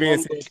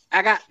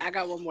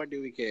got one more.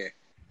 Do we care?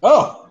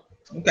 Oh,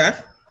 okay.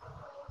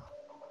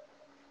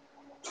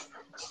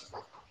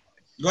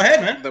 Go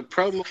ahead, man. The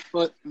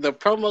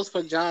promos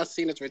for John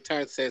Cena's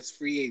return says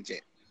free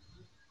agent.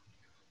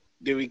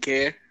 Do we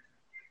care?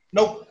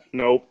 Nope.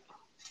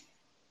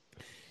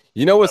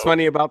 You know what's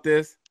funny about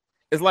this?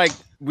 It's like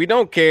we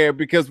don't care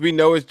because we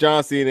know it's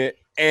John Cena,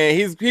 and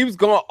he was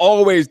going to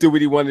always do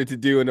what he wanted to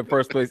do in the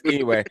first place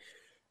anyway.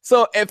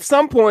 So at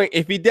some point,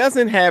 if he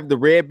doesn't have the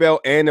red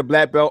belt and the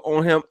black belt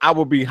on him, I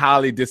will be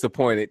highly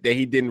disappointed that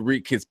he didn't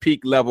reach his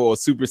peak level of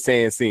Super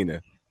Saiyan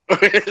Cena.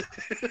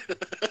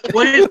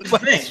 What is the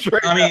thing?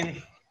 I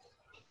mean,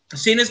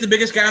 Cena's the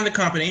biggest guy in the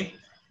company.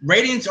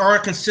 Ratings are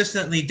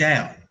consistently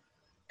down.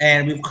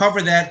 And we've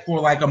covered that for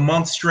like a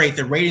month straight.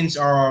 The ratings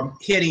are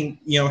hitting,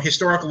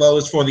 historic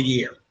lows for the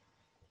year.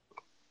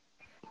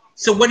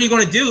 So what are you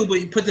going to do?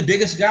 But you put the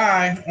biggest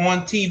guy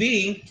on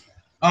TV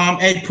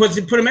and put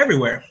him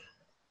everywhere.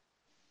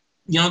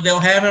 They'll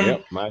have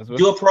him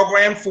do a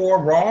program for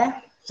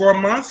Raw for a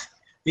month.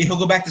 Then he'll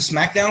go back to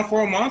SmackDown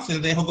for a month,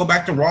 and then he'll go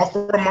back to Raw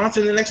for a month,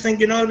 and the next thing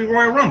you know, it'll be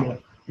Royal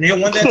Rumble. And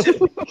he'll win that too.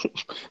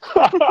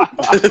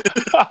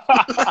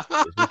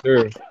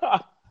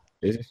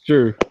 This is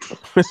true.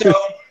 So,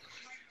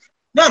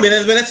 no, I mean,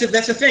 that's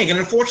the thing. And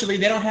unfortunately,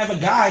 they don't have a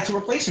guy to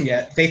replace him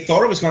yet. They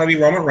thought it was going to be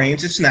Roman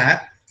Reigns. It's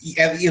not,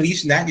 at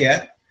least not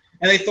yet.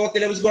 And they thought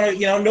that it was going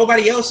to,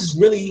 nobody else is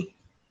really,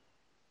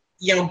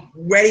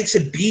 ready to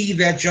be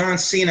that John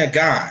Cena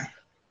guy.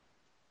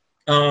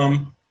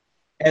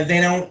 And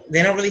they don't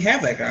really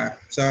have that guy.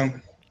 So,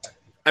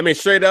 I mean,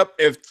 straight up,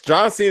 if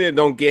John Cena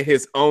don't get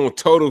his own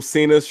Total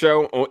Cena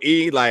show on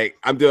E, like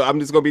I'm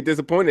just gonna be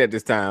disappointed at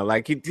this time.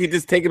 Like he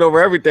just taking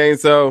over everything.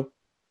 So,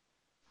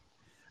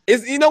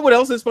 what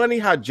else is funny?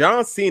 How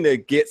John Cena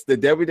gets the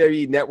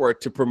WWE Network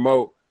to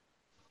promote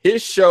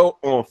his show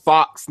on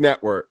Fox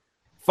Network.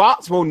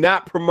 Fox will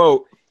not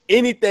promote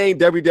anything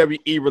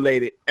WWE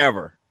related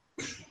ever.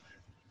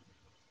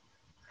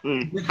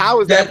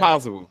 How is that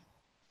possible?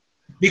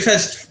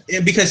 Because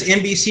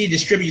NBC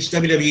distributes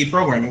WWE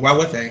programming. Why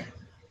would they?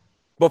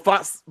 But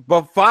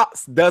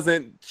Fox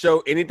doesn't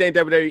show anything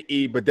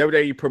WWE, but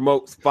WWE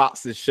promotes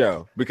Fox's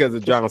show because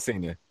of John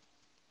Cena.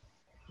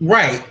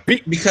 Right.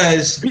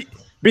 Because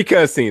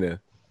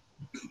Cena.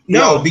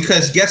 No,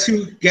 because guess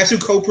who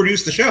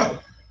co-produced the show?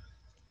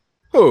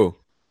 Who?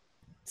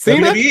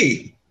 Cena?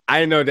 WWE. I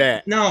didn't know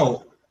that.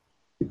 No.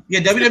 Yeah,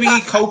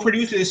 WWE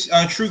co-produces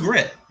True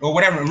Grit or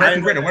whatever,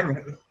 American Grit or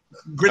whatever.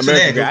 Grits and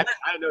Eggs. I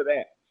didn't know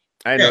that.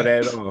 I didn't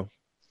know that at all.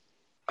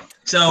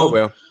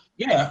 So,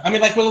 yeah, I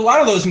mean, like with a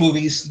lot of those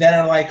movies that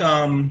are like,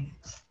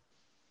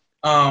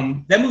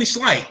 that movie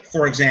Slight,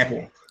 for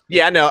example.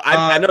 Yeah, I know.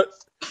 I know.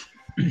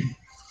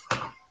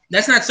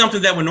 That's not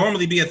something that would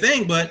normally be a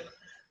thing, but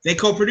they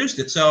co-produced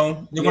it,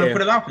 so they want to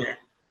put it out there.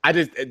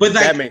 But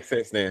that makes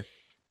sense then.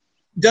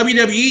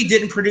 WWE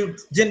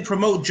didn't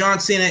promote John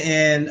Cena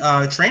in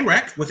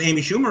Trainwreck with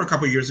Amy Schumer a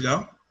couple years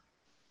ago.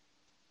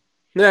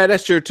 Yeah,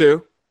 that's true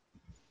too.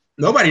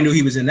 Nobody knew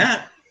he was in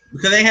that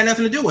because they had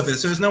nothing to do with it,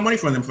 so there's no money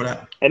for them for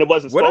that. And it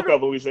wasn't spoke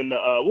of. It was in the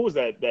what was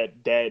that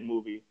dad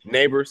movie?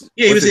 Neighbors.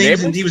 Yeah, he had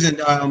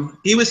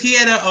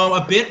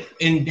a bit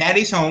in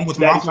Daddy's Home with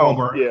Mark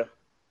Wahlberg. Yeah,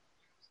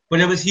 but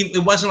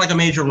it wasn't like a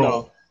major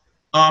role.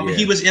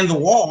 He was in The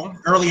Wall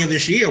earlier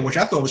this year, which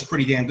I thought was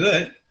pretty damn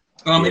good.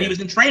 And he was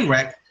in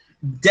Trainwreck.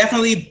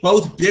 Definitely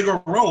both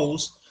bigger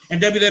roles,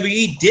 and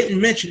WWE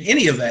didn't mention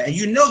any of that. And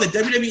you know that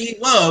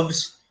WWE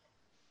loves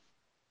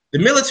the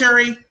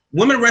military,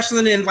 women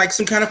wrestling in like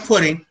some kind of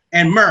pudding,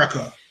 and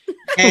America,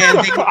 and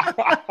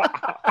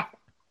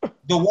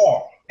The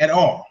Wall at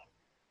all.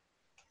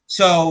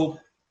 So,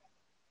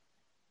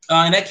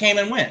 and that came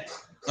and went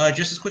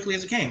just as quickly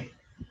as it came.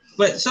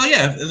 But so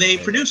yeah, they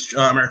produced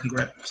American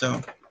Grit.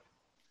 So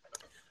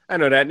I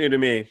know that, new to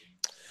me.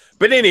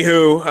 But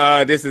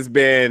anywho, this has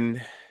been.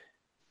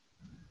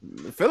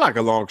 I feel like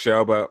a long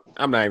show, but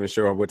I'm not even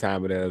sure what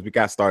time it is. We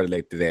got started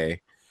late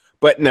today.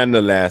 But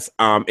nonetheless,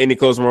 any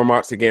closing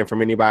remarks again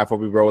from anybody before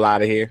we roll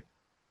out of here?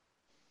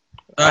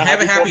 Have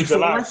a happy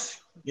 4th.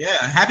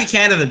 Yeah, happy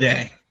Canada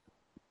Day.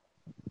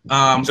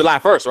 July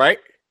 1st, right?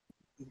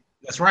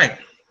 That's right.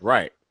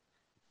 Right.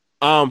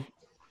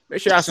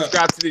 Make sure y'all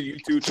subscribe to the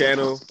YouTube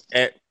channel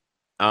at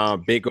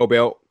Big Go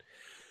Belt.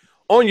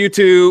 On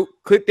YouTube,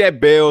 click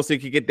that bell so you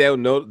can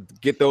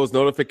get those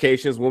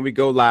notifications when we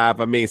go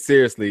live. I mean,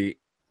 seriously.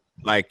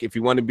 Like if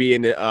you want to be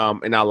in the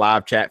in our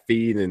live chat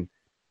feed and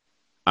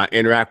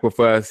interact with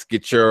us,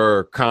 get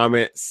your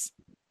comments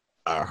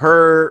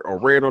heard or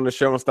read on the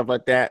show and stuff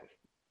like that.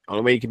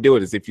 Only way you can do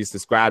it is if you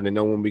subscribe and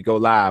know when we go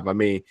live. I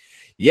mean,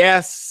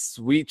 yes,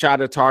 we try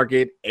to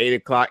target 8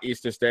 o'clock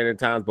Eastern Standard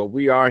Time, but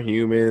we are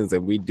humans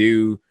and we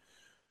do,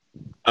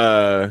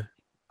 have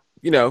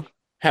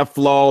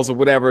flaws or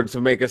whatever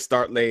to make us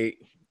start late.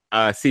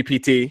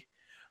 CPT,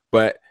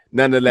 but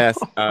nonetheless,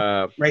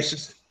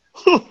 racist.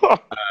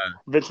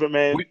 Vince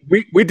McMahon.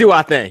 We do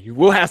our thing.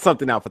 We'll have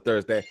something out for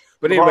Thursday.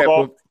 But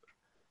anyway,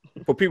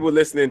 for people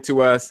listening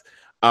to us,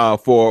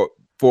 for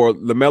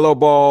LaMelo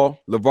Ball,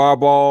 LeVar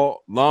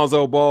Ball,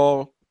 Lonzo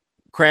Ball,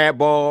 Crab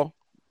Ball,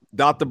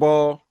 Dr.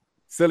 Ball,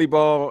 Silly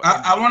Ball.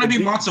 I want to be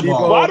Matzo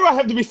Ball. Why do I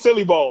have to be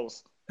Silly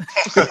Balls?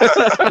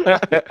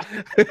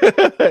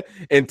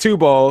 And 2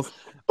 balls.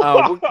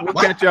 We'll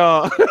catch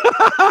y'all.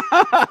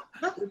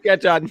 We'll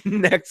catch y'all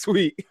next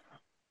week.